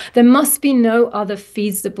people. There must be no other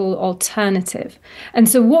feasible alternative. And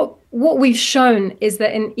so what we've shown is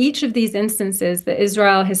that in each of these instances that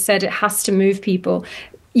Israel has said it has to move people,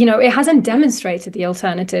 it hasn't demonstrated the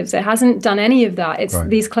alternatives. It hasn't done any of that. Right.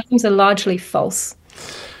 These claims are largely false.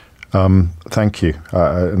 Thank you,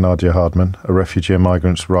 Nadia Hardman, a refugee and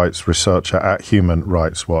migrants' rights researcher at Human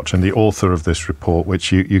Rights Watch and the author of this report,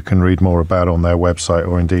 which you can read more about on their website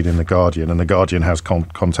or indeed in The Guardian. And The Guardian has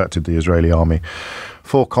contacted the Israeli army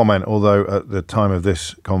for comment, although at the time of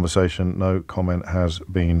this conversation, no comment has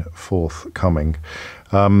been forthcoming.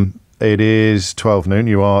 It is 12 noon.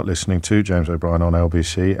 You are listening to James O'Brien on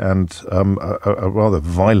LBC, and a rather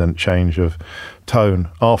violent change of tone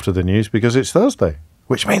after the news, because it's Thursday,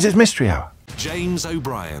 which means it's Mystery Hour. James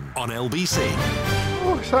O'Brien on LBC.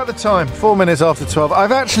 Oh, it's at the time, 4 minutes after 12.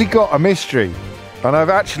 I've actually got a mystery, and I've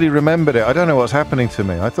actually remembered it. I don't know what's happening to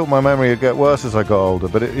me. I thought my memory would get worse as I got older,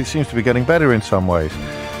 but it seems to be getting better in some ways.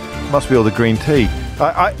 Must be all the green tea.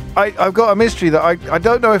 I've got a mystery that I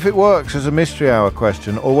don't know if it works as a mystery hour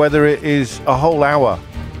question or whether it is a whole hour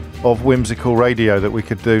of whimsical radio that we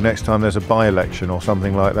could do next time there's a by-election or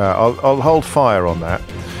something like that. I'll hold fire on that.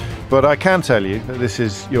 But I can tell you that this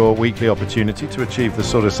is your weekly opportunity to achieve the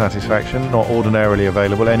sort of satisfaction not ordinarily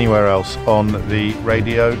available anywhere else on the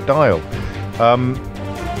radio dial.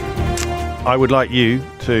 I would like you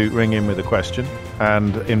to ring in with a question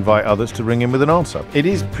and invite others to ring in with an answer. It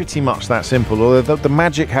is pretty much that simple, although the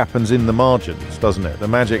magic happens in the margins, doesn't it? The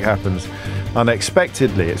magic happens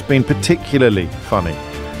unexpectedly. It's been particularly funny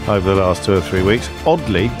over the last 2 or 3 weeks,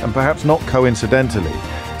 oddly, and perhaps not coincidentally,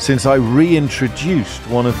 since I reintroduced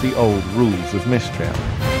one of the old rules of Mystery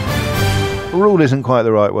Hour. Rule isn't quite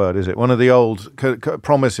the right word, is it? One of the old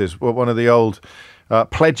promises, one of the old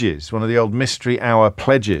pledges, one of the old Mystery Hour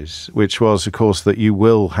pledges, which was, of course, that you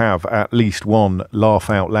will have at least one laugh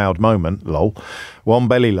out loud moment, lol, one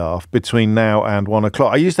belly laugh between now and 1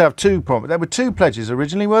 o'clock. I used to have two there were two pledges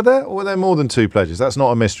originally, were there? Or were there more than two pledges? That's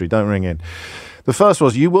not a mystery, don't ring in. The first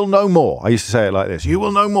was, you will know more. I used to say it like this, you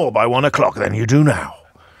will know more by 1 o'clock than you do now.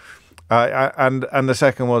 And the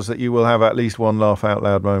second was that you will have at least one laugh out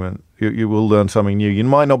loud moment. You will learn something new. You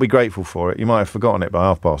might not be grateful for it. You might have forgotten it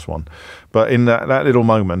by 1:30. But in that little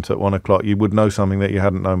moment at 1 o'clock, you would know something that you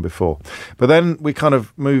hadn't known before. But then we kind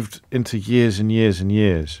of moved into years and years and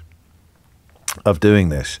years of doing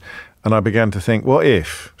this. And I began to think, what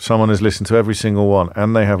if someone has listened to every single one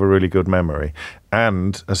and they have a really good memory?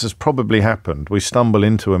 And, as has probably happened, we stumble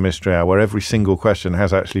into a mystery hour where every single question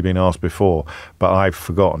has actually been asked before, but I've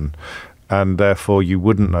forgotten. And therefore you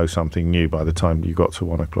wouldn't know something new by the time you got to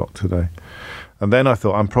 1 o'clock today. And then I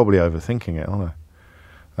thought, I'm probably overthinking it, aren't I?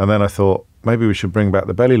 And then I thought, maybe we should bring back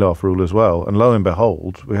the belly laugh rule as well. And lo and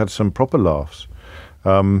behold, we had some proper laughs.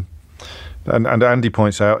 And Andy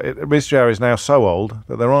points out, Mystery Hour is now so old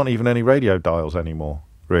that there aren't even any radio dials anymore,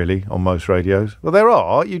 really, on most radios. Well, there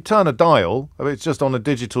are. You turn a dial, it's just on a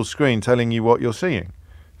digital screen telling you what you're seeing,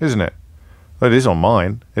 isn't it? Well, it is on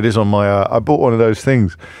mine. It is on my... I bought one of those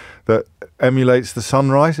things that emulates the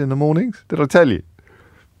sunrise in the mornings. Did I tell you?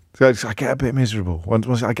 So I get a bit miserable.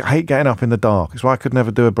 I hate getting up in the dark. It's why I could never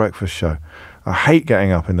do a breakfast show. I hate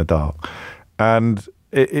getting up in the dark. And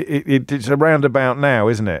it's around about now,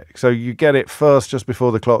 isn't it? So you get it first just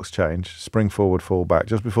before the clocks change, spring forward, fall back,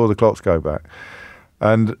 just before the clocks go back.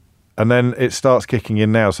 And then it starts kicking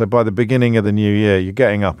in now. So by the beginning of the new year, you're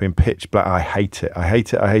getting up in pitch black. I hate it. I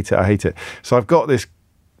hate it. I hate it. I hate it. So I've got this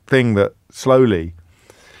thing that slowly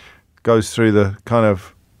goes through the kind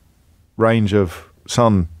of range of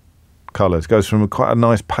sun colours, goes from quite a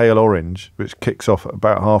nice pale orange, which kicks off at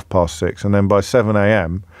about 6:30, and then by 7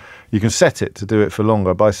 a.m, you can set it to do it for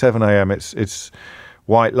longer. By 7 a.m, it's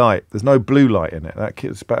white light. There's no blue light in it.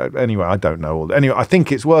 Anyway, I don't know all that. Anyway, I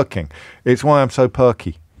think it's working. It's why I'm so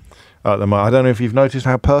perky at the moment. I don't know if you've noticed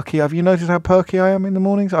how perky. Have you noticed how perky I am in the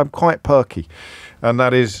mornings? I'm quite perky, and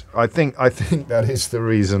that is, I think that is the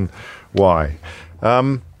reason why.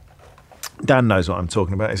 Dan knows what I'm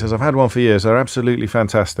talking about. He says, I've had one for years. They're absolutely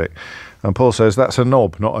fantastic. And Paul says, that's a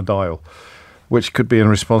knob, not a dial, which could be in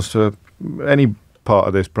response to any part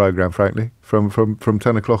of this programme, frankly, from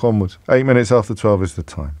 10 o'clock onwards. 8 minutes after 12 is the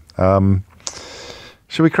time.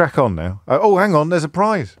 Shall we crack on now? Oh, hang on. There's a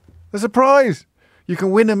prize. There's a prize. You can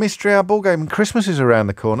win a Mystery Hour ball game, and Christmas is around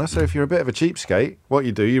the corner. So if you're a bit of a cheapskate, what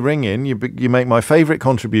you do, you ring in, you make my favourite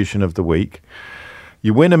contribution of the week,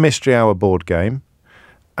 you win a Mystery Hour board game,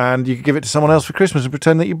 and you can give it to someone else for Christmas and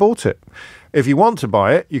pretend that you bought it. If you want to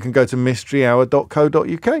buy it, you can go to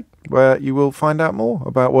mysteryhour.co.uk, where you will find out more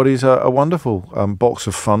about what is a wonderful box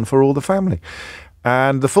of fun for all the family.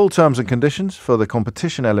 And the full terms and conditions for the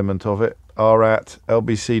competition element of it are at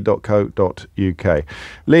lbc.co.uk.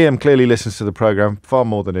 Liam clearly listens to the programme far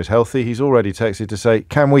more than is healthy. He's already texted to say,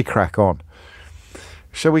 can we crack on?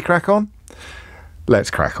 Shall we crack on? Let's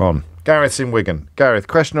crack on. Gareth's in Wigan. Gareth,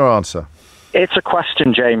 question or answer? It's a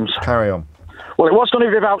question, James. Carry on. Well, it was going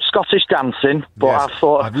to be about Scottish dancing, but yes. I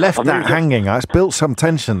thought I've left that hanging. It's built some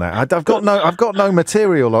tension there. I've got no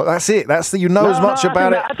material. That's it. That's as much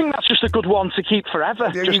about it. I think that's just a good one to keep forever.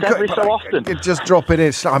 Every so often. Just drop it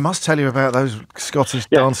in. I must tell you about those Scottish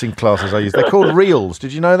dancing classes I used. They're called reels.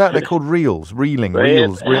 Did you know that? They're called reels. Reeling.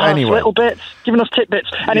 Reels. Anyway, little bits, giving us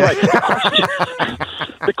tidbits. Anyway,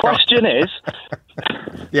 the question is.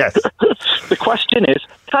 Yes. The question is,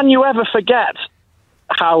 can you ever forget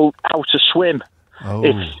how to swim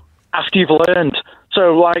if after you've learned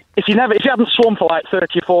So, like, if you hadn't swum for like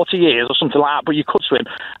 30 or 40 years or something like that, but you could swim,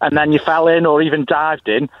 and then you fell in or even dived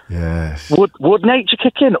in, yes, would nature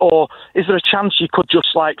kick in, or is there a chance you could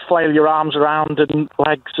just like flail your arms around and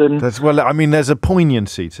legs and? There's a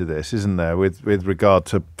poignancy to this, isn't there, with regard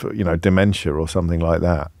to dementia or something like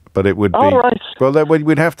that. But it would be right. Well,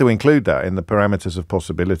 we'd have to include that in the parameters of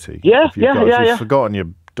possibility. If you've forgotten your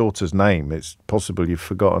daughter's name, it's possible you've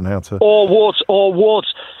forgotten how to. Or would.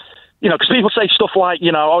 Because people say stuff like,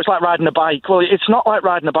 oh, it's like riding a bike. Well, it's not like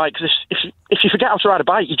riding a bike, because if you forget how to ride a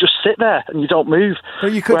bike, you just sit there and you don't move.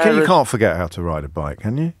 But you can't forget how to ride a bike,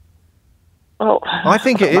 can you? Well, I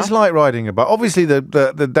think it is like riding a bike. Obviously,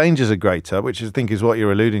 the dangers are greater, which I think is what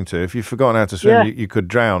you're alluding to. If you've forgotten how to swim, you could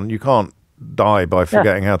drown. You can't die by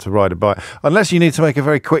forgetting how to ride a bike, unless you need to make a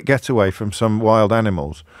very quick getaway from some wild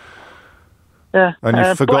animals. Yeah. And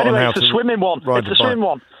you've forgotten how to It's the swimming one. Ride It's the swim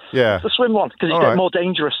one. Yeah. It's the swim one, because it's a bit more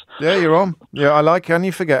dangerous. Yeah, you're on. Yeah, I like. Can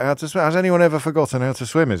you forget how to swim? Has anyone ever forgotten how to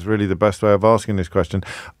swim? Is really the best way of asking this question.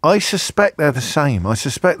 I suspect they're the same. I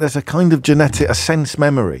suspect there's a kind of a sense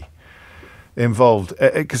memory involved,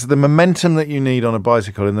 because the momentum that you need on a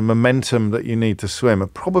bicycle and the momentum that you need to swim are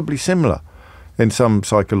probably similar in some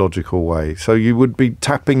psychological way. So you would be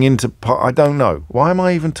tapping into. I don't know. Why am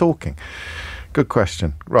I even talking? Good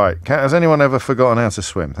question. Right. Has anyone ever forgotten how to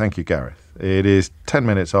swim? Thank you, Gareth. It is 10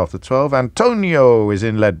 minutes after 12. Antonio is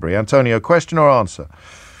in Ledbury. Antonio, question or answer?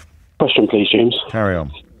 Question, please, James. Carry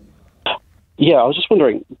on. Yeah, I was just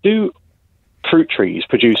wondering, do fruit trees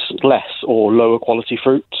produce less or lower quality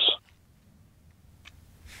fruits?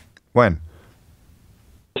 When?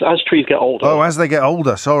 As trees get older. Oh, as they get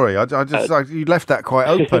older. Sorry, I just you left that quite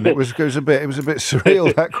open. It was a bit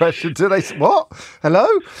surreal, that question. What? Hello?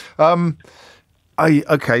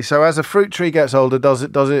 Okay. So as a fruit tree gets older, does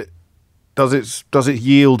its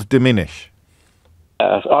yield diminish?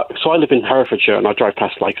 So I live in Herefordshire, and I drive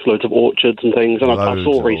past like loads of orchards and things, and I'd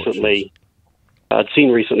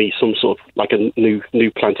seen recently some sort of like a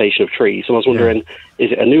new plantation of trees, and I was wondering,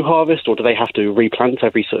 is it a new harvest, or do they have to replant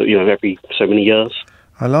every so many years?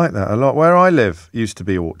 I like that a lot. Where I live used to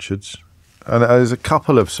be orchards, and there's a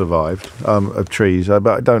couple have survived of trees, but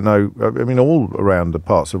I don't know. I mean, all around the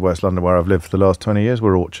parts of West London where I've lived for the last 20 years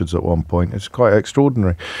were orchards at one point. It's quite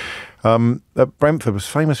extraordinary. Brentford was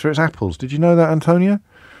famous for its apples. Did you know that, Antonio?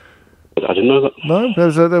 I didn't know that. No,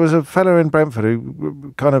 there was a fella in Brentford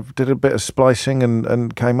who kind of did a bit of splicing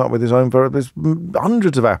and came up with his own. There's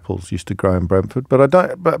hundreds of apples used to grow in Brentford,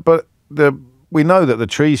 but we know that the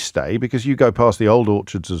trees stay, because you go past the old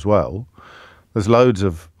orchards as well. There's loads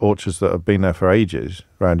of orchards that have been there for ages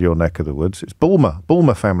around your neck of the woods. It's Bulmer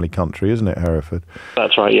family country, isn't it, Hereford?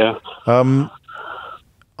 That's right, yeah.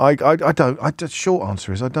 The short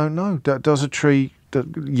answer is I don't know. Does a tree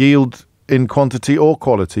yield in quantity or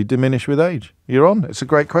quality diminish with age? You're on. It's a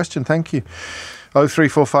great question. Thank you.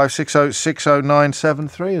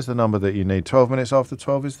 03456060973 is the number that you need. 12 minutes after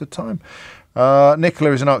 12 is the time.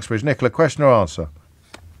 Nicola is in Uxbridge. Nicola, question or answer?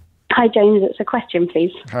 Hi, James. It's a question,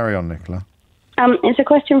 please. Carry on, Nicola. It's a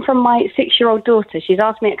question from my 6-year-old daughter. She's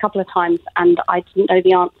asked me a couple of times, and I didn't know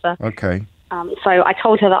the answer. Okay. So I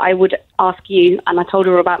told her that I would ask you, and I told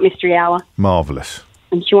her about Mystery Hour. Marvellous.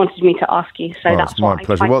 And she wanted me to ask you, so that's my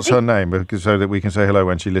pleasure. What's her name? So that we can say hello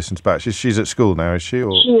when she listens back. She's at school now, is she?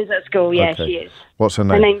 Or? She is at school, yeah, okay. She is. What's her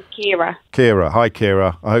name? Her name's Kira. Kira. Hi,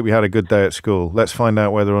 Kira. I hope you had a good day at school. Let's find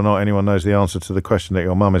out whether or not anyone knows the answer to the question that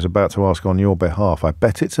your mum is about to ask on your behalf. I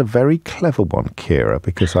bet it's a very clever one, Kira,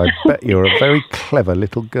 because I bet you're a very clever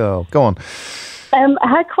little girl. Go on.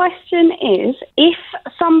 Her question is, if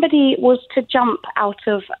somebody was to jump out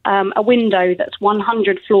of a window that's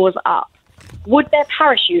 100 floors up, would their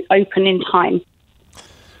parachute open in time?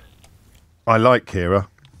 I like Kira.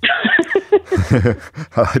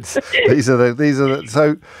 These are the.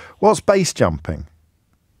 So, what's base jumping?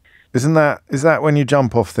 Is that when you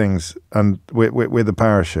jump off things and with a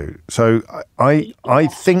parachute? So I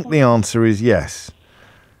think the answer is yes.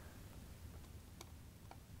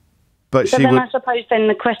 But she then would. I suppose then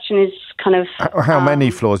the question is kind of how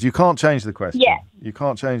many floors? You can't change the question. Yeah. You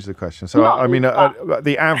can't change the question. So I mean,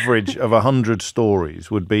 the average of 100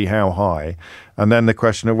 stories would be how high, and then the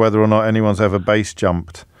question of whether or not anyone's ever base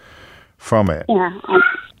jumped from it. Yeah.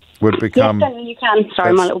 Would become. Yes, you can.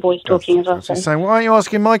 Sorry, my little boy's talking as well. She's saying, "Why are you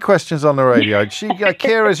asking my questions on the radio?"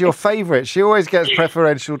 Kira's your favourite. She always gets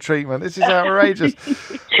preferential treatment. This is outrageous.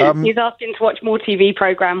 He's asked him to watch more TV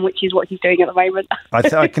programme, which is what he's doing at the moment.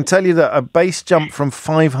 I can tell you that a base jump from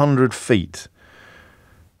 500 feet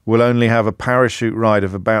will only have a parachute ride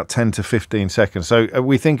of about 10 to 15 seconds. So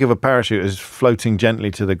we think of a parachute as floating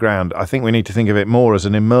gently to the ground. I think we need to think of it more as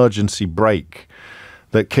an emergency brake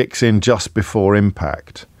that kicks in just before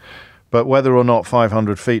impact. But whether or not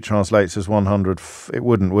 500 feet translates as 100, it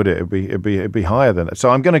wouldn't, would it? It'd be higher than it. So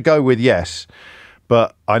I'm going to go with yes.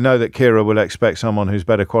 But I know that Kira will expect someone who's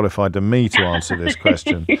better qualified than me to answer this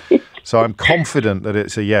question. So I'm confident that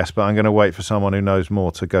it's a yes, but I'm going to wait for someone who knows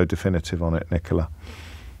more to go definitive on it, Nicola.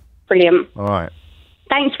 Brilliant. All right.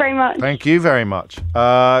 Thanks very much. Thank you very much.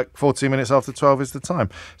 14 minutes after 12 is the time.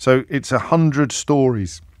 So it's 100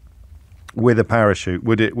 stories with a parachute.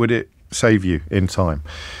 Would it save you in time?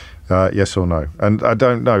 Yes or no? And I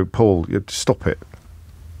don't know, Paul, stop it.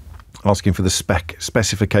 Asking for the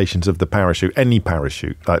specifications of the parachute, any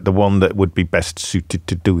parachute, like the one that would be best suited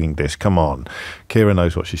to doing this. Come on. Kira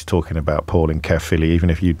knows what she's talking about, Paul, in carefully, even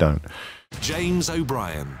if you don't. James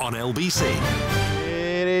O'Brien on LBC.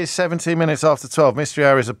 It is 17 minutes after 12. Mystery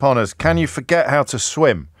hour is upon us. Can you forget how to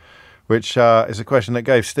swim? Which is a question that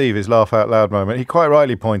gave Steve his laugh out loud moment. He quite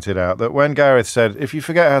rightly pointed out that when Gareth said, if you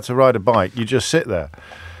forget how to ride a bike, you just sit there.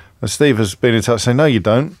 And Steve has been in touch saying, no, you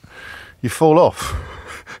don't. You fall off.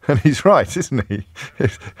 And he's right, isn't he? You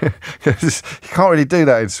can't really do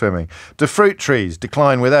that in swimming. Do fruit trees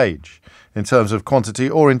decline with age in terms of quantity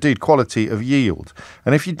or indeed quality of yield?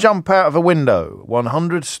 And if you jump out of a window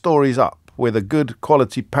 100 stories up with a good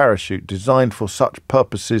quality parachute designed for such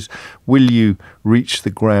purposes, will you reach the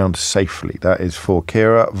ground safely? That is for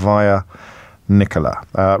Kira via Nicola.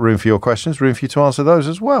 Room for your questions, room for you to answer those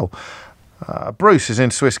as well. Bruce is in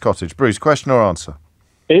Swiss Cottage. Bruce, question or answer?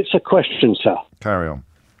 It's a question, sir. Carry on.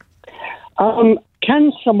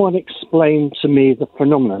 Can someone explain to me the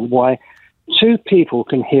phenomenon why two people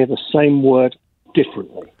can hear the same word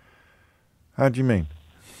differently? How do you mean?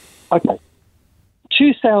 Okay.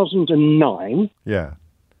 2009, yeah,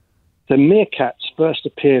 the meerkats first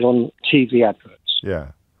appeared on TV adverts.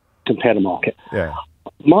 Yeah. Compare the market. Yeah.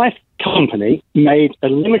 My company made a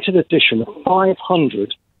limited edition of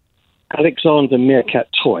 500 Alexander meerkat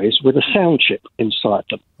toys with a sound chip inside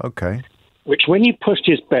them. Okay. Which, when you pushed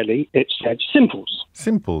his belly, it said Simples.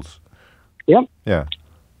 Simples? Yep. Yeah.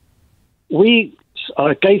 We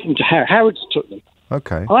gave them to Harrods. Harrods took them.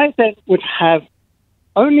 Okay. I then would have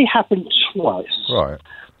only happened twice. Right.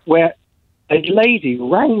 Where a lady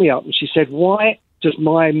rang me up and she said, why does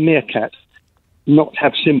my meerkat not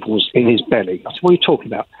have Simples in his belly? I said, what are you talking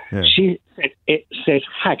about? Yeah. She said, it said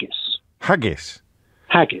haggis. Haggis?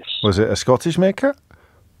 Haggis. Was it a Scottish meerkat?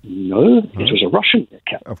 No, it was a Russian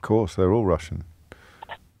meerkat. Of course, they're all Russian.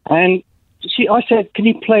 And I said, can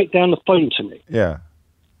you play it down the phone to me? Yeah.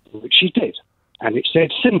 Which she did. And it said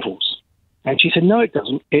Simples. And she said, no, it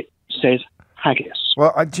doesn't. It says haggis.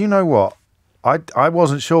 Well, do you know what? I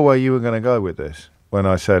wasn't sure where you were going to go with this when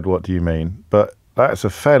I said, what do you mean? But that's a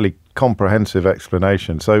fairly comprehensive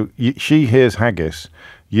explanation. So she hears haggis,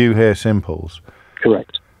 you hear Simples.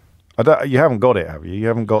 Correct. You haven't got it, have you? You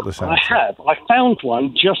haven't got the sound. I have. I found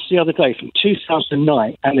one just the other day from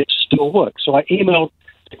 2009, and it still works. So I emailed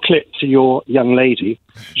the clip to your young lady.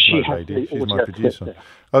 She's my producer.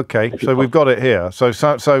 Okay, so we've got it here. So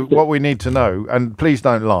what we need to know, and please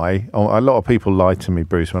don't lie. A lot of people lie to me,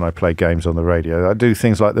 Bruce, when I play games on the radio. I do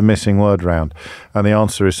things like the missing word round, and the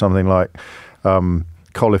answer is something like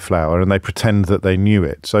cauliflower, and they pretend that they knew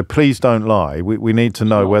it. So please don't lie. We need to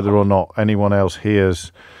know whether or not anyone else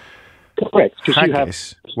hears correct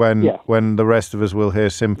haggis when the rest of us will hear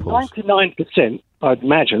Simples. 99%, I'd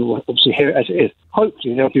imagine, will obviously hear it as it is.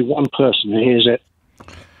 Hopefully there'll be one person who hears it.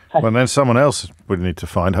 Well, then someone else would need to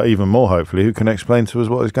find, even more hopefully, who can explain to us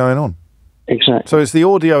what is going on. Exactly. So it's the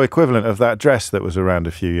audio equivalent of that dress that was around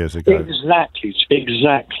a few years ago. Exactly.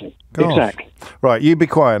 Gosh. Exactly. Right, you be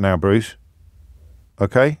quiet now, Bruce.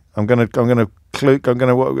 Okay, I'm gonna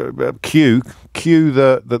cue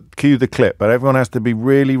the clip, but everyone has to be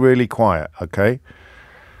really, really quiet. Okay.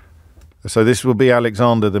 So this will be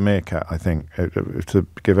Alexander the meerkat, I think, to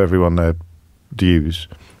give everyone their dues.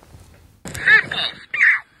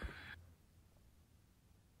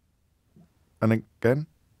 And again.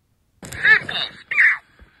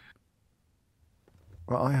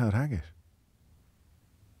 Well, I heard haggis.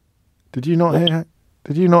 Did you not hear?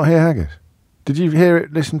 Did you not hear haggis? Did you hear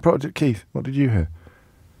it? Listen, Project Keith. What did you hear?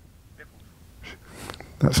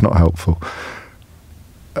 That's not helpful.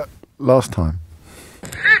 Last time.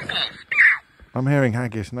 I'm hearing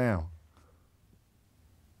haggis now.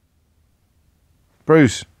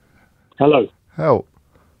 Bruce. Hello. Help.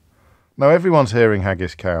 No, everyone's hearing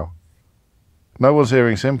haggis cow. No one's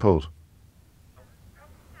hearing Simples.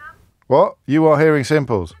 What? You are hearing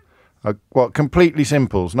Simples? What? Completely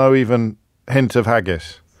Simples? No even hint of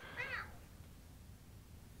haggis?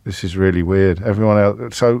 This is really weird. Everyone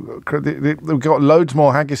else... So, we've got loads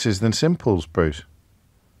more haggises than Simples, Bruce.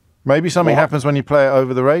 Maybe something happens when you play it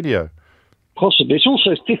over the radio. Possibly. It's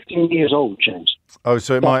also 15 years old, James. Oh,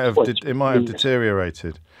 so it might have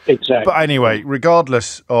deteriorated. Exactly. But anyway,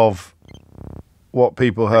 regardless of what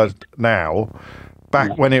people heard now,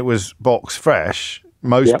 back when it was box fresh,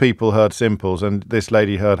 most people heard Simples, and this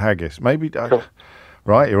lady heard Haggis. Maybe,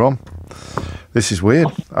 right? You're on. This is weird,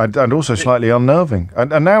 and also slightly unnerving.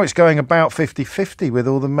 And now it's going about 50-50 with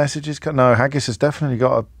all the messages. No, Haggis has definitely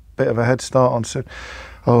got a bit of a head start on.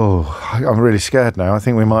 Oh, I'm really scared now. I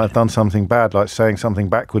think we might have done something bad, like saying something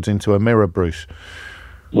backwards into a mirror, Bruce.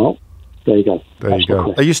 Well, there you go. There you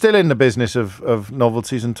go. Are you still in the business of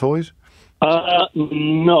novelties and toys?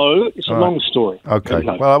 No, it's a long story. Okay.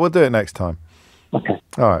 Well, I will do it next time. Okay.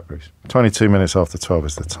 All right, Bruce. 22 minutes after 12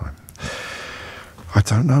 is the time. I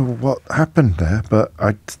don't know what happened there, but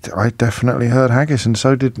I definitely heard Haggis, and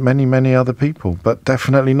so did many, many other people, but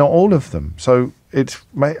definitely not all of them. So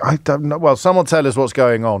I don't know. Well, someone tell us what's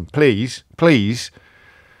going on. Please.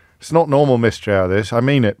 It's not normal mystery out of this. I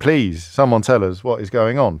mean it. Please, someone tell us what is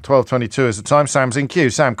going on. 12:22 is the time. Sam's in queue.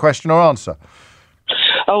 Sam, question or answer?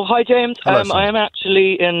 Oh, hi, James. Hello, I am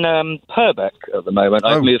actually in Purbeck at the moment.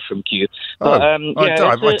 I've moved from Kew. But, I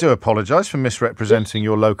do apologise for misrepresenting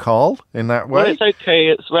your locale in that way. Well, it's okay.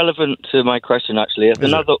 It's relevant to my question, actually. It's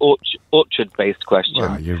another orchard-based question.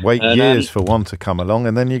 Well, you wait years for one to come along,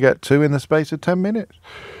 and then you get two in the space of 10 minutes.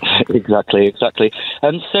 Exactly.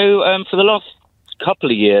 And so for the last couple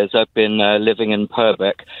of years, I've been living in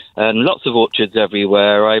Purbeck, and lots of orchards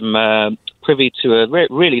everywhere. I'm privy to a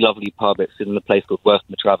really lovely pub. It's in a place called Worth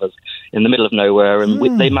Matravers in the middle of nowhere, and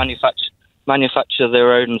they manufacture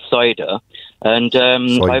their own cider. And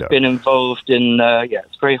I've been involved in,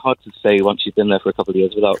 it's very hard to say once you've been there for a couple of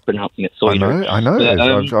years without pronouncing it cider. I know.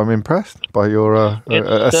 But, I'm impressed by your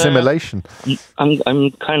assimilation.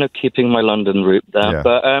 I'm kind of keeping my London root there. Yeah.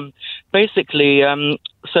 But basically,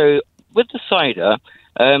 so with the cider,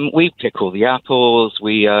 we pick all the apples,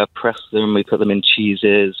 we press them, we put them in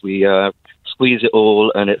cheeses, we squeeze it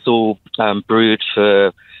all, and it's all brewed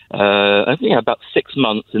for I think about 6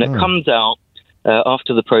 months, and it comes out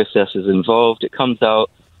after the process is involved. It comes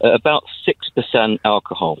out at about 6%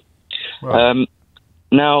 alcohol. Right.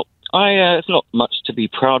 Now, it's not much to be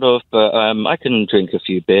proud of, but I can drink a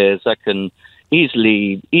few beers. I can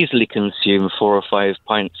easily consume 4 or 5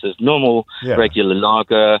 pints of normal regular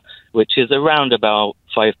lager, which is around about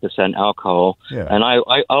 5% alcohol, and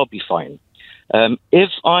I'll be fine.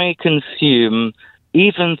 If I consume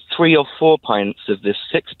even 3 or 4 pints of this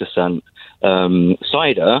 6%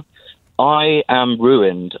 cider, I am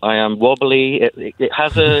ruined. I am wobbly. It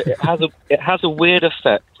has a weird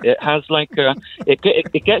effect. It has like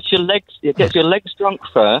it gets your legs drunk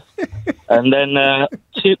first, and then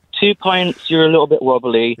 2 pints you're a little bit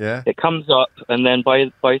wobbly. Yeah. It comes up, and then by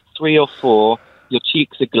 3 or 4 your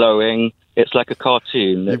cheeks are glowing. It's like a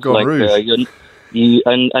cartoon. You've got rouge.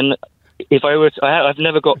 And if I were to, I've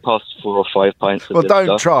never got past 4 or 5 pints of well, this don't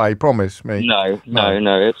stuff. Try, promise me. No.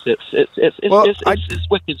 It's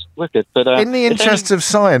wicked. But in the interests of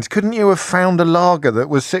science, couldn't you have found a lager that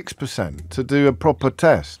was 6% to do a proper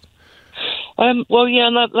test? Well,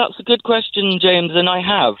 yeah, that's a good question, James, and I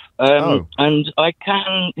have. And I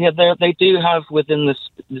can. Yeah, they do have within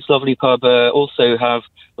this lovely pub also have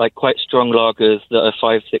like quite strong lagers that are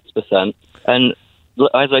 5-6%, and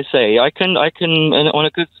as I say, I can on a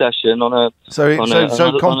good session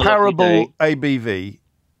so comparable ABV,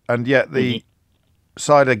 and yet the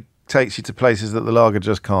cider takes you to places that the lager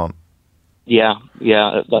just can't. Yeah,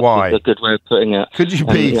 that's a good way of putting it. Could you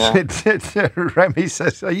be? Remy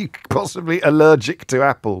says, "Are you possibly allergic to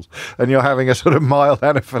apples, and you're having a sort of mild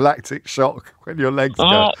anaphylactic shock when your legs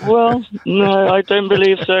go?" Well, no, I don't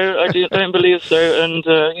believe so. I don't believe so, and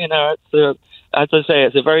it's as I say,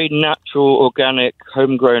 it's a very natural, organic,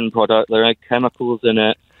 homegrown product. There are chemicals in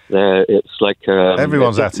it. It's like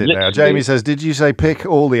everyone's at it now. Jamie says, "Did you say pick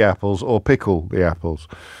all the apples or pickle the apples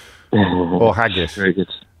or haggis?" Very good.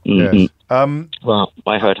 Mm-hmm. Yes. Well,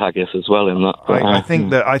 I heard haggis as well in that. But, I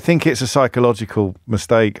think it's a psychological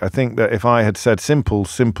mistake. I think that if I had said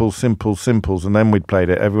simples, and then we'd played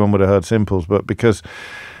it, everyone would have heard simples. But because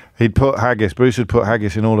Bruce had put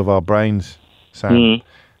haggis in all of our brains, Sam,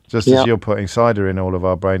 just as you're putting cider in all of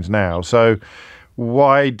our brains now. So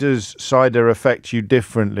why does cider affect you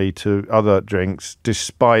differently to other drinks,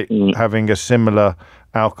 despite having a similar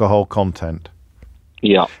alcohol content?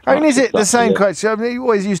 Yeah. I mean, is it the same question? I mean, it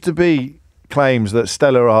always used to be claims that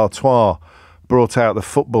Stella Artois brought out the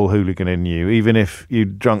football hooligan in you, even if you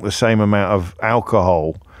drunk the same amount of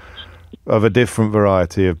alcohol of a different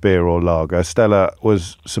variety of beer or lager. Stella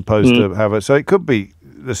was supposed to have it. So it could be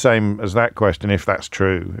the same as that question, if it's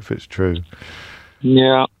true.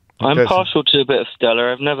 Yeah. I'm partial to a bit of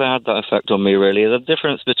Stella. I've never had that effect on me, really. The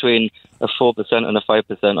difference between a 4% and a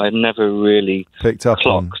 5%, I've never really picked up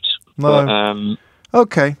clocked. No.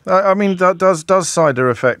 Okay. I mean, does cider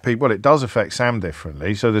affect people? Well, it does affect Sam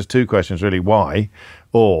differently. So there's two questions, really. Why?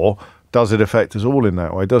 Or does it affect us all in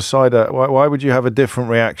that way? Does cider... Why would you have a different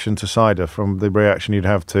reaction to cider from the reaction you'd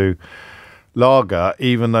have to lager,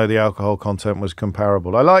 even though the alcohol content was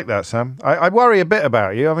comparable? I like that, Sam. I worry a bit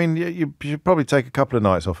about you. I mean, you should probably take a couple of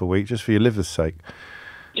nights off a week just for your liver's sake.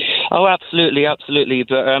 Oh, absolutely.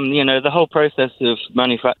 But, the whole process of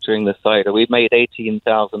manufacturing the cider, we've made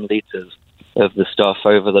 18,000 litres of the stuff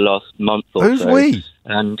over the last month or so. Who's we?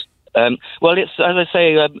 And, well, it's, as I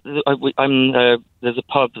say, there's a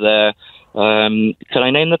pub there. Can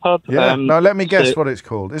I name the pub? Yeah. No, let me guess what it's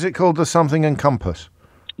called. Is it called the Something and Compass?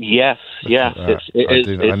 Yes.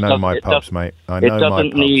 I know my pubs, mate. It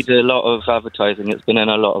doesn't need a lot of advertising. It's been in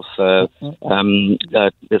a lot of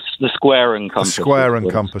it's the Square and Compass. The Square and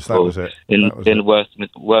Compass, that was it. In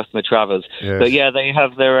Worthmer Travers. Yes. But yeah, they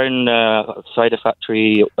have their own cider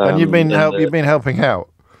factory. And you've been helping out.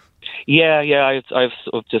 Yeah. I've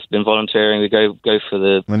sort of just been volunteering. We go for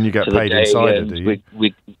the. And you get paid in cider, do you?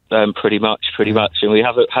 We pretty much, and we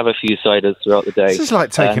have a few ciders throughout the day. This is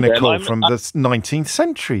like taking a call from the 19th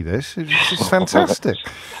century. This is fantastic.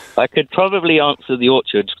 I could probably answer the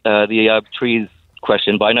orchard, the trees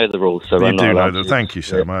question, but I know the rules, so I'm not allowed to. Thank you,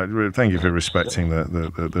 Sam. Thank you for respecting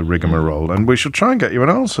the rigmarole, and we shall try and get you an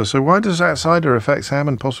answer. So, why does that cider affect Sam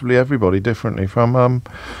and possibly everybody differently from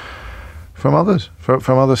others,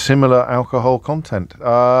 from other similar alcohol content?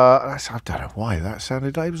 I don't know why that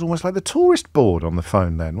sounded. It was almost like the tourist board on the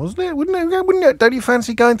phone then, wasn't it? Wouldn't it? Don't you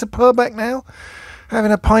fancy going to Purbeck now,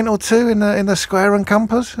 having a pint or two in the Square and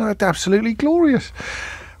Compass? Absolutely glorious.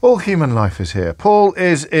 All human life is here. Paul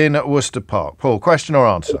is in Worcester Park. Paul, question or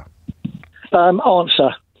answer?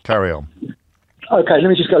 Answer. Carry on. Okay, let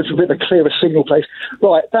me just go to a bit of a clearer signal, please.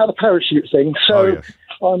 Right, about the parachute thing. So. Yes.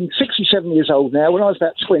 I'm 67 years old now. When I was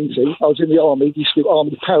about 20, I was in the army, used to do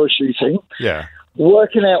army parachuting. Yeah.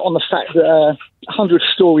 Working out on the fact that a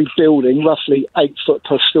 100-storey building, roughly 8 foot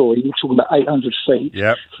per storey, you're talking about 800 feet.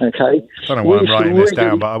 Yep. Okay. I don't know why I'm writing this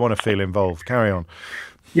down, but I want to feel involved. Carry on.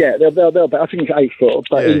 Yeah, they'll I think it's 8 foot,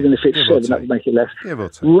 but even if it's 7, that would make it less.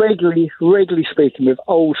 Regularly speaking, with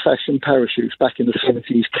old-fashioned parachutes back in the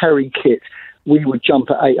 70s, carrying kit, we would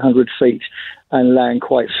jump at 800 feet and land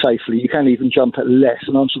quite safely. You can even jump at less,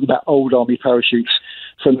 and I'm talking about old army parachutes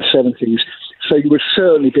from the 70s. So you would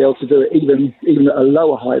certainly be able to do it even at a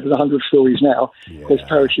lower height than 100 stories now, because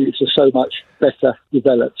parachutes are so much better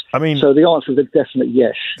developed. I mean, so the answer is a definite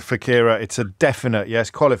yes. For Kira, it's a definite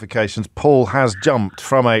yes. Qualifications. Paul has jumped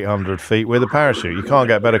from 800 feet with a parachute. You can't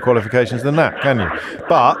get better qualifications than that, can you?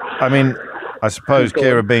 But, I mean, I suppose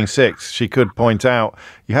Kira being 6, she could point out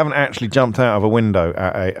you haven't actually jumped out of a window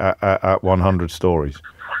at 100 stories.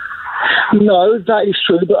 No, that is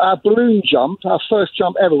true. But our balloon jump, our first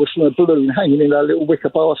jump ever, was from a balloon hanging in a little wicker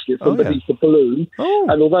basket from beneath the balloon. Oh.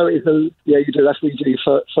 And although it is you do. That's where you do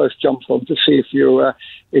your first jump from to see if you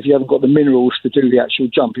haven't got the minerals to do the actual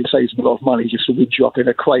jump. It saves them a lot of money just to wind you up in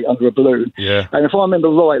a crate under a balloon. Yeah. And if I remember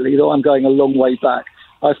rightly, though I'm going a long way back,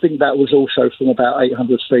 I think that was also from about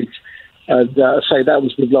 800 feet. And say that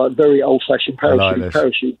was with like very old-fashioned parachute.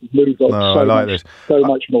 Parachute moved on so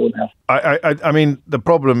much more now. I mean, the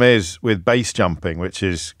problem is with base jumping, which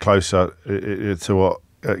is closer to what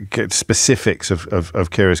specifics of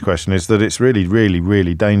Kira's question, is that it's really, really,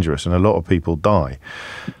 really dangerous, and a lot of people die.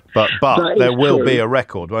 But there will be a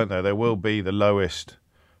record, won't there? There will be the lowest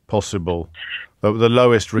possible. The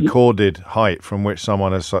lowest recorded height from which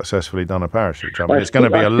someone has successfully done a parachute jump. It's going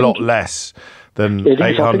to be a lot less than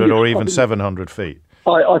 800 or even 700 feet.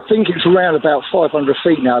 I think it's around about 500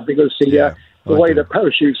 feet now, because the way that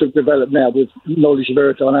parachutes have developed now with knowledge of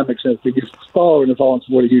aerodynamics and everything is far in advance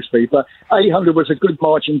of what it used to be. But 800 was a good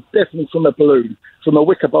margin, definitely from a balloon, from a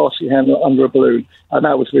wicker basket handle under a balloon. And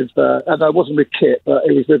that was with, and that wasn't with kit, but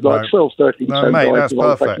it was with like 12, 13. No, mate, that's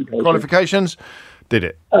perfect. Qualifications? Did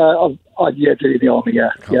it? Yeah, did it in the army,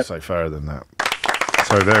 yeah. Can't say fairer than that.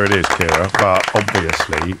 So there it is, Kira. But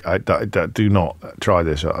obviously, do not try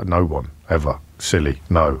this. No one, ever. Silly.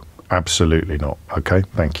 No, absolutely not. Okay,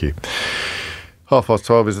 thank you.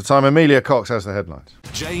 12:30 is the time. Amelia Cox has the headlines.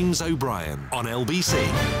 James O'Brien on LBC.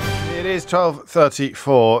 It is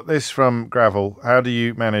 12:34. This from Gravel. How do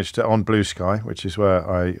you manage to, on Blue Sky, which is where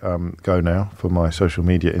I go now for my social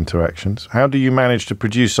media interactions, how do you manage to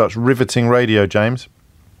produce such riveting radio, James?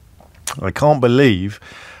 I can't believe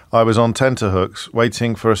I was on tenterhooks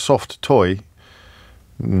waiting for a soft toy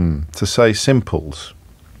to say simples.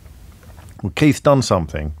 Well, Keith's done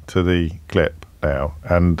something to the clip now,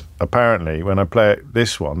 and apparently when I play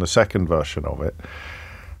this one, the second version of it,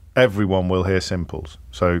 everyone will hear Simples.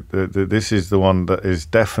 So this is the one that is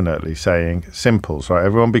definitely saying Simples. Right,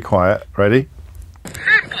 everyone be quiet. Ready?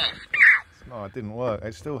 No, it didn't work.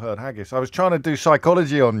 It still heard haggis. I was trying to do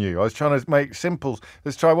psychology on you. I was trying to make Simples.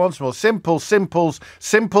 Let's try once more. Simples, Simples,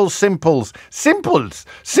 Simples, Simples, Simples,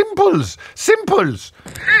 Simples, Simples.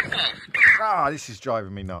 This is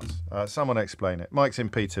driving me nuts. Someone explain it. Mike's in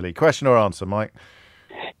Peterlee. Question or answer, Mike?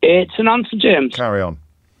 It's an answer, James. Carry on.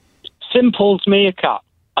 Simples meerkat.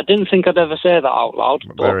 I didn't think I'd ever say that out loud.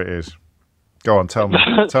 But there it is. Go on, tell me.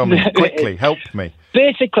 Tell me quickly. Help me.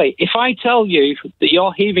 Basically, if I tell you that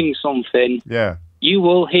you're hearing something, you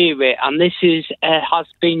will hear it, and this has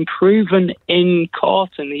been proven in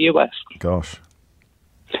court in the US. Gosh.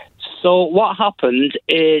 So what happened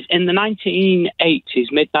is in the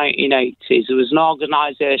 1980s, mid-1980s, there was an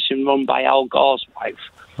organisation run by Al Gore's wife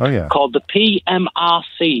called the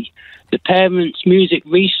PMRC, the Parents Music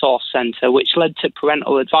Resource Centre, which led to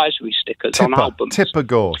parental advisory stickers on albums. Tipper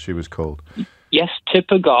Gore, she was called. Yes,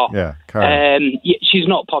 Tipper Gore. Yeah, she's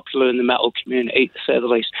not popular in the metal community, to say the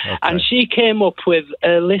least. Okay. And she came up with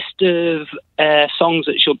a list of songs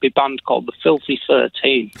that should be banned called the Filthy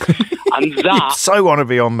 13. And that... You'd so want to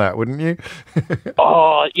be on that, wouldn't you?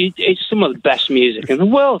 It's some of the best music in the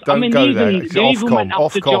world. Don't go there. They even went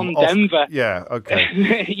after John Denver. Yeah,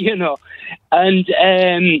 okay. You know. And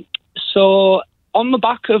so... on the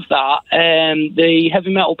back of that, the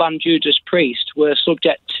heavy metal band Judas Priest were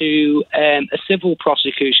subject to a civil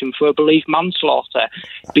prosecution for, I believe, manslaughter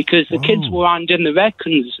because the kids were winding the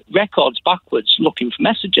records backwards looking for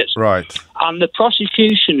messages. Right. And the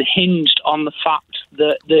prosecution hinged on the fact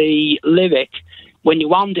that the lyric, when you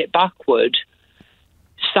wound it backward,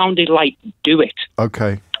 sounded like "do it."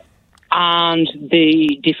 Okay. And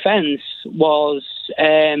the defence was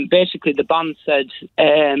basically the band said...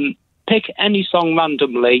 pick any song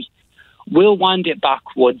randomly, we'll wind it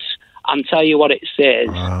backwards and tell you what it says.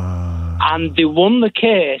 And they won the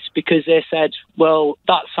case because they said, well,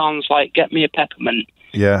 that sounds like Get Me a Peppermint.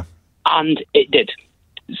 Yeah. And it did.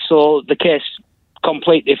 So the case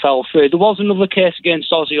completely fell through. There was another case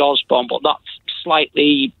against Ozzy Osbourne, but that's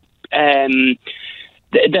slightly...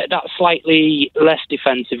 that's slightly less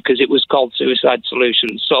defensive because it was called Suicide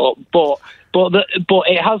Solution. So, but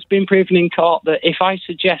it has been proven in court that if I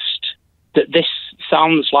suggest that this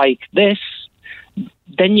sounds like this,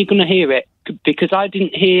 then you're going to hear it, because I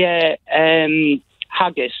didn't hear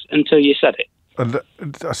haggis until you said it. And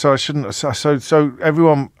so I shouldn't. So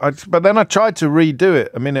everyone. But then I tried to redo it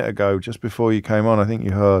a minute ago, just before you came on. I think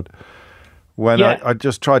you heard when I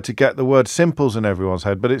just tried to get the word Simples in everyone's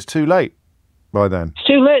head, but it's too late by then. It's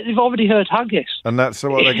too late. They've already heard haggis, and that's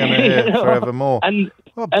what they're going to hear forevermore. And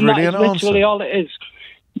what a brilliant that is literally all it is.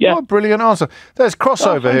 Yeah. What a brilliant answer. There's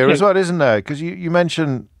crossover here as well, isn't there? Because you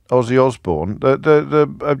mentioned Ozzy Osbourne,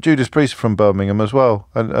 the Judas Priest from Birmingham as well,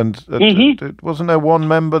 and wasn't there one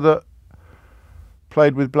member that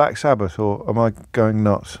played with Black Sabbath, or am I going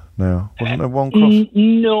nuts now? Wasn't there one cross?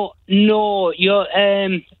 No, you're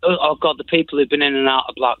oh god, the people who've been in and out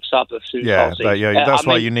of Black Sabbath since Ozzy. That's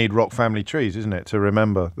why you need rock family trees, isn't it, to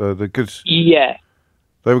remember the good. Yeah,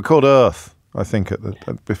 they were called Earth, I think,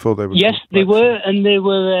 before they were. Yes, they were, and they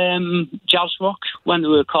were jazz rock when they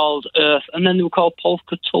were called Earth, and then they were called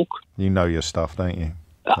Polka Tulk. You know your stuff, don't you?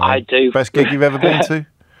 I do. Best gig you've ever been to?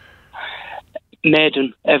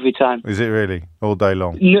 Maiden, every time. Is it really? All day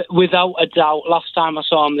long? Without a doubt. Last time I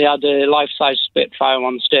saw them, they had a life-size Spitfire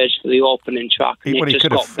on stage for the opening track, and it just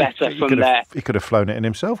got better from there. He could have flown it in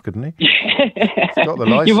himself, couldn't he? He's got the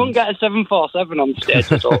license. You wouldn't get a 747 on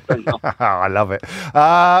stage, I don't think. I love it.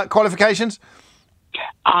 Qualifications?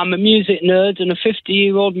 I'm a music nerd and a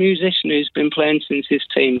 50-year-old musician who's been playing since his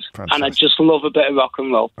teens. Fantastic. And I just love a bit of rock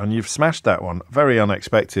and roll. And you've smashed that one very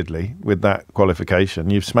unexpectedly with that qualification.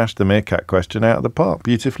 You've smashed the meerkat question out of the park.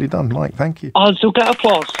 Beautifully done, Mike. Thank you. I'll still get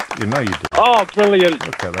applause. You know you did. Oh, brilliant.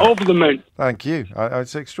 Over the moon. Thank you.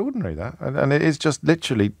 It's extraordinary, that. And it is just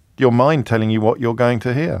literally your mind telling you what you're going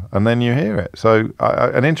to hear, and then you hear it. So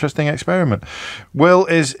an interesting experiment. Will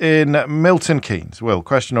is in Milton Keynes. Will,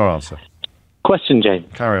 question or answer? Question, James.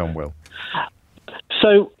 Carry on, Will.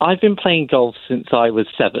 So I've been playing golf since I was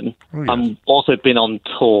 7. Oh, yes. I've also been on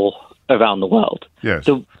tour around the world. Yes.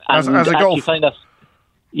 So, as a golfer?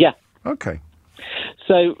 Yeah. Okay.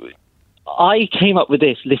 So I came up with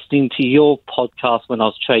this listening to your podcast when I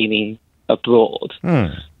was training abroad.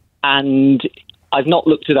 And I've not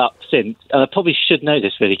looked it up since. And I probably should know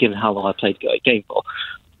this, really, given how long I played the game for.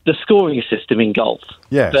 The scoring system in golf.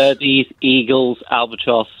 Yes. Birdies, eagles,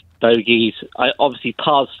 albatross, bogeys. Obviously,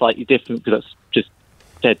 par's slightly different because that's just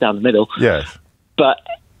dead down the middle. Yes. But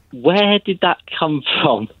where did that come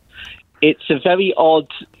from? It's a very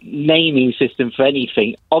odd naming system for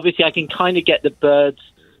anything. Obviously, I can kind of get the birds,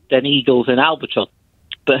 then eagles and albatross.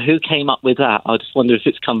 But who came up with that? I just wonder if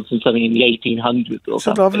it's come from something in the 1800s or It's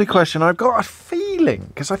something. a lovely question. I've got a feeling,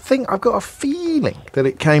 because I've got a feeling that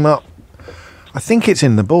it came up. I think it's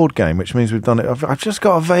in the board game, which means we've done it. I've just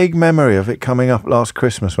got a vague memory of it coming up last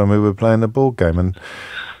Christmas when we were playing the board game, and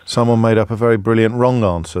someone made up a very brilliant wrong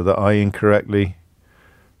answer that I incorrectly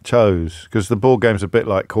chose, because the board game's a bit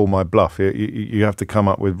like Call My Bluff. You have to come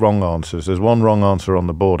up with wrong answers. There's one wrong answer on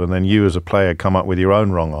the board, and then you as a player come up with your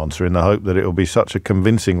own wrong answer in the hope that it will be such a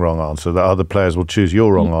convincing wrong answer that other players will choose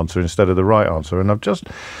your wrong answer instead of the right answer. And I've just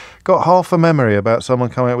got half a memory about someone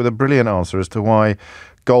coming up with a brilliant answer as to why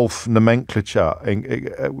golf nomenclature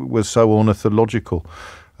was so ornithological.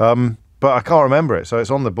 But I can't remember it, so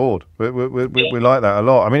it's on the board. We like that a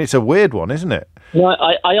lot. I mean, it's a weird one, isn't it? Well,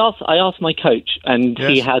 I asked my coach, and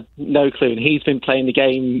he had no clue, and he's been playing the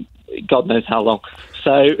game God knows how long.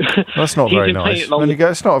 So that's not very nice.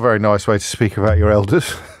 It's not a very nice way to speak about your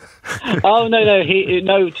elders. Oh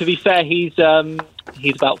no! To be fair, he's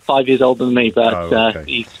about 5 years older than me, but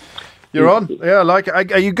okay. You're on. Yeah, I like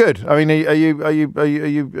it. Are you good? I mean, are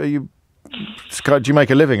you? Do you make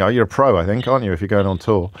a living? You're a pro, I think, aren't you? If you're going on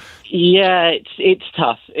tour. Yeah, it's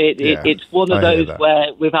tough. It's one of those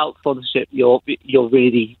where without sponsorship, you're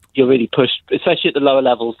really pushed, especially at the lower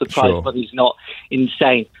levels. The prize money's not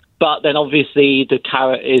insane, but then obviously the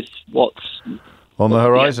carrot is what's on the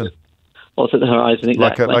horizon. What's at the horizon?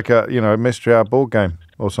 Exactly. Like a mystery hour board game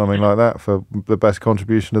or something like that for the best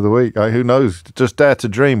contribution of the week. Who knows? Just dare to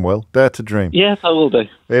dream, Will. Dare to dream. Yes, I will do.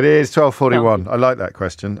 It is 12:41. I like that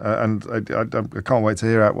question, and I can't wait to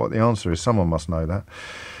hear out what the answer is. Someone must know that.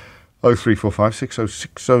 0345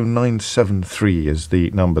 6060973 is the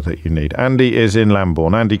number that you need. Andy is in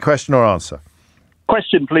Lambourne. Andy, question or answer?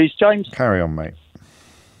 Question, please, James. Carry on, mate.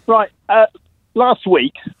 Right. Last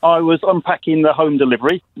week, I was unpacking the home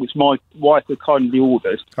delivery, which my wife had kindly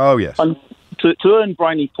ordered. Oh, yes. And to earn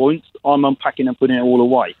brownie points, I'm unpacking and putting it all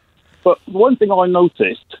away. But one thing I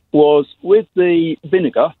noticed was with the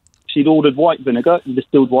vinegar, she'd ordered white vinegar,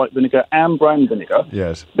 distilled white vinegar, and brown vinegar.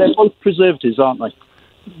 Yes. They're both preservatives, aren't they?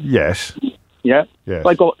 Yes. Yeah? Yes.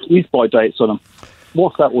 They got use-by dates on them.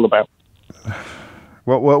 What's that all about?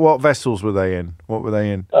 What vessels were they in? What were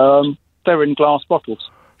they in? They're in glass bottles.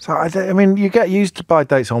 So, I mean, you get used by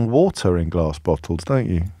dates on water in glass bottles, don't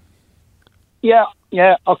you? Yeah,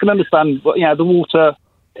 I can understand. But, the water,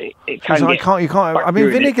 it can you can't. I mean,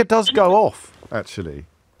 vinegar does go off, actually.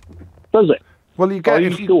 Does it? Well, you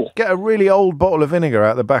get a really old bottle of vinegar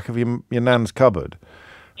out the back of your nan's cupboard,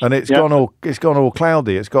 and it's gone all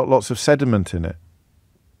cloudy. It's got lots of sediment in it.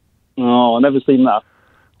 Oh, I've never seen that.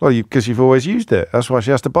 Well, because you've always used it. That's why she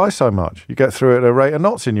has to buy so much. You get through it at a rate of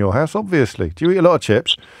knots in your house, obviously. Do you eat a lot of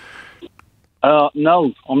chips?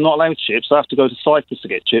 No, I'm not allowed chips. I have to go to Cyprus to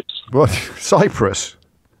get chips. What? Cyprus?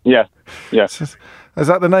 Yeah. Is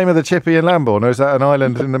that the name of the chippy in Lambourne, or is that an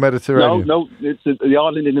island in the Mediterranean? No, it's the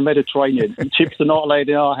island in the Mediterranean. Chips are not allowed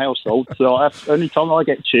in our household, so only time I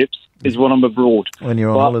get chips is when I'm abroad. When you're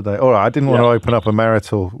on holiday. All right, I didn't want to open up a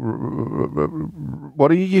marital... What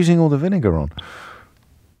are you using all the vinegar on?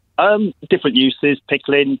 Different uses,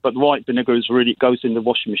 pickling, but white vinegar goes in the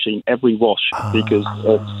washing machine every wash because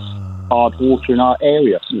of hard water in our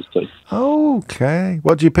area. Okay.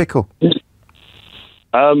 What do you pickle?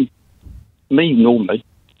 Me, normally.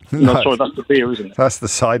 No, sorry, that's the beer, isn't it? That's the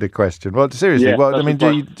cider question. Well, seriously,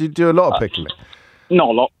 do you do a lot of pickling? Not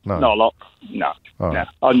a lot. No. Not a lot. No. Right. No.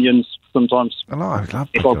 Onions sometimes. I love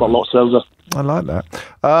if I've got lots of those. I like that.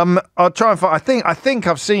 I'll try and find... I think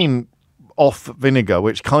I've seen off vinegar,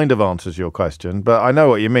 which kind of answers your question, but I know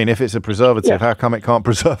what you mean. If it's a preservative, how come it can't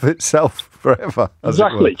preserve itself forever?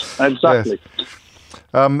 Exactly. Yes.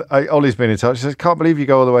 Ollie's been in touch. He says, can't believe you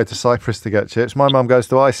go all the way to Cyprus to get chips. My mum goes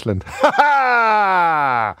to Iceland.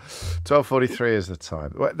 12:43 is the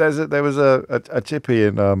time. There was a chippy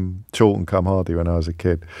in Chorlton-cum-Hardy when I was a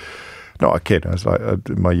kid. Not a kid. I was like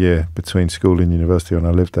in my year between school and university, and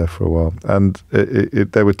I lived there for a while. And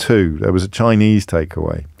there were two. There was a Chinese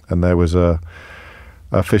takeaway, and there was a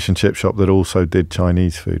fish and chip shop that also did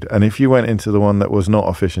Chinese food. And if you went into the one that was not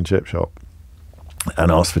a fish and chip shop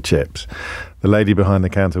and asked for chips, the lady behind the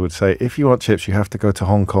counter would say, if you want chips, you have to go to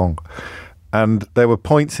Hong Kong. And there were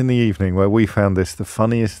points in the evening where we found this the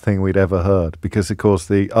funniest thing we'd ever heard, because, of course,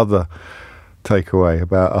 the other takeaway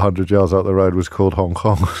about 100 yards up the road was called Hong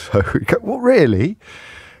Kong. So we go, what, really?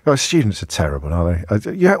 Oh, students are terrible, aren't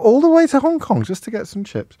they? Yeah, all the way to Hong Kong just to get some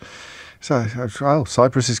chips. So,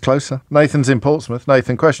 Cyprus is closer. Nathan's in Portsmouth.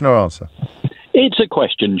 Nathan, question or answer? It's a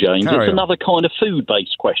question, James. Carry it's on. another kind of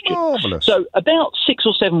food-based question. Marvellous. So, about 6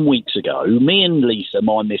 or 7 weeks ago, me and Lisa,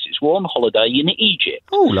 my missus, were on holiday in Egypt.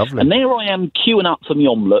 Oh, lovely. And there I am queuing up for my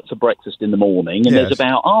omelette for breakfast in the morning, and Yes. there's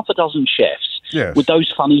about half a dozen chefs Yes. with those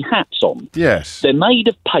funny hats on. Yes. They're made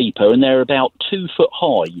of paper, and they're about 2 foot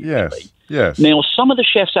high, usually. Yes. Yes. Now, some of the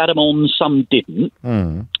chefs had them on, some didn't.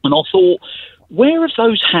 Mm. And I thought, where have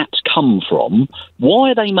those hats come from?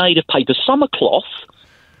 Why are they made of paper? Some are cloth,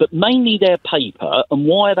 but mainly they're paper. And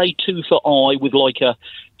why are they 2 foot high with like a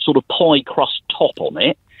sort of pie crust top on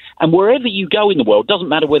it? And wherever you go in the world, doesn't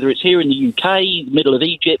matter whether it's here in the UK, middle of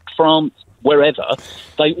Egypt, France, wherever,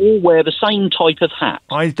 they all wear the same type of hat.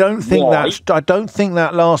 I don't think Why?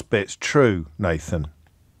 that last bit's true, Nathan.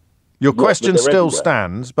 Your What, that question they're still everywhere?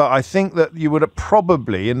 stands, but I think that you would have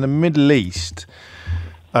probably in the Middle East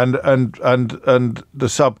and the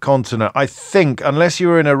subcontinent. I think unless you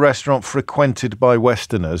were in a restaurant frequented by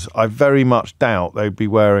Westerners, I very much doubt they'd be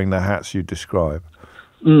wearing the hats you describe.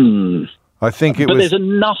 Mm. I think it But was. there's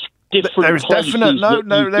enough different There is places definite no.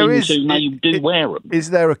 that you've There been is. to may do wear them. Is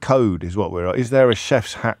there a code? Is what we're. Is there a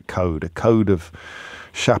chef's hat code? A code of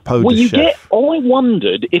chapeau Well, de you chef? get. I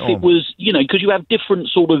wondered if Oh. it was, because you have different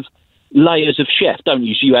sort of layers of chef, don't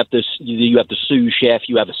you? So you have the sous chef,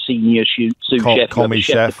 you have a senior sous chef, you have a commis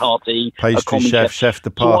chef chef, de partie, a pastry commis chef, chef de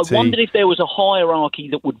So I partie. wondered if there was a hierarchy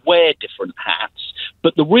that would wear different hats.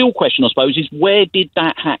 But the real question, I suppose, is where did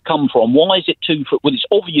that hat come from? Why is it 2 foot? Well, it's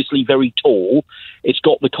obviously very tall. It's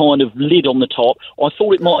got the kind of lid on the top. I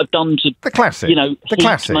thought it might have done to the classic, the the heat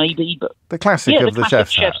classic, maybe, but the classic yeah, of the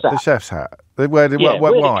classic chef's hat. The chef's hat. Where'd it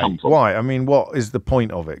why? come from? Why? I mean, what is the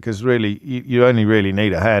point of it? Because really, you only really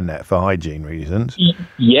need a hairnet for hygiene reasons.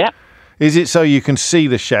 Yeah. Is it so you can see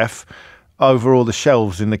the chef over all the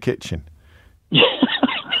shelves in the kitchen?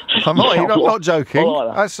 I'm not joking. I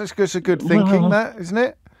like that. That's a good thinking, that isn't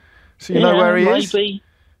it? So you know where he is maybe.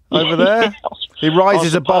 over there. He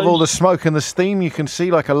rises I above all the suppose. smoke and the steam. You can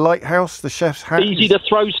see like a lighthouse. The chef's hat. Easy to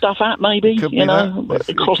throw stuff at, maybe, Could be that. It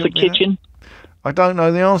across the could be that. kitchen. I don't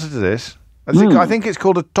know the answer to this. I think it's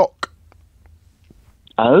called a toque.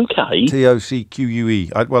 Okay.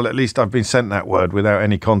 Tocque. Well, at least I've been sent that word without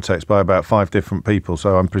any context by about 5 different people,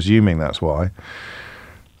 so I'm presuming that's why.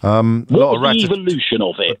 A lot What of was the evolution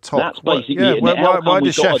of it? That's basically it. Why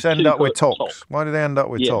do chefs end up with toques? Why do they end up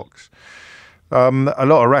with toques? A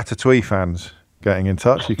lot of Ratatouille fans getting in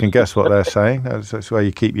touch. You can guess what they're saying. That's where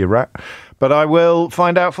you keep your rat. But I will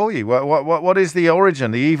find out for you. What is the origin,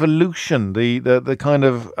 the evolution, the kind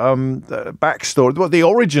of backstory, the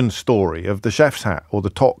origin story of the chef's hat, or the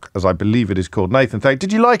toque, as I believe it is called? Nathan,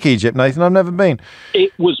 did you like Egypt, Nathan? I've never been.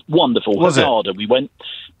 It was wonderful. Was it? Hurghada. We went.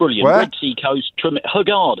 Brilliant. Where? Red Sea coast.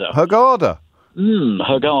 Hurghada. Hurghada.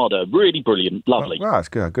 Hurghada. Really brilliant. Lovely. Well, that's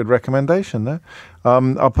good. A good recommendation there.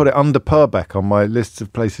 I'll put it under Purbeck on my list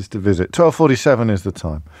of places to visit. 12:47 is the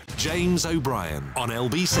time. James O'Brien on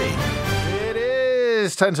LBC. It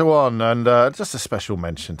is 10 to 1, and just a special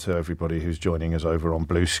mention to everybody who's joining us over on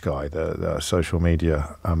Blue Sky, the social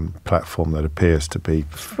media platform that appears to be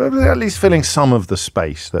at least filling some of the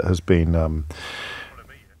space that has been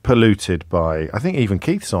polluted by. I think even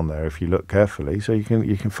Keith's on there if you look carefully, so you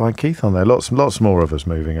can find Keith on there. Lots more of us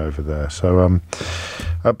moving over there. So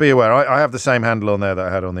be aware. I have the same handle on there that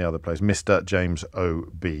I had on the other place, Mr. James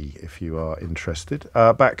OB. If you are interested.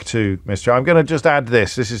 Back to Mr. I'm going to just add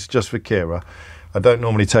this. This is just for Kira. I don't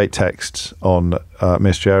normally take texts on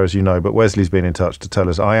Mr. as you know, but Wesley's been in touch to tell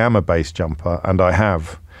us I am a base jumper, and I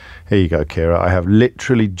have. Here you go, Kira. I have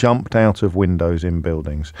literally jumped out of windows in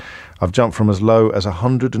buildings. I've jumped from as low as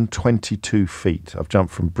 122 feet. I've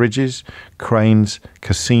jumped from bridges, cranes,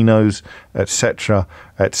 casinos, etc.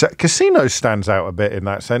 Casinos stands out a bit in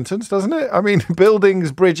that sentence, doesn't it? I mean,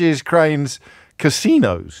 buildings, bridges, cranes,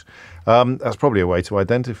 casinos. That's probably a way to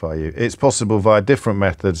identify you. It's possible via different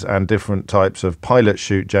methods and different types of pilot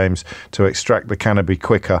chute, James, to extract the canopy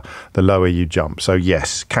quicker the lower you jump. So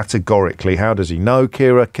yes, categorically. How does he know,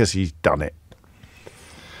 Kira? Because he's done it.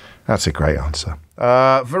 That's a great answer.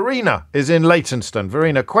 Verena is in Leytonstone.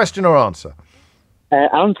 Verena, question or answer?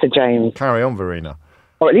 Answer, James. Carry on, Verena.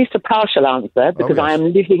 Or at least a partial answer, because yes. I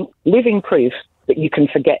am living proof that you can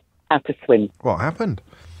forget how to swim. What happened?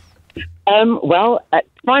 Well, at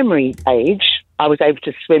primary age, I was able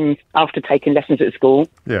to swim after taking lessons at school.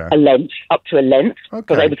 Yeah. A length, up to a length.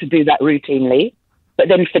 Okay. I was able to do that routinely. But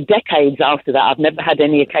then for decades after that, I've never had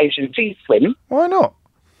any occasion to swim. Why not?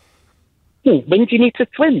 When do you need to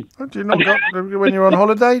swim? Do you not go, when you're on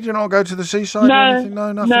holiday? Do you not go to the seaside or anything?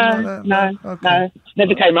 No, nothing like that. No.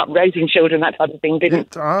 Never came up raising children, that type of thing.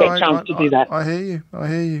 Didn't get a chance to do that. I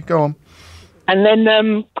hear you. Go on. And then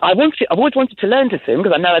I always wanted to learn to swim,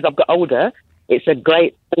 because I know as I've got older, It's a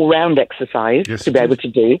great all-round exercise to be able to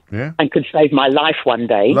do, and could save my life one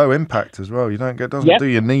day. Low impact as well. You don't get doesn't do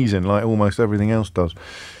your knees in like almost everything else does.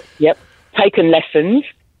 Yep. Taken lessons.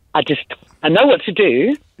 I know what to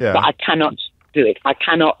do, but I cannot do it. I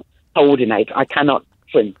cannot coordinate. I cannot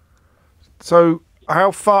swim. So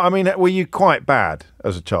how far? I mean, were you quite bad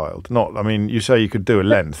as a child? Not. I mean, you say you could do a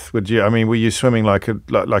length. Would you? I mean, were you swimming like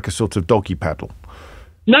a sort of doggy paddle?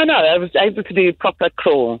 No. I was able to do proper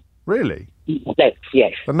crawl. Really?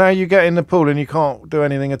 Yes. And now you get in the pool and you can't do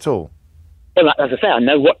anything at all. Well, as I say, I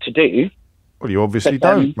know what to do. Well, you obviously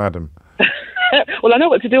don't, madam. Well, I know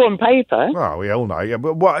what to do on paper. Well, we all know. Yeah,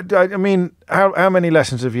 but what? I mean, how many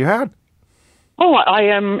lessons have you had? Oh, I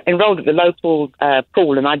am enrolled at the local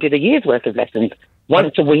pool, and I did a year's worth of lessons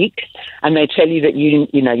once a week. And they tell you that you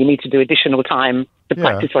need to do additional time to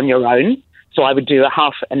practice on your own. So I would do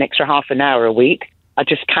an extra half an hour a week. I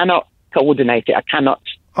just cannot coordinate it. I cannot.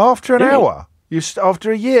 After an hour,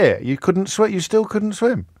 after a year, you couldn't swim. You still couldn't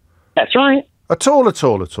swim. That's right. At all.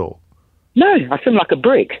 No, I swim like a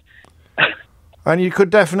brick. And you could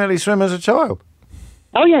definitely swim as a child.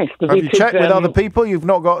 Oh, yes. Have you checked with other people? You've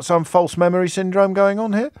not got some false memory syndrome going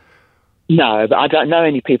on here? No, but I don't know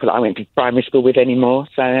any people that I went to primary school with anymore.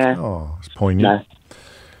 So, it's poignant.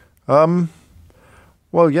 No.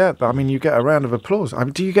 Well, yeah. I mean, you get a round of applause. I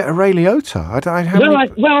mean, do you get a Ray Liotta? I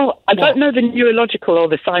don't know the neurological or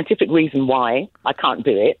the scientific reason why I can't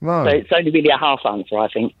do it. No. So it's only really a half answer, I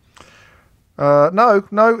think. No,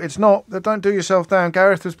 it's not. Don't do yourself down.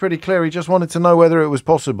 Gareth was pretty clear. He just wanted to know whether it was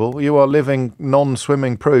possible. You are living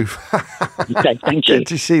non-swimming proof. Okay, thank you.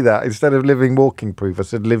 Did you see that? Instead of living walking proof, I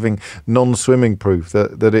said living non-swimming proof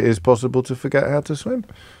that it is possible to forget how to swim.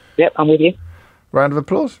 Yep, I'm with you. Round of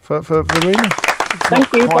applause for Verena.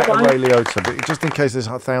 Thank you. Quite Bye-bye. a Ray Liotta, but just in case there's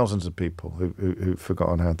thousands of people who've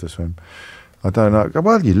forgotten how to swim. I don't know.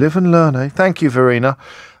 Well, you live and learn, eh? Thank you, Verena.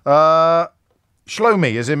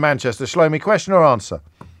 Shlomi is in Manchester. Shlomi, question or answer?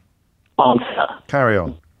 Answer. Carry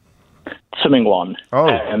on. Swimming one.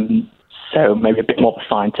 Oh. So maybe a bit more of a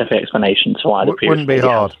scientific explanation to why the Wouldn't be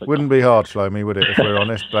hard. Wouldn't be hard, Shlomi, would it, if we're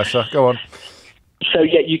honest? Bless her. Go on. So,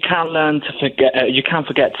 yeah, you can learn to forget. You can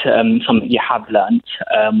forget something you have learnt,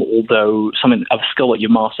 although a skill that you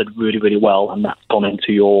mastered really, really well, and that's gone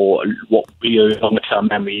into your longer-term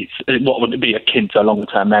memories. What would be akin to a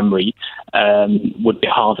longer-term memory would be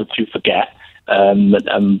harder to forget.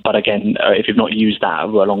 But again, if you've not used that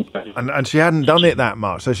over a long time. And she hadn't done it that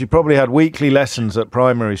much, so she probably had weekly lessons at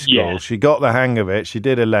primary school. Yeah. She got the hang of it. She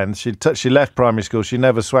did a length. She left primary school. She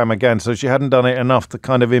never swam again, so she hadn't done it enough to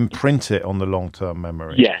kind of imprint it on the long-term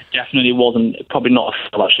memory. Yeah, definitely wasn't. Probably not a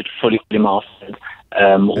skill I should fully mastered.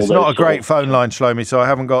 It's not a great phone line, Shlomi, so I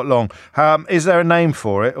haven't got long. Is there a name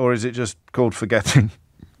for it, or is it just called forgetting?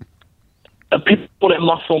 People call it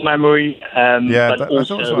muscle memory. But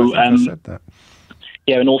also, I said that.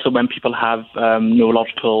 Yeah, and also when people have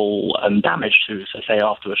neurological damage to, so say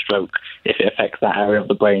after a stroke, if it affects that area of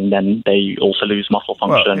the brain, then they also lose muscle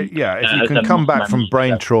function. Well, yeah, if you can come back from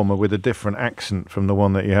brain trauma with a different accent from the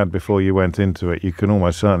one that you had before you went into it, you can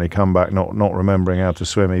almost certainly come back not remembering how to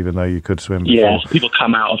swim, even though you could swim before. Yeah, people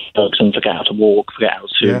come out of strokes and forget how to walk, forget how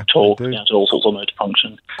to talk, forget how to all sorts of motor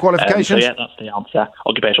function. Qualifications? So yeah, that's the answer.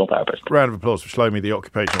 Occupational therapist. Round of applause for Shlomi, the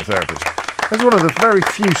occupational therapist. That's one of the very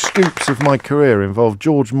few scoops of my career involved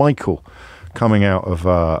George Michael coming out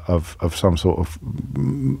of some sort of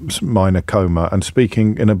minor coma and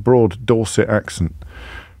speaking in a broad Dorset accent.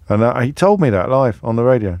 And he told me that live on the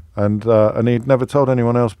radio, and he'd never told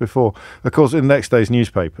anyone else before. Of course, in the next day's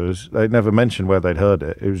newspapers, they never mentioned where they'd heard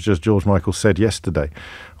it. It was just George Michael said yesterday.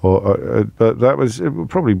 But that was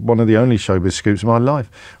probably one of the only showbiz scoops of my life.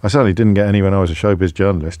 I certainly didn't get any when I was a showbiz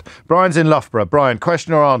journalist. Brian's in Loughborough. Brian,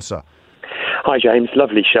 question or answer? Hi, James.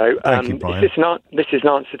 Lovely show. Thank you, Brian. This is an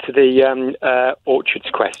answer to the orchards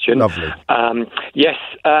question. Lovely. Yes,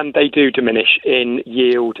 they do diminish in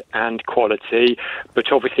yield and quality,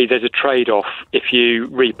 but obviously there's a trade-off. If you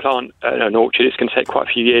replant an orchard, it's going to take quite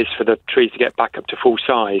a few years for the trees to get back up to full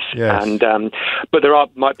size. Yes. And but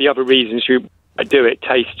might be other reasons you do it.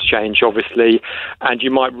 Tastes change, obviously, and you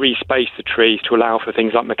might respace the trees to allow for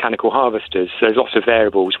things like mechanical harvesters. So there's lots of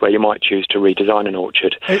variables where you might choose to redesign an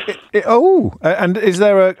orchard. And is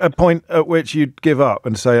there a point at which you'd give up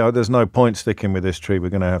and say, there's no point sticking with this tree, we're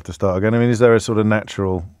going to have to start again? I mean, is there a sort of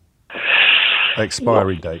natural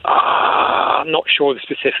expiry date? I'm not sure of the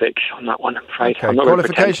specifics on that one, I'm afraid. Okay. I'm not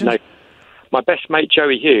Qualifications? going to pretend to know. My best mate,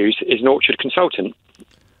 Joey Hughes, is an orchard consultant.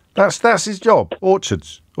 That's his job, orchard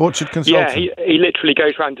consultant. Yeah, he literally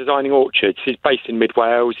goes around designing orchards. He's based in Mid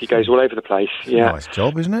Wales. He goes all over the place. Yeah, nice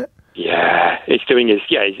job, isn't it? Yeah, he's doing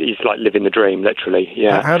he's like living the dream, literally.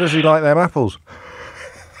 Yeah. How does he like them apples?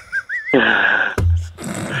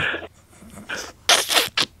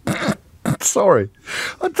 Sorry,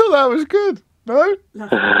 I thought that was good. No?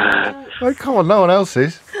 Oh, come on, no one else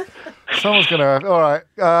is. Someone's going to... All right,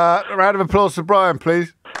 a round of applause for Brian,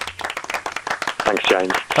 please. Thanks,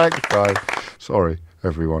 James. Thanks, Brian. Sorry,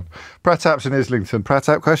 everyone. Pratap's in Islington.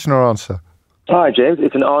 Pratap, question or answer? Hi, James.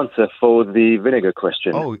 It's an answer for the vinegar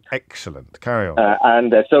question. Oh, excellent. Carry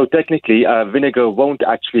on. So technically, vinegar won't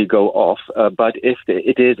actually go off, but if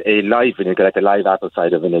it is a live vinegar, like a live apple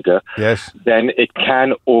cider vinegar, yes, then it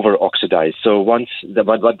can over-oxidize. So what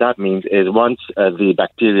that means is once the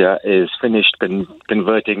bacteria is finished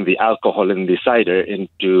converting the alcohol in the cider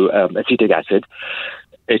into acetic acid,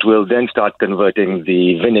 it will then start converting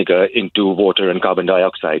the vinegar into water and carbon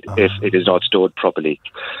dioxide if it is not stored properly.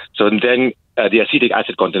 So then the acetic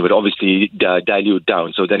acid content would obviously dilute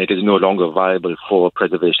down, so then it is no longer viable for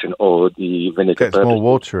preservation or the vinegar. It gets more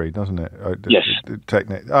watery, doesn't it? Yes.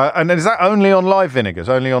 Technique. And is that only on live vinegars?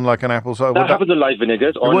 Only on like an apple cider? That happens on live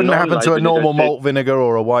vinegars. It wouldn't happen to a normal malt vinegar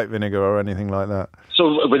or a white vinegar or anything like that?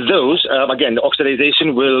 So with those, again, the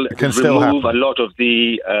oxidization will remove a lot of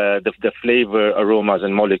the flavour, aromas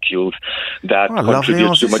and molecules that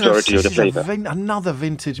contribute to the majority of the flavour. Another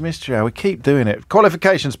vintage mystery hour. We keep doing it.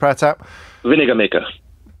 Qualifications, Pratap? Vinegar maker.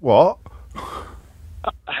 What?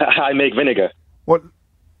 I make vinegar. What?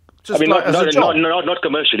 I mean, not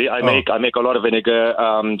commercially. I make a lot of vinegar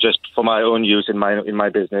just for my own use in my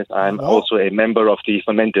business. I'm also a member of the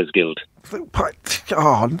Fermenters Guild.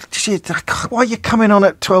 Oh, shit. Why are you coming on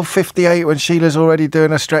at 12:58 when Sheila's already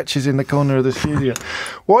doing her stretches in the corner of the studio?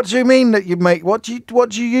 What do you mean that you make? What do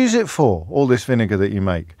you use it for? All this vinegar that you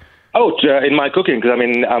make? Oh, in my cooking, because I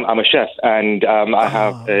mean, I'm a chef and I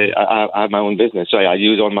have my own business, so I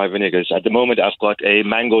use all my vinegars. At the moment, I've got a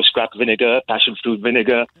mango scrap vinegar, passion fruit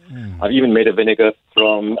vinegar. I've even made a vinegar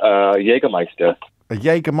from Jägermeister. A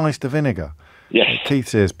Jägermeister vinegar? Yes.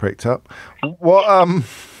 Keith's ears pricked up. What?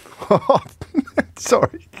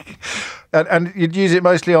 Sorry. And you'd use it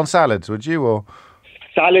mostly on salads, would you, or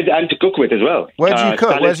salad and to cook with as well? Where do you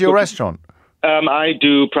cook? Where's your restaurant? I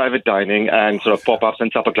do private dining and sort of pop-ups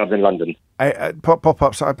and supper clubs in London.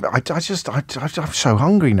 Pop-ups. I'm so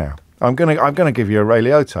hungry now. I'm gonna give you a Ray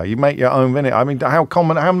Liotta. You make your own vinegar. I mean,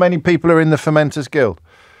 how many people are in the Fermenters Guild?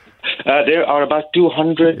 There are about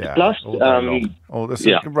 200 plus.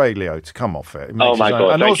 Ray Liotta, come off it. Oh my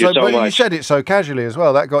God! And thank also, you so much. You said it so casually as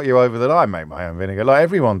well. That got you over the line. Make my own vinegar, like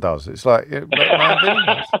everyone does. It's like a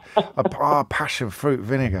passion fruit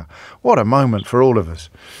vinegar. What a moment for all of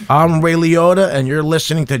us. I'm Ray Liotta, and you're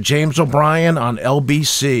listening to James O'Brien on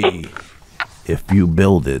LBC. If you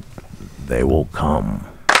build it, they will come.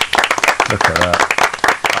 Look at that.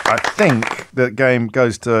 I think the game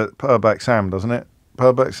goes to Purbeck Sam, doesn't it?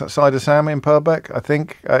 Purbeck Cider Sam in Purbeck, I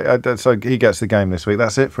think. So he gets the game this week.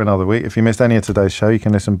 That's it for another week. If you missed any of today's show, you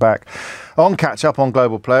can listen back on Catch Up on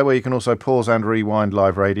Global Player, where you can also pause and rewind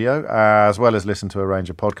live radio, as well as listen to a range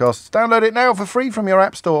of podcasts. Download it now for free from your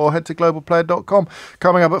app store or head to globalplayer.com.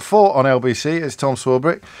 Coming up at 4 on LBC is Tom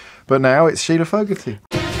Swarbrick, but now it's Sheila Fogarty.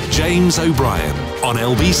 James O'Brien on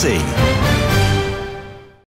LBC.